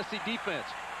the Tennessee defense.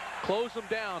 Close them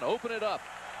down, open it up.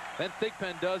 Then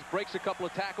Thigpen does, breaks a couple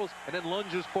of tackles, and then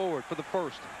lunges forward for the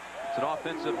first. It's an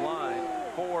offensive line.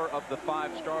 4 of the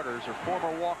 5 starters are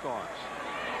former walk-ons.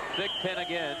 Thigpen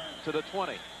again to the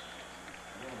 20.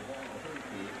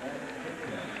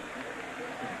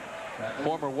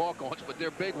 Former walk-ons, but they're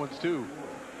big ones too.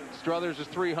 Struthers is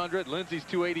 300, Lindsey's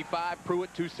 285,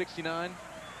 Pruitt 269,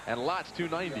 and Lott's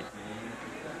 290.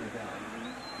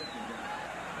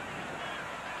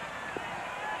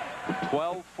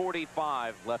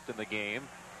 .12:45 left in the game.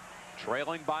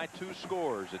 Trailing by 2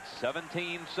 scores. It's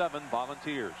 17-7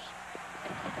 Volunteers.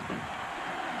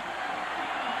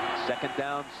 2nd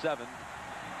down 7.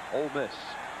 Ole Miss.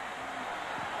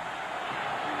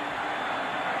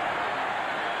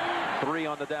 3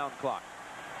 on the down clock.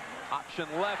 Option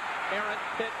left. Errant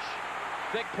pitch.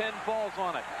 Thigpen falls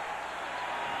on it.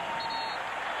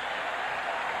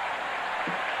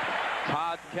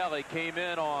 Todd Kelly came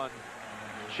in on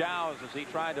Shows as he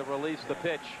tried to release the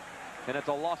pitch, and it's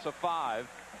a loss of 5.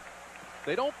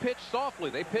 They don't pitch softly.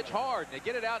 They pitch hard. They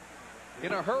get it out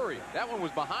in a hurry. That one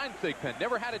was behind Thigpen.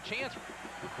 Never had a chance.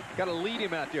 Got to lead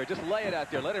him out there. Just lay it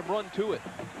out there. Let him run to it.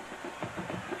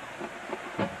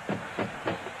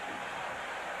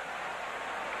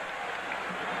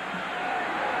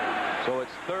 So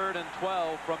it's 3rd and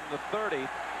 12 from the 30.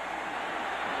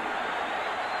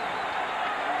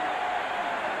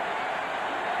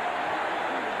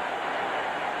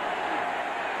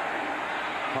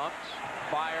 Pumps,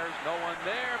 fires, no one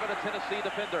there but a Tennessee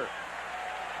defender.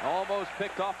 Almost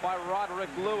picked off by Roderick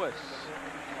Lewis.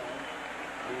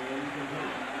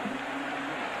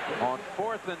 On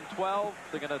 4th and 12,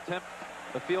 they're going to attempt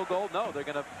the field goal. No, they're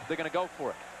going to go for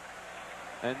it.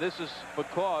 And this is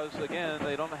because, again,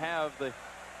 they don't have the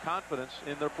confidence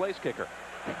in their place kicker.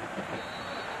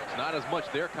 It's not as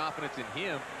much their confidence in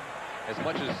him as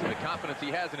much as the confidence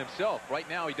he has in himself. Right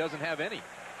now, he doesn't have any.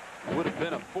 Would have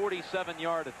been a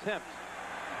 47-yard attempt.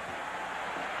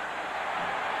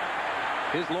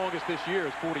 His longest this year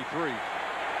is 43.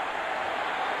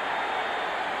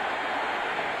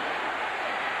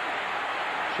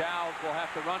 Shows will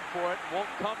have to run for it. Won't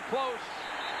come close.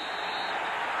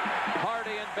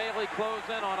 Hardy and Bailey close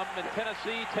in on him, and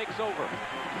Tennessee takes over.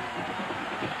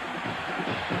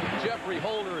 Jeffrey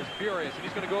Holder is furious, and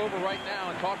he's going to go over right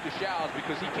now and talk to Shows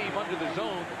because he came under the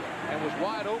zone and was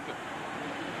wide open.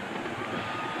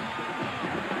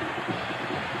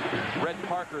 Red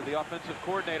Parker, the offensive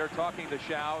coordinator, talking to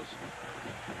Shows.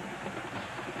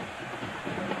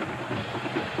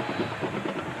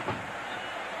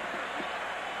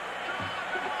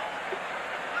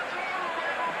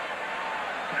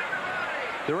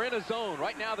 They're in a zone.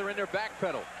 Right now they're in their back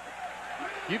pedal.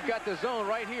 You've got the zone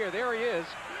right here. There he is.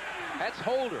 That's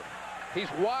Holder.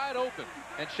 He's wide open,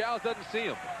 and Shows doesn't see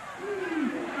him.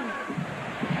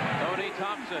 Tony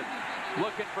Thompson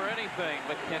looking for anything,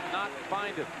 but cannot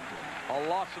find it. A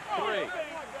loss of 3.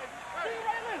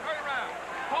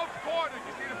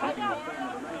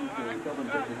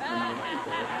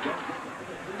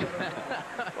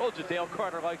 Told you Dale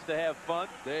Carter likes to have fun.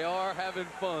 They are having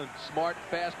fun. Smart,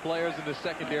 fast players in the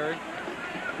secondary.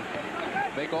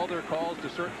 Make all their calls to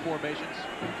certain formations.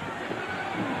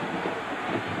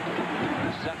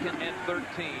 2nd and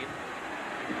 13.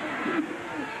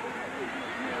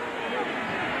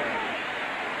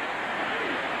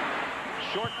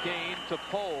 Short gain to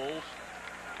Poles.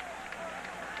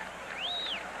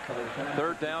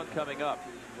 3rd down coming up.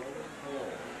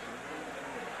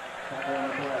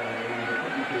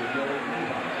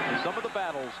 Some of the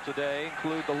battles today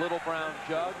include the Little Brown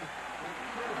Jug.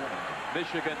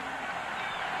 Michigan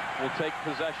will take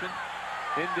possession.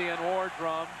 Indian War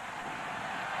Drum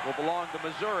will belong to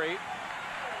Missouri.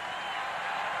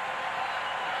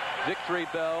 Victory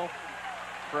Bell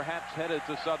perhaps headed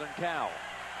to Southern Cal.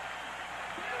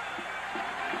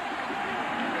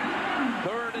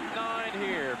 3rd and 9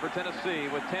 here for Tennessee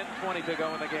with 10:20 to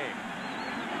go in the game.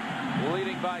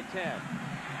 Leading by 10.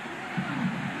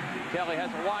 Kelly has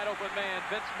a wide open man,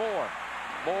 Vince Moore.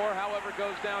 Moore, however,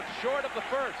 goes down short of the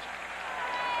first.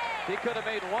 He could have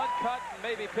made one cut and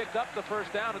maybe picked up the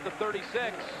first down at the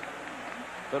 36.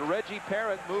 But Reggie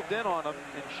Parrott moved in on him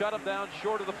and shut him down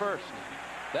short of the first.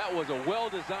 That was a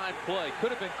well-designed play. Could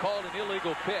have been called an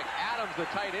illegal pick. Adams, the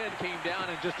tight end, came down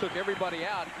and just took everybody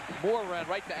out. Moore ran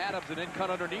right to Adams and then cut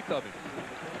underneath of him.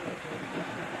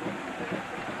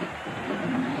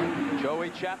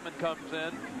 Joey Chapman comes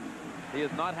in. He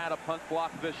has not had a punt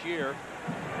block this year.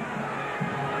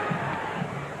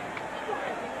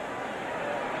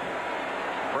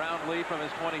 Brownlee from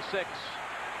his 26.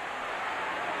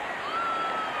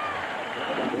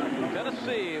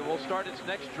 Tennessee will start its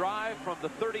next drive from the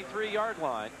 33-yard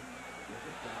line.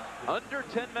 Under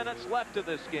 10 minutes left in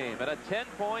this game and a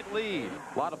 10-point lead.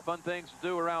 A lot of fun things to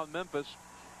do around Memphis.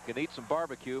 You can eat some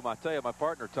barbecue. I tell you, my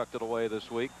partner tucked it away this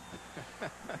week.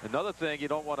 Another thing you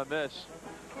don't want to miss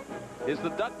is the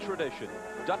duck tradition,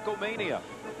 Duckomania.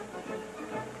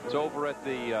 It's over at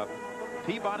the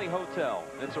Peabody Hotel.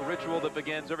 It's a ritual that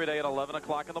begins every day at 11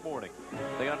 o'clock in the morning.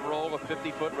 They unroll a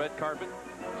 50-foot red carpet,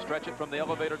 stretch it from the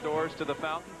elevator doors to the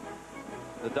fountain.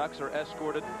 The ducks are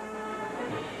escorted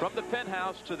from the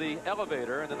penthouse to the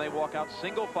elevator, and then they walk out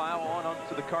single file on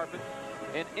onto the carpet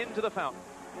and into the fountain.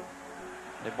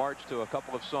 They march to a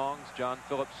couple of songs, John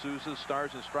Philip Sousa's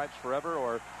Stars and Stripes Forever,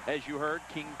 or, as you heard,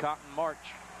 King Cotton March.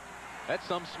 That's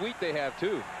some suite they have,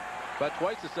 too. About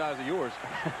twice the size of yours.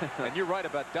 And you're right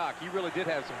about Doc. He really did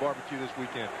have some barbecue this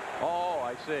weekend. Oh,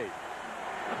 I see.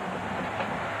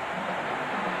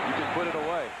 You can put it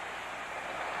away.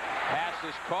 Pass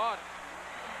is caught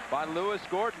by Lewis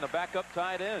Gordon, the backup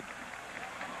tight end.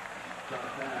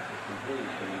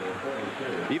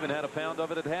 Even had a pound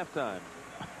of it at halftime.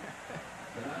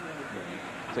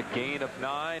 It's a gain of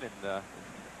 9 and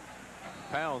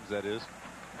pounds, that is.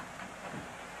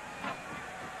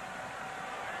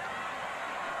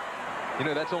 You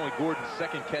know, that's only Gordon's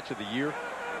 2nd catch of the year.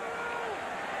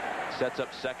 Sets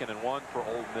up 2nd and 1 for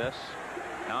Ole Miss.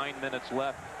 9 minutes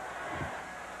left.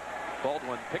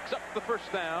 Baldwin picks up the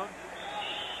first down.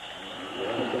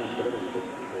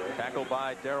 Tackled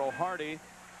by Darryl Hardy.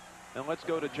 And let's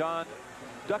go to John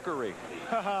Duckery.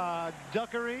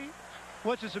 Duckery?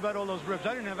 What's this about all those ribs?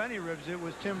 I didn't have any ribs. It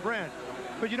was Tim Brandt.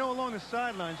 But, you know, along the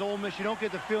sidelines, Ole Miss, you don't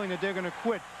get the feeling that they're going to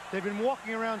quit. They've been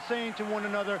walking around saying to one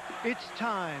another, it's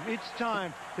time, it's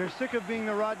time. They're sick of being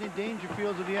the Rodney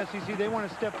Dangerfields of the SEC. They want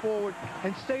to step forward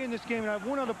and stay in this game. And I have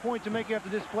one other point to make after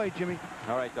this play, Jimmy.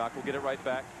 All right, Doc, we'll get it right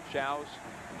back. Shows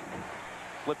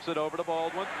flips it over to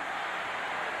Baldwin.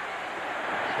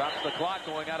 Stops the clock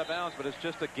going out of bounds, but it's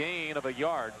just a gain of a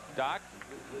yard. Doc?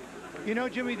 You know,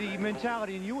 Jimmy, the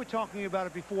mentality, and you were talking about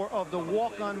it before, of the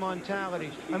walk-on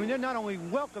mentality. I mean, they're not only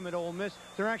welcome at Ole Miss,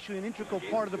 they're actually an integral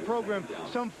part of the program.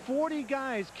 Some 40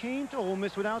 guys came to Ole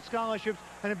Miss without scholarships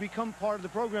and have become part of the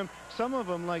program. Some of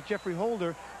them, like Jeffrey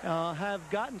Holder, have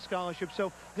gotten scholarships.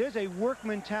 So there's a work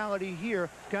mentality here,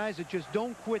 guys that just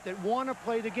don't quit, that want to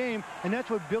play the game, and that's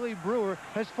what Billy Brewer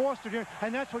has fostered here,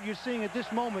 and that's what you're seeing at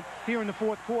this moment here in the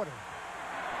 4th quarter.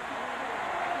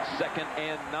 2nd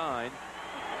and 9.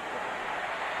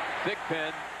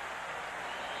 Thigpen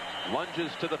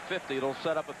Lunges to the 50. It'll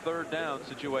set up a 3rd down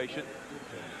situation.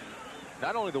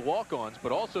 Not only the walk-ons,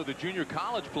 but also the junior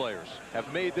college players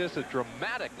have made this a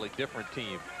dramatically different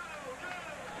team.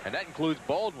 And that includes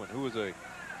Baldwin, who is a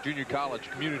junior college,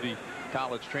 community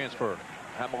college transfer.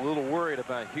 I'm a little worried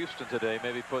about Houston today,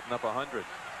 maybe putting up 100.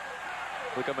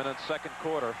 We come in 2nd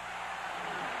quarter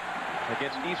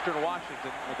against Eastern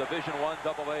Washington, a Division I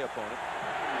AA opponent.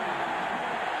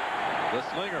 The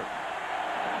slinger.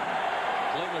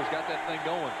 Slinger's got that thing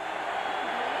going.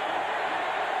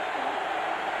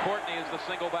 Courtney is the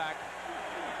single back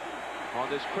on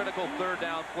this critical 3rd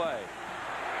down play.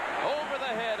 Over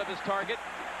the head of his target,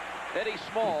 Eddie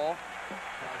Small.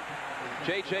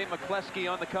 J.J. McCleskey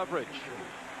on the coverage.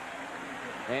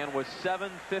 And with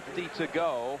 7:50 to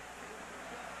go,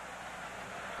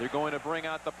 they're going to bring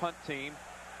out the punt team.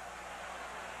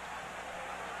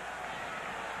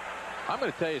 I'm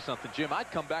going to tell you something, Jim. I'd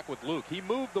come back with Luke. He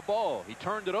moved the ball. He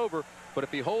turned it over. But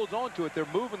if he holds on to it, they're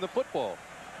moving the football.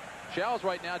 Showers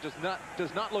right now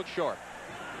does not look sharp.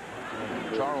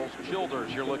 Charles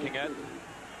Childers you're looking at.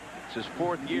 It's his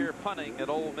 4th year punting at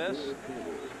Ole Miss.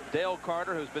 Dale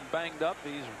Carter, who's been banged up,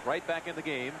 he's right back in the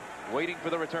game, waiting for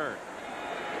the return.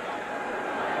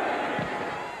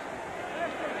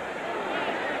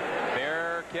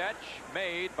 Fair catch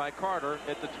made by Carter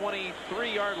at the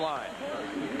 23-yard line.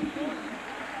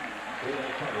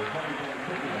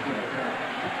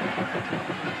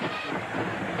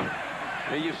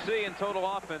 You see in total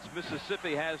offense,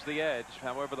 Mississippi has the edge.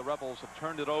 However, the Rebels have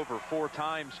turned it over 4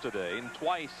 times today and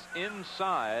twice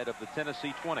inside of the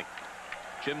Tennessee 20.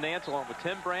 Jim Nantz along with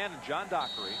Tim Brand and John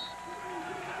Dockery.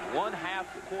 1/2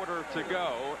 quarter to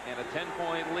go and a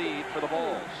 10-point lead for the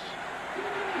Vols.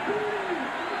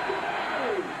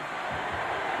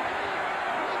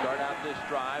 Start out this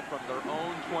drive from their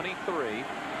own 23.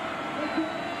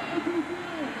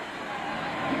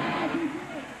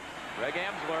 Greg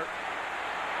Amsler.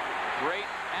 Great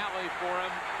alley for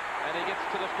him, and he gets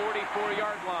to the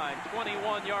 44-yard line.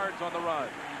 21 yards on the run.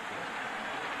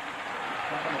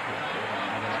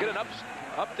 Let's get an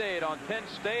update on Penn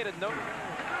State and Notre Dame.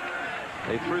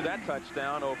 They threw that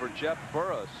touchdown over Jeff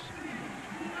Burris,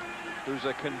 who's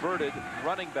a converted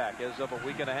running back as of a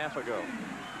week and a half ago.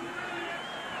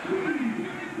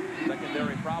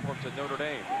 Secondary problems at Notre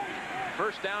Dame.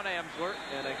 1st down, Amsler,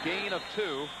 and a gain of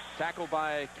 2, tackled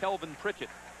by Kelvin Pritchett.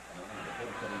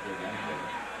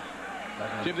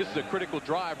 Jim, this is a critical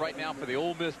drive right now for the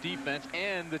Ole Miss defense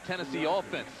and the Tennessee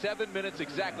offense. 7 minutes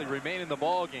exactly remain in the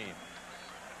ball game.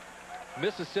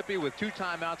 Mississippi with 2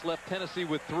 timeouts left, Tennessee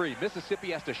with 3.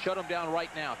 Mississippi has to shut them down right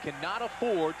now. Cannot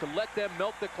afford to let them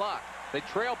melt the clock. They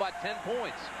trail by 10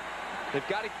 points. They've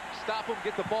got to stop them,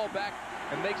 get the ball back,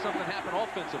 and make something happen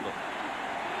offensively.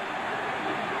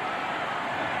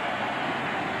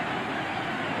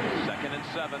 Second and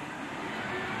 7.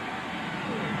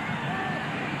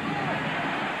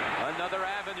 Another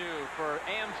avenue for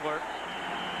Amsler.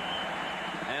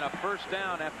 And a 1st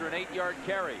down after an 8-yard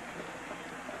carry.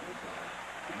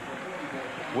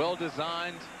 Well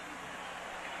designed,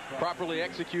 properly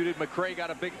executed. McCray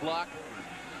got a big block.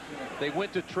 They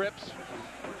went to trips.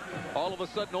 All of a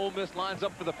sudden, Ole Miss lines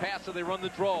up for the pass, so they run the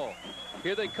draw.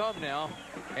 Here they come now.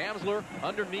 Amsler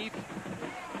underneath.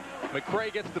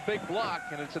 McCray gets the big block,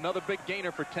 and it's another big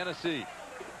gainer for Tennessee.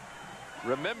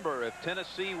 Remember, if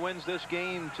Tennessee wins this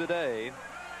game today,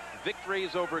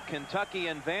 victories over Kentucky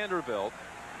and Vanderbilt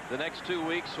the next 2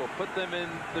 weeks will put them in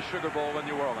the Sugar Bowl in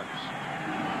New Orleans.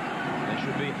 They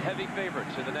should be heavy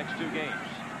favorites in the next 2 games.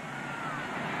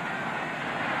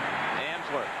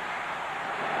 Amsler.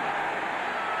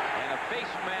 And a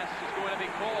face mask is going to be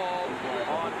called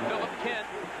on Philip Kent.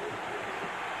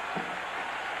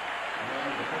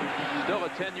 Still a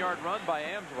 10-yard run by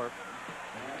Amsler.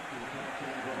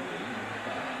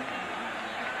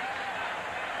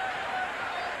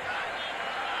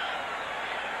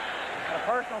 A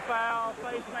personal foul,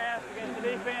 face mask against the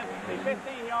defense, the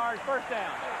 15 yards, 1st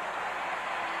down.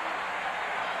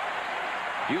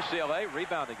 UCLA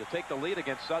rebounding to take the lead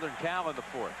against Southern Cal in the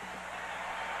 4th.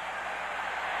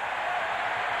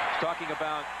 Talking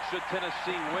about should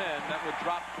Tennessee win, that would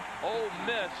drop Ole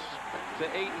Miss to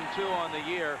 8-2 on the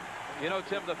year. You know,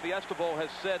 Tim, the Fiesta Bowl has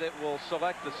said it will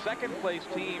select the 2nd-place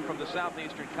team from the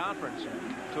Southeastern Conference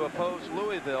to oppose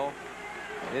Louisville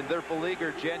in their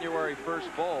beleaguered January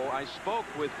 1st bowl. I spoke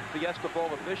with Fiesta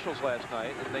Bowl officials last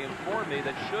night, and they informed me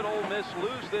that should Ole Miss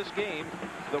lose this game,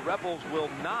 the Rebels will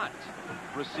not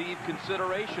receive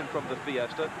consideration from the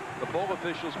Fiesta. The bowl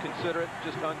officials consider it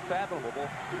just unfathomable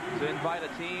to invite a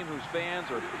team whose fans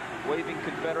are waving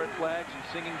Confederate flags and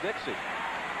singing Dixie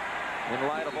in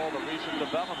light of all the recent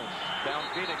developments down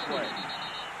Phoenix way.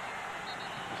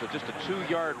 So just a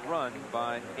 2-yard run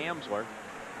by Amsler.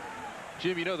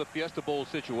 Jim, you know, the Fiesta Bowl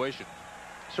situation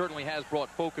certainly has brought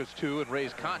focus to and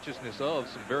raised consciousness of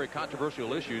some very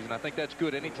controversial issues, and I think that's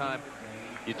good. Anytime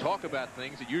you talk about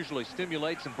things, it usually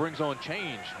stimulates and brings on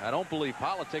change. I don't believe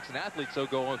politics and athletes so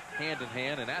go hand in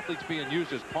hand, and athletes being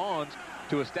used as pawns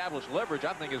to establish leverage,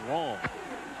 I think, is wrong.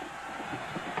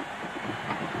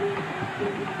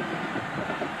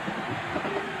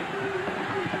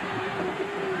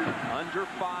 Under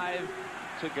 5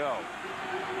 to go.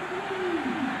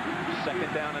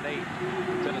 2nd down and 8,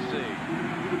 Tennessee.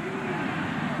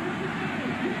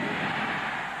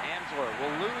 Amsler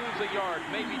will lose a yard,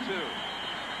 maybe 2.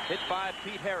 Hit by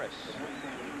Pete Harris.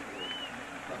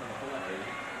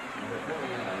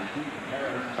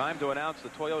 Time to announce the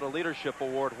Toyota Leadership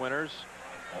Award winners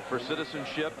for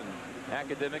citizenship and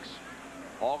academics.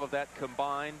 All of that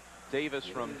combined. Davis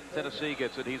from Tennessee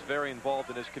gets it. He's very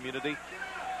involved in his community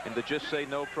in the Just Say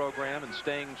No program and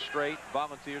Staying Straight,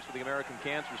 volunteers for the American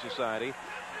Cancer Society.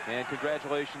 And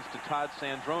congratulations to Todd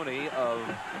Sandroni of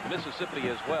Mississippi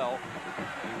as well.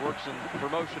 He works in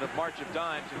promotion of March of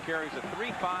Dimes and carries a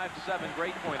 3.57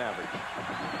 grade point average.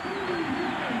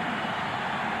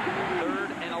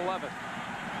 3rd and 11.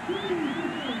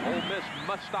 Ole Miss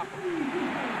must stop him.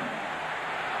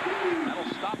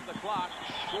 That'll stop the clock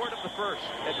short of the first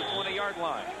at the 20-yard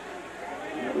line.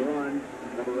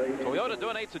 Toyota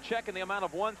donates a check in the amount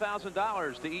of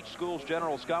 $1,000 to each school's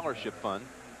general scholarship fund.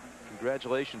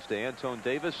 Congratulations to Antone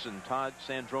Davis and Todd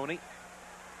Sandroni.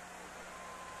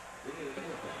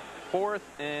 4th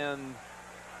and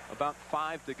about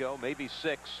 5 to go, maybe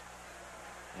 6.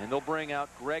 And they'll bring out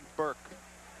Greg Burke.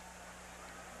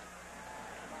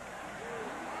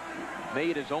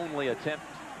 Made his only attempt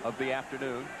of the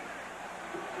afternoon.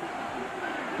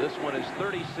 This one is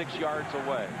 36 yards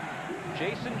away.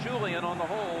 Jason Julian on the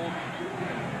hold.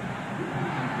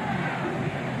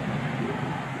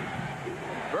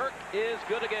 Burke is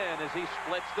good again as he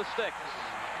splits the sticks.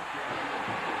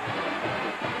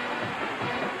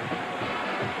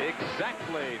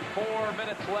 Exactly 4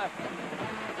 minutes left.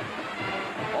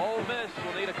 Ole Miss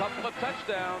will need a couple of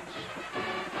touchdowns.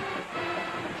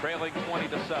 Trailing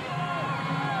 20-7.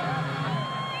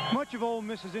 Much of Ole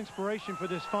Miss's inspiration for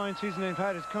this fine season they've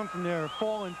had has come from their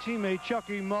fallen teammate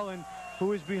Chucky Mullen,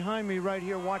 who is behind me right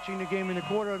here watching the game in the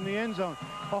corner in the end zone.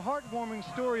 A heartwarming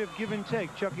story of give and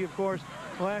take. Chucky, of course,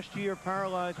 last year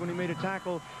paralyzed when he made a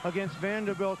tackle against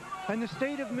Vanderbilt, and the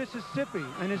state of Mississippi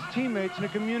and his teammates in the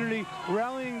community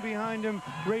rallying behind him,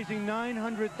 raising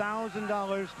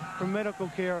 $900,000 for medical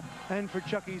care and for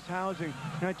Chucky's housing.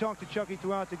 And I talked to Chucky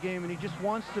throughout the game, and he just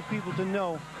wants the people to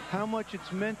know how much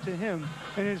it's meant to him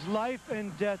in his life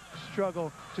and death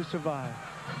struggle to survive.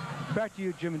 Back to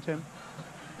you, Jim and Tim.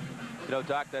 You know,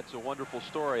 Doc, that's a wonderful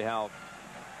story how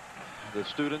the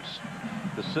students,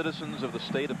 the citizens of the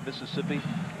state of Mississippi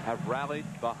have rallied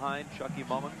behind Chucky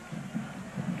Mullen,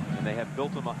 and they have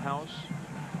built him a house,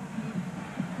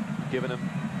 given him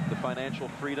the financial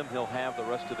freedom he'll have the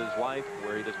rest of his life,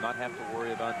 where he does not have to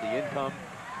worry about the income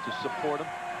to support him.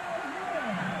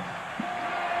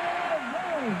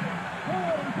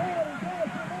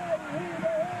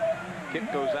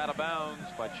 Kick goes out of bounds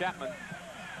by Chapman.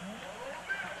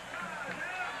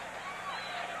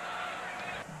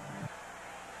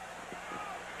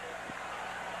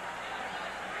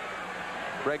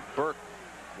 Greg Burke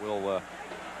will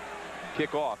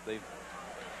kick off. They've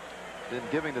been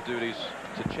giving the duties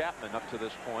to Chapman up to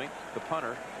this point, the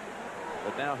punter,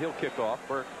 but now he'll kick off.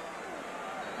 Burke,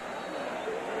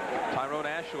 Tyrone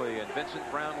Ashley and Vincent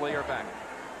Brownlee are back.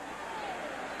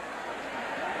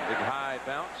 Big high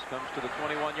bounce comes to the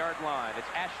 21-yard line. It's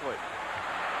Ashley.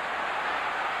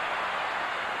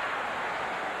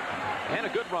 And a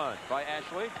good run by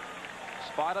Ashley.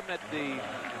 Spot him at the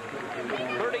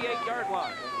 38-yard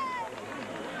line.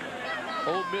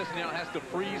 Ole Miss now has to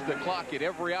freeze the clock at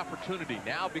every opportunity.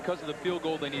 Now, because of the field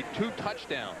goal, they need 2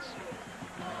 touchdowns.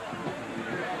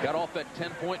 Got off that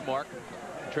 10-point mark,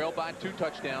 trailed by 2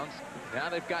 touchdowns. Now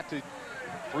they've got to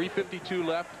 3:52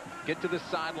 left, get to the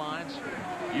sidelines,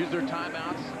 use their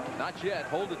timeouts. Not yet,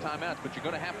 hold the timeouts, but you're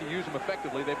going to have to use them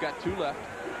effectively. They've got 2 left.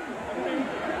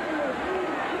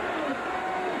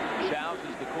 Shouse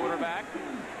is the quarterback.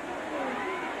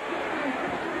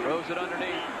 Throws it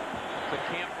underneath to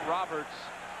Camp Roberts,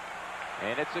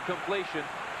 and it's a completion.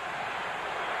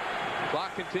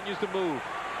 Clock continues to move.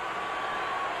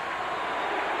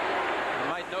 You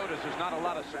might notice there's not a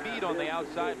lot of speed on the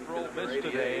outside for Ole Miss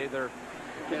today. Their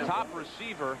top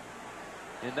receiver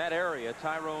in that area,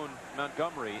 Tyrone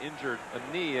Montgomery, injured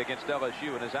a knee against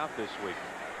LSU and is out this week.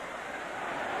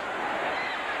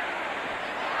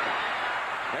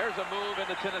 There's a move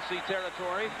into Tennessee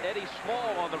territory. Eddie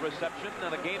Small on the reception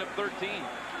and a gain of 13.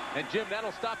 And, Jim,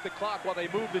 that'll stop the clock while they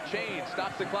move the chain.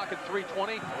 Stops the clock at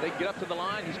 3:20. They get up to the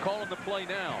line. He's calling the play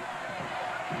now.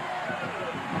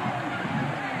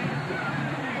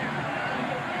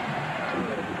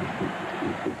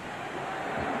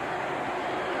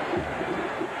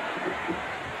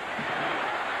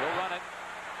 We'll run it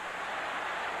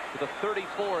to the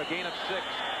 34, a gain of 6.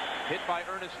 Hit by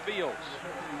Ernest Fields.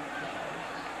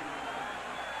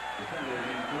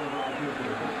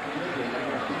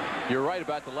 You're right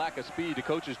about the lack of speed. The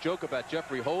coaches joke about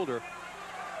Jeffrey Holder.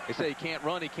 They say he can't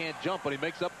run, he can't jump, but he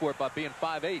makes up for it by being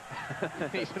 5'8".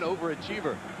 He's an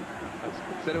overachiever.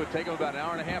 Said it would take him about an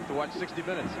hour and a half to watch 60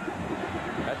 minutes.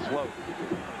 That's slow.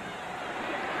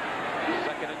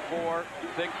 2nd and 4.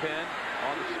 Thigpen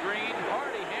on the screen.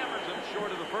 Hardy hammers him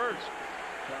short of the first.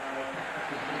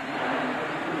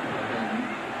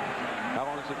 How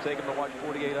long does it take him to watch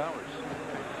 48 hours?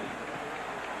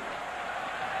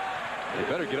 They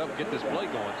better get up and get this play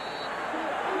going.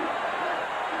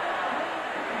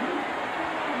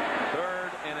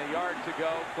 3rd and a yard to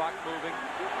go. Clock moving.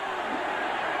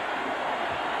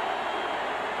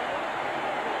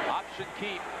 Option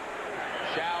keep.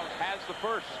 Shows has the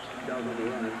first.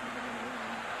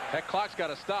 That clock's got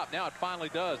to stop. Now it finally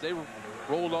does. They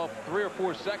rolled off 3 or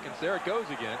 4 seconds. There it goes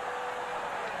again.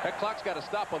 That clock's got to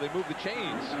stop while they move the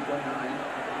chains.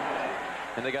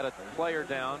 And they got a player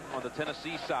down on the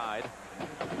Tennessee side.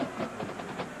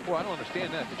 Boy, I don't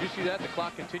understand that. Did you see that? The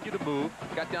clock continued to move.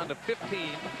 Got down to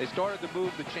 15. They started to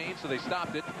move the chain, so they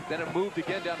stopped it. Then it moved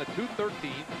again down to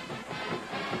 2:13.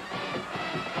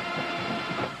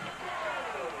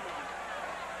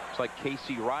 Looks like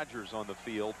Casey Rogers on the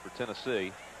field for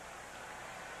Tennessee.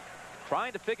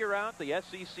 Trying to figure out the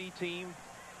SEC team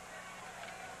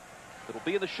that'll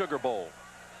be in the Sugar Bowl.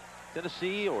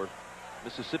 Tennessee or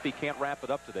Mississippi can't wrap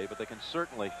it up today, but they can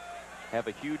certainly have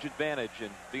a huge advantage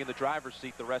and be in the driver's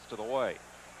seat the rest of the way.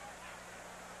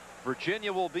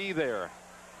 Virginia will be there,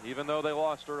 even though they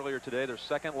lost earlier today, their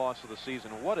 2nd loss of the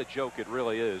season. What a joke it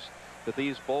really is that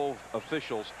these bowl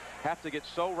officials have to get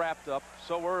so wrapped up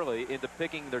so early into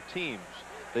picking their teams.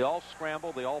 They all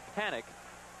scramble, they all panic,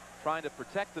 trying to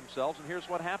protect themselves, and here's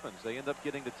what happens. They end up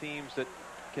getting the teams that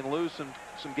can lose some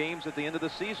games at the end of the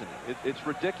season. It's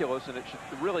ridiculous, and it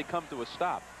should really come to a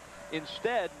stop.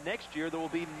 Instead, next year there will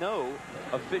be no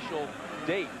official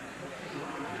date.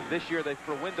 This year,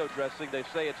 for window dressing, they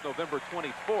say it's November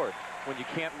 24th when you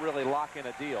can't really lock in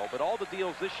a deal. But all the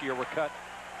deals this year were cut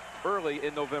early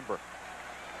in November.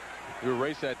 If you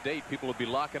erase that date, people will be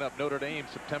locking up Notre Dame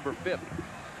September 5th.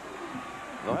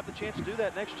 They'll have the chance to do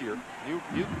that next year. New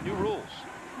rules.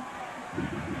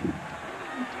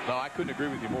 No, I couldn't agree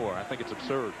with you more. I think it's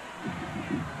absurd.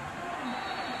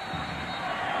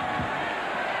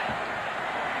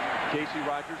 Casey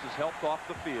Rogers is helped off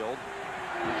the field.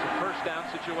 It's a first down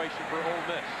situation for Ole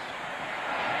Miss.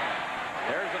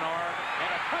 There's an arm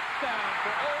and a touchdown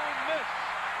for Ole Miss.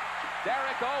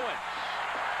 Derek Owens.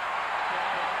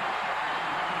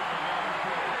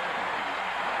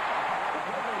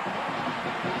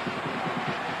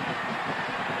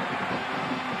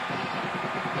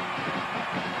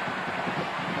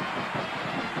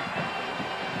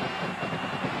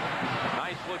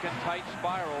 Tight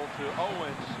spiral to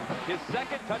Owens, his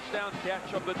 2nd touchdown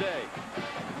catch of the day.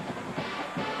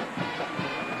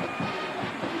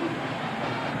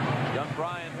 Young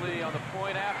Brian Lee on the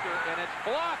point after, and it's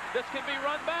blocked. This can be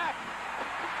run back.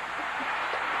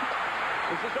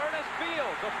 This is Ernest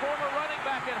Fields, a former running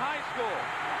back in high school.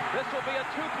 This will be a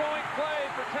 2-point play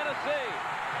for Tennessee,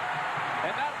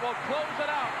 and that will close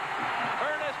it out.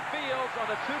 Ernest Fields on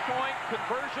the 2-point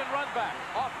conversion run back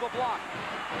off the block.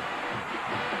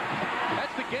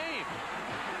 That's the game.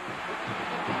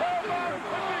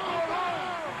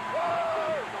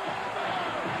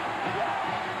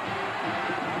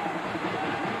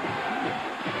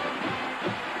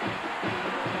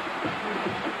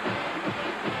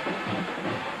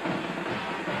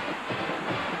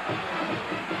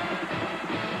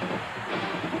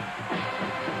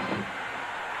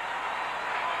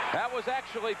 That was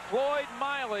actually Floyd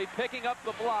Miley picking up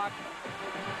the block.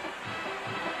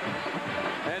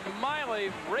 And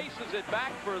Miley races it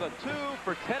back for the 2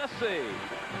 for Tennessee.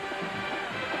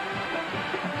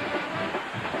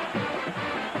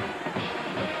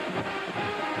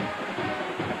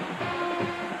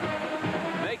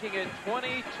 Making it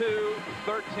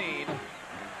 22-13.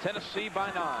 Tennessee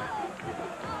by 9.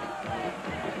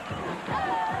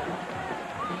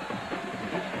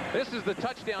 This is the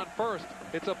touchdown first.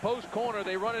 It's a post corner.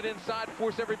 They run it inside,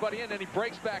 force everybody in, and he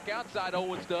breaks back outside,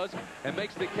 Owens does, and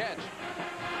makes the catch.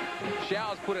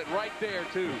 Shaw's put it right there,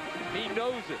 too. He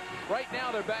knows it. Right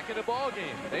now, they're back in the ball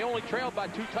game. They only trailed by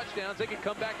 2 touchdowns. They can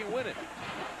come back and win it.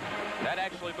 That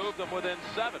actually moved them within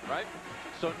 7, right?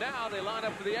 So now they line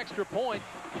up for the extra point.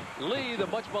 Lee, the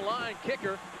much maligned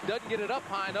kicker, doesn't get it up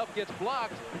high enough, gets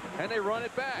blocked, and they run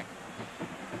it back.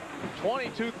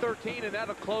 22-13, and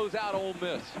that'll close out Ole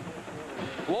Miss.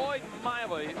 Floyd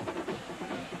Miley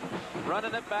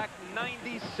running it back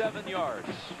 97 yards.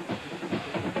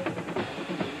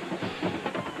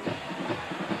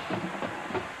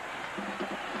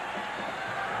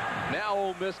 Now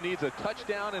Ole Miss needs a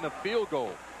touchdown and a field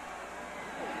goal.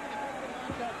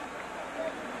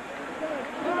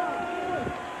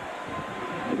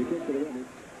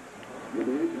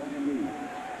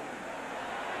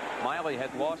 Miley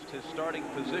had lost his starting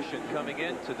position coming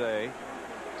in today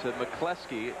to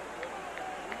McCleskey.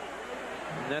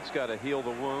 And that's got to heal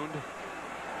the wound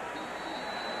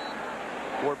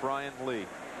for Brian Lee.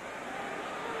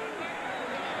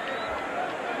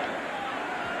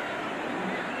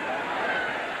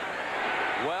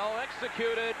 Well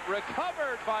executed,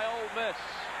 recovered by Ole Miss.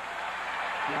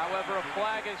 However, a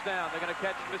flag is down. They're going to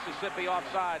catch Mississippi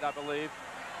offside, I believe.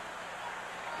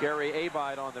 Gary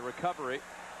Abide on the recovery.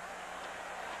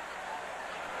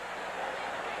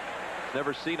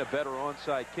 Never seen a better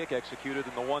onside kick executed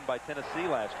than the one by Tennessee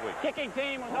last week. Kicking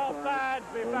team was offside.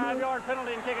 Be a 5-yard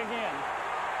penalty and kick again.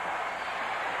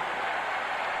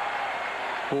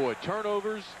 Boy,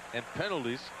 turnovers and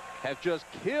penalties have just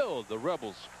killed the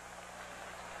Rebels.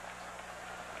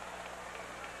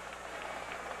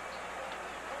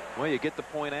 Well, you get the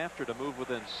point after to move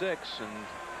within 6,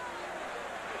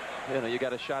 and you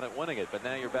got a shot at winning it. But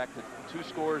now you're back to 2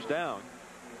 scores down.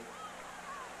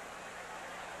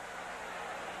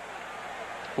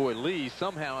 Boy, Lee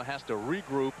somehow has to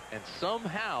regroup and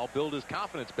somehow build his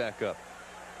confidence back up.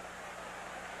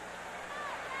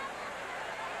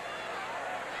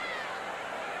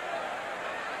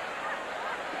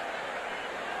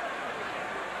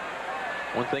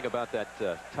 One thing about that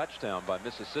touchdown by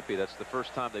Mississippi, that's the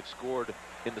first time they've scored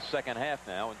in the second half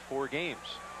now in 4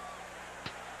 games.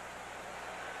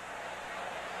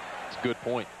 It's a good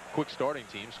point. Quick starting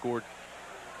team scored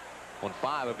on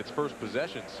 5 of its first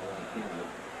possessions,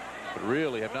 but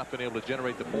really have not been able to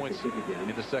generate the points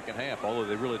in the second half, although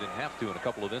they really didn't have to in a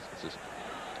couple of instances.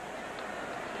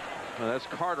 Well, that's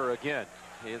Carter again.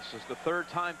 This is the 3rd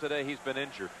time today he's been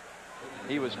injured.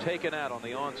 He was taken out on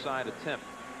the onside attempt.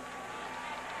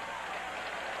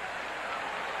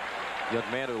 Young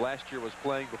man who last year was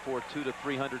playing before 200 to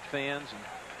 300 fans in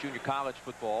junior college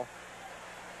football.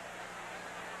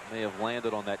 May have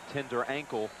landed on that tender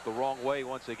ankle the wrong way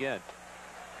once again.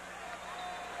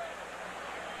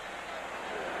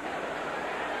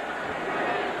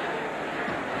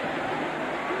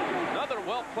 Another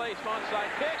well-placed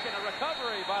onside kick and a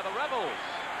recovery by the Rebels.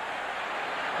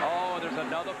 Oh, there's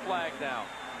another flag down.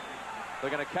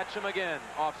 They're going to catch him again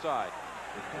offside.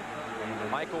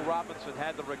 Michael Robinson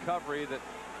had the recovery that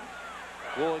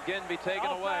will again be taken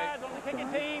away. Offsides on the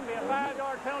kicking team. Be a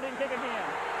 5-yard penalty and kick again.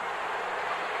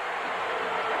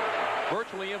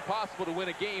 Virtually impossible to win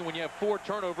a game when you have 4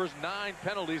 turnovers, 9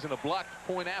 penalties, and a blocked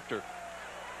point after.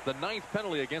 The 9th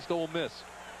penalty against Ole Miss.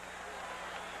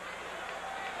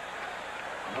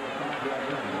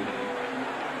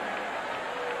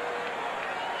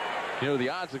 You know, the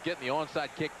odds of getting the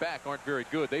onside kick back aren't very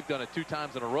good. They've done it 2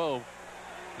 times in a row.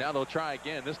 Now they'll try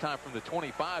again, this time from the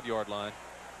 25-yard line.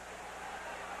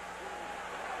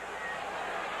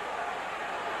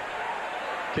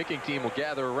 Kicking team will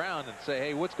gather around and say,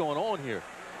 hey, what's going on here?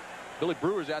 Billy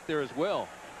Brewer's out there as well.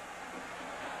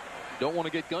 Don't want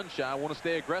to get gun shy. Want to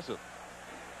stay aggressive.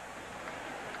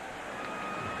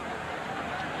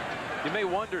 You may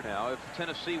wonder now if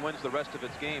Tennessee wins the rest of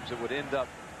its games, it would end up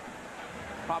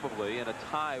probably in a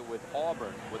tie with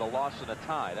Auburn, with a loss and a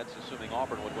tie. That's assuming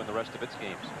Auburn would win the rest of its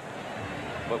games.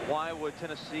 But why would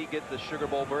Tennessee get the Sugar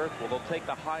Bowl berth? Well, they'll take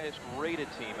the highest rated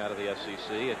team out of the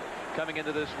SEC. And coming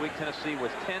into this week, Tennessee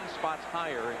was 10 spots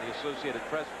higher in the Associated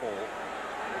Press poll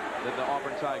than the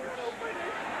Auburn Tigers.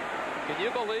 Can you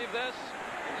believe this?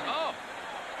 Oh!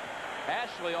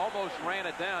 Ashley almost ran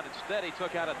it down. Instead, he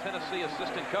took out a Tennessee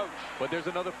assistant coach. But there's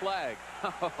another flag.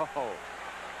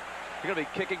 You're going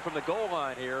to be kicking from the goal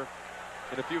line here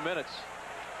in a few minutes.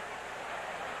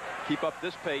 Keep up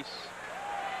this pace.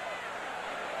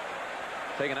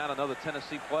 Taking out another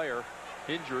Tennessee player,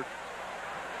 injured.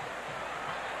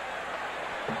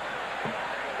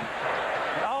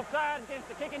 Offside against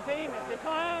the kicking team. It's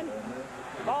declined.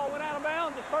 The ball went out of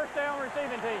bounds. It's first down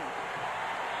receiving team.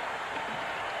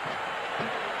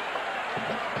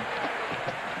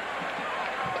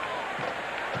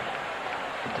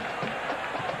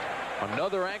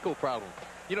 Another ankle problem.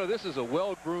 You know, this is a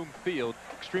well-groomed field,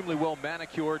 extremely well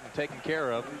manicured and taken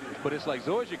care of, but it's like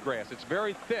zoysia grass. It's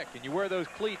very thick, and you wear those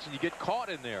cleats and you get caught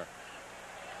in there.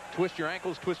 Twist your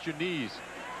ankles, twist your knees.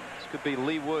 This could be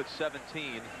Lee Wood,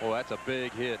 17. Oh, that's a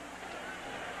big hit.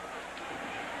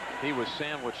 He was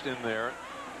sandwiched in there.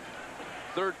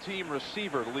 Third-team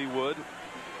receiver, Lee Wood.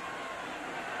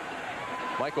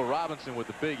 Michael Robinson with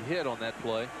the big hit on that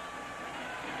play.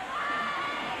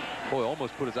 Boy,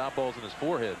 almost put his eyeballs in his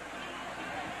forehead.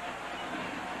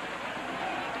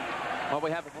 Well,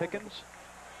 we have Pickens,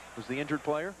 who's the injured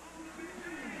player.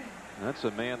 And that's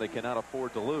a man they cannot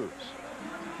afford to lose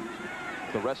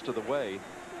the rest of the way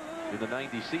in the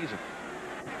 90 season.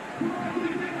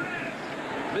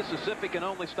 Mississippi can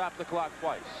only stop the clock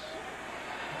twice.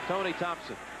 Tony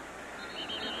Thompson.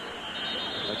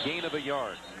 A gain of a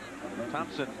yard.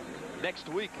 Thompson next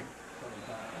week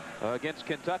against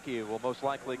Kentucky will most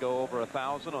likely go over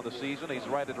 1,000 on the season. He's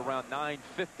right at around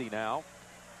 950 now.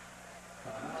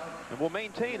 And will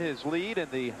maintain his lead in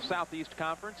the Southeast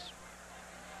Conference.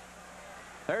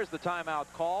 There's the timeout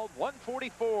called.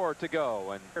 1:44 to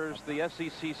go. And here's the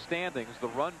SEC standings. The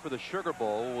run for the Sugar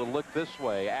Bowl will look this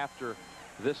way after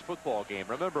this football game.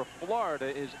 Remember,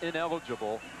 Florida is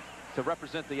ineligible to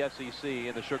represent the SEC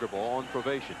in the Sugar Bowl on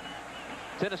probation.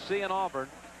 Tennessee and Auburn,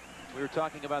 we were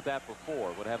talking about that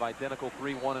before, would have identical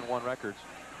 3-1-1 records.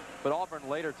 But Auburn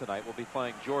later tonight will be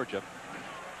playing Georgia.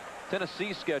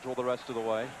 Tennessee scheduled the rest of the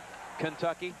way.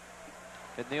 Kentucky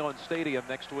at Neyland Stadium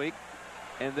next week.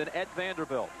 And then at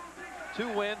Vanderbilt. 2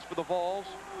 wins for the Vols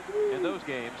in those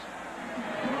games.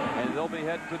 And they'll be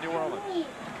heading to New Orleans.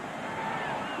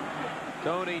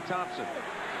 Tony Thompson.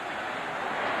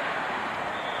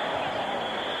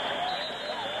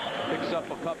 Picks up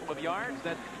a couple of yards.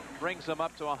 That brings them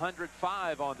up to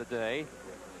 105 on the day.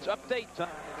 It's update time.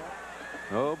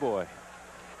 Oh, boy.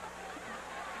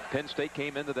 Penn State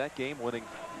came into that game winning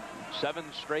 7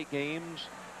 straight games.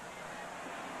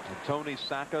 And Tony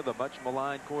Sacca, the much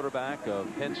maligned quarterback of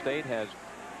Penn State, has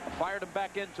fired him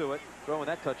back into it, throwing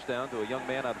that touchdown to a young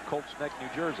man out of Colts Neck, New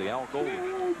Jersey, Al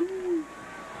Golden.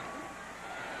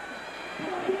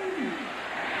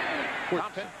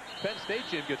 Penn State,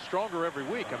 Jim, gets stronger every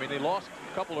week. I mean, they lost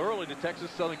a couple early to Texas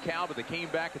Southern Cal, but they came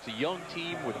back. It's a young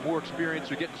team with more experience.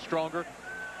 They're getting stronger.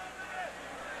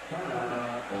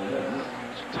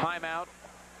 Timeout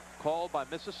called by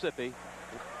Mississippi.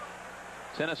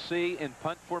 Tennessee in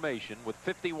punt formation with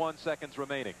 51 seconds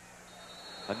remaining.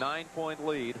 A 9-point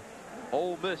lead.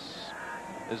 Ole Miss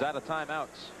is out of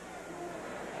timeouts.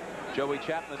 Joey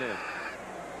Chapman in.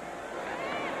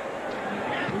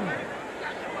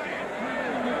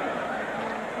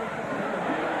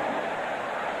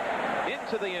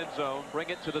 Into the end zone, bring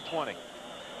it to the 20.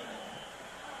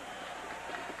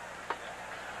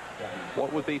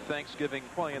 What would be Thanksgiving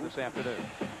playing this afternoon?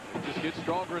 It just gets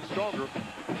stronger and stronger.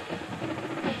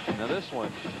 Now this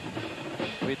one,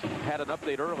 we had an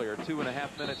update earlier,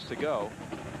 2.5 minutes to go.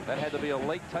 That had to be a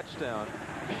late touchdown,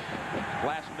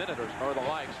 last minute or the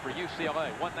likes for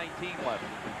UCLA. 1:19 left.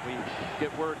 We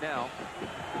get word now,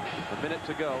 a minute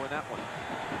to go in that one.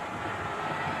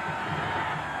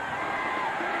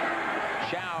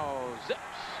 Chow zips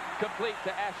complete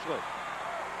to Ashley.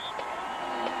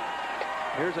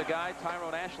 Here's a guy,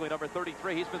 Tyrone Ashley, number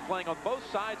 33. He's been playing on both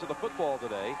sides of the football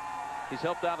today. He's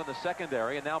helped out in the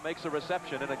secondary and now makes a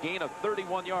reception and a gain of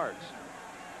 31 yards.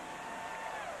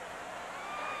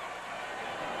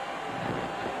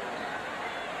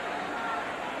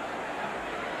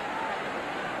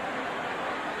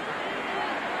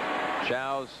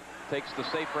 Chows takes the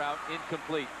safe route,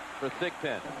 incomplete for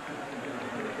Thigpen.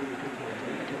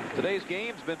 Today's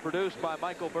game's been produced by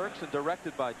Michael Burks and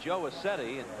directed by Joe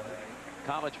Assetti. And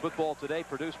College Football Today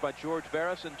produced by George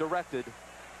Barris and directed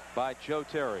by Joe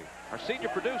Terry. Our senior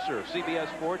producer of CBS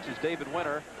Sports is David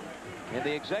Winter, and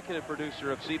the executive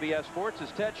producer of CBS Sports is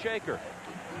Ted Shaker.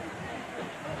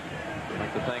 I'd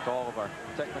like to thank all of our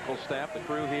technical staff, the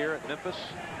crew here at Memphis.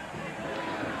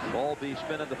 We'll all be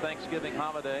spending the Thanksgiving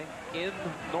holiday in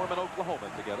Norman,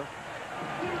 Oklahoma together.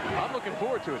 I'm looking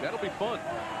forward to it. That'll be fun.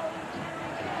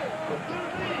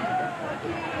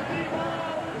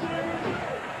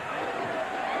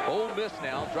 Ole Miss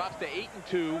now drops to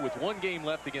 8-2 with 1 game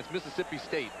left against Mississippi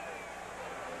State.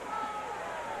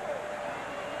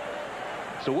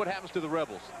 So what happens to the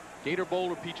Rebels? Gator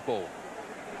Bowl or Peach Bowl?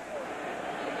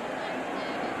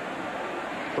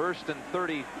 1st and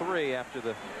 33 after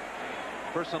the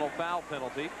personal foul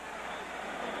penalty.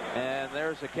 And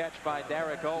there's a catch by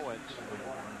Derek Owens.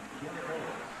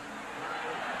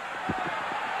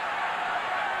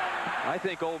 I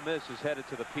think Ole Miss is headed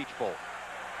to the Peach Bowl.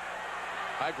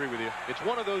 I agree with you. It's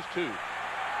one of those two.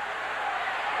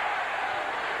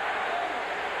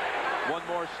 One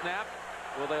more snap.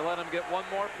 Will they let him get one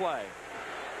more play?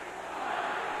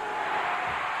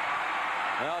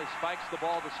 Well, he spikes the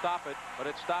ball to stop it, but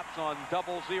it stops on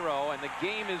 0-0, and the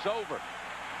game is over.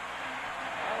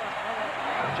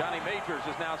 Johnny Majors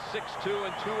is now 6-2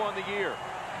 and 2 on the year.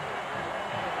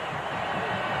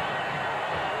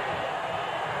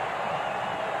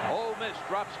 Ole Miss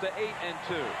drops to 8 and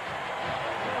 2.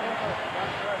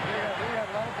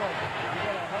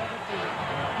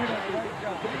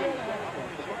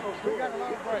 We got a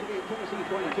lot of break.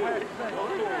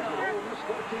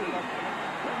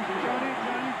 Johnny,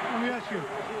 let me ask you.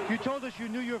 You told us you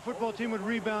knew your football team would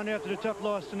rebound after the tough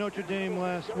loss to Notre Dame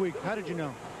last week. How did you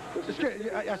know?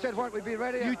 I said what, we'd be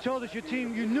ready? You told us you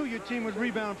knew your team would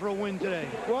rebound for a win today.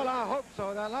 Well, I hope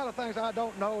so. There are a lot of things I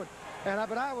don't know,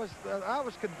 but I was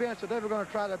convinced that they were going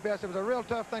to try their best. It was a real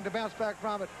tough thing to bounce back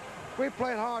from it. We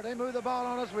played hard. They moved the ball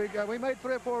on us. We made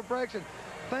 3 or 4 breaks, and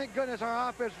thank goodness our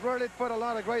offense really put a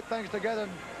lot of great things together,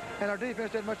 and our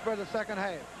defense did much better the second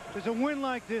half. Does a win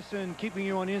like this and keeping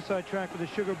you on the inside track for the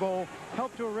Sugar Bowl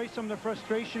help to erase some of the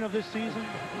frustration of this season?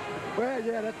 Well,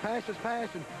 yeah, that passion's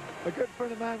passion. A good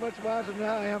friend of mine, much wiser than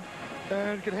I am,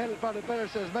 and can handle it probably better,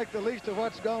 says make the least of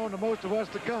what's gone, the most of what's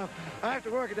to come. I have to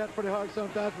work at that pretty hard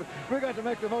sometimes, but we've got to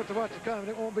make the most of what's to come, and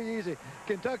it won't be easy.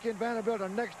 Kentucky and Vanderbilt are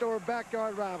next-door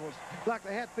backyard rivals, like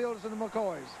the Hatfields and the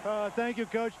McCoys. Thank you,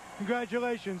 Coach.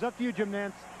 Congratulations. Up to you, Jim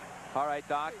Nantz. All right,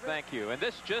 Doc, thank you. And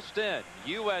this just in.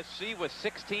 USC with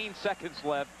 16 seconds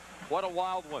left. What a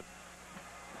wild one.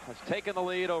 Has taken the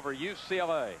lead over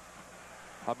UCLA.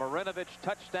 A Marinovich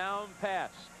touchdown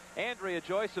pass. Andrea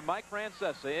Joyce and Mike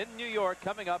Francesa in New York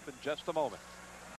coming up in just a moment.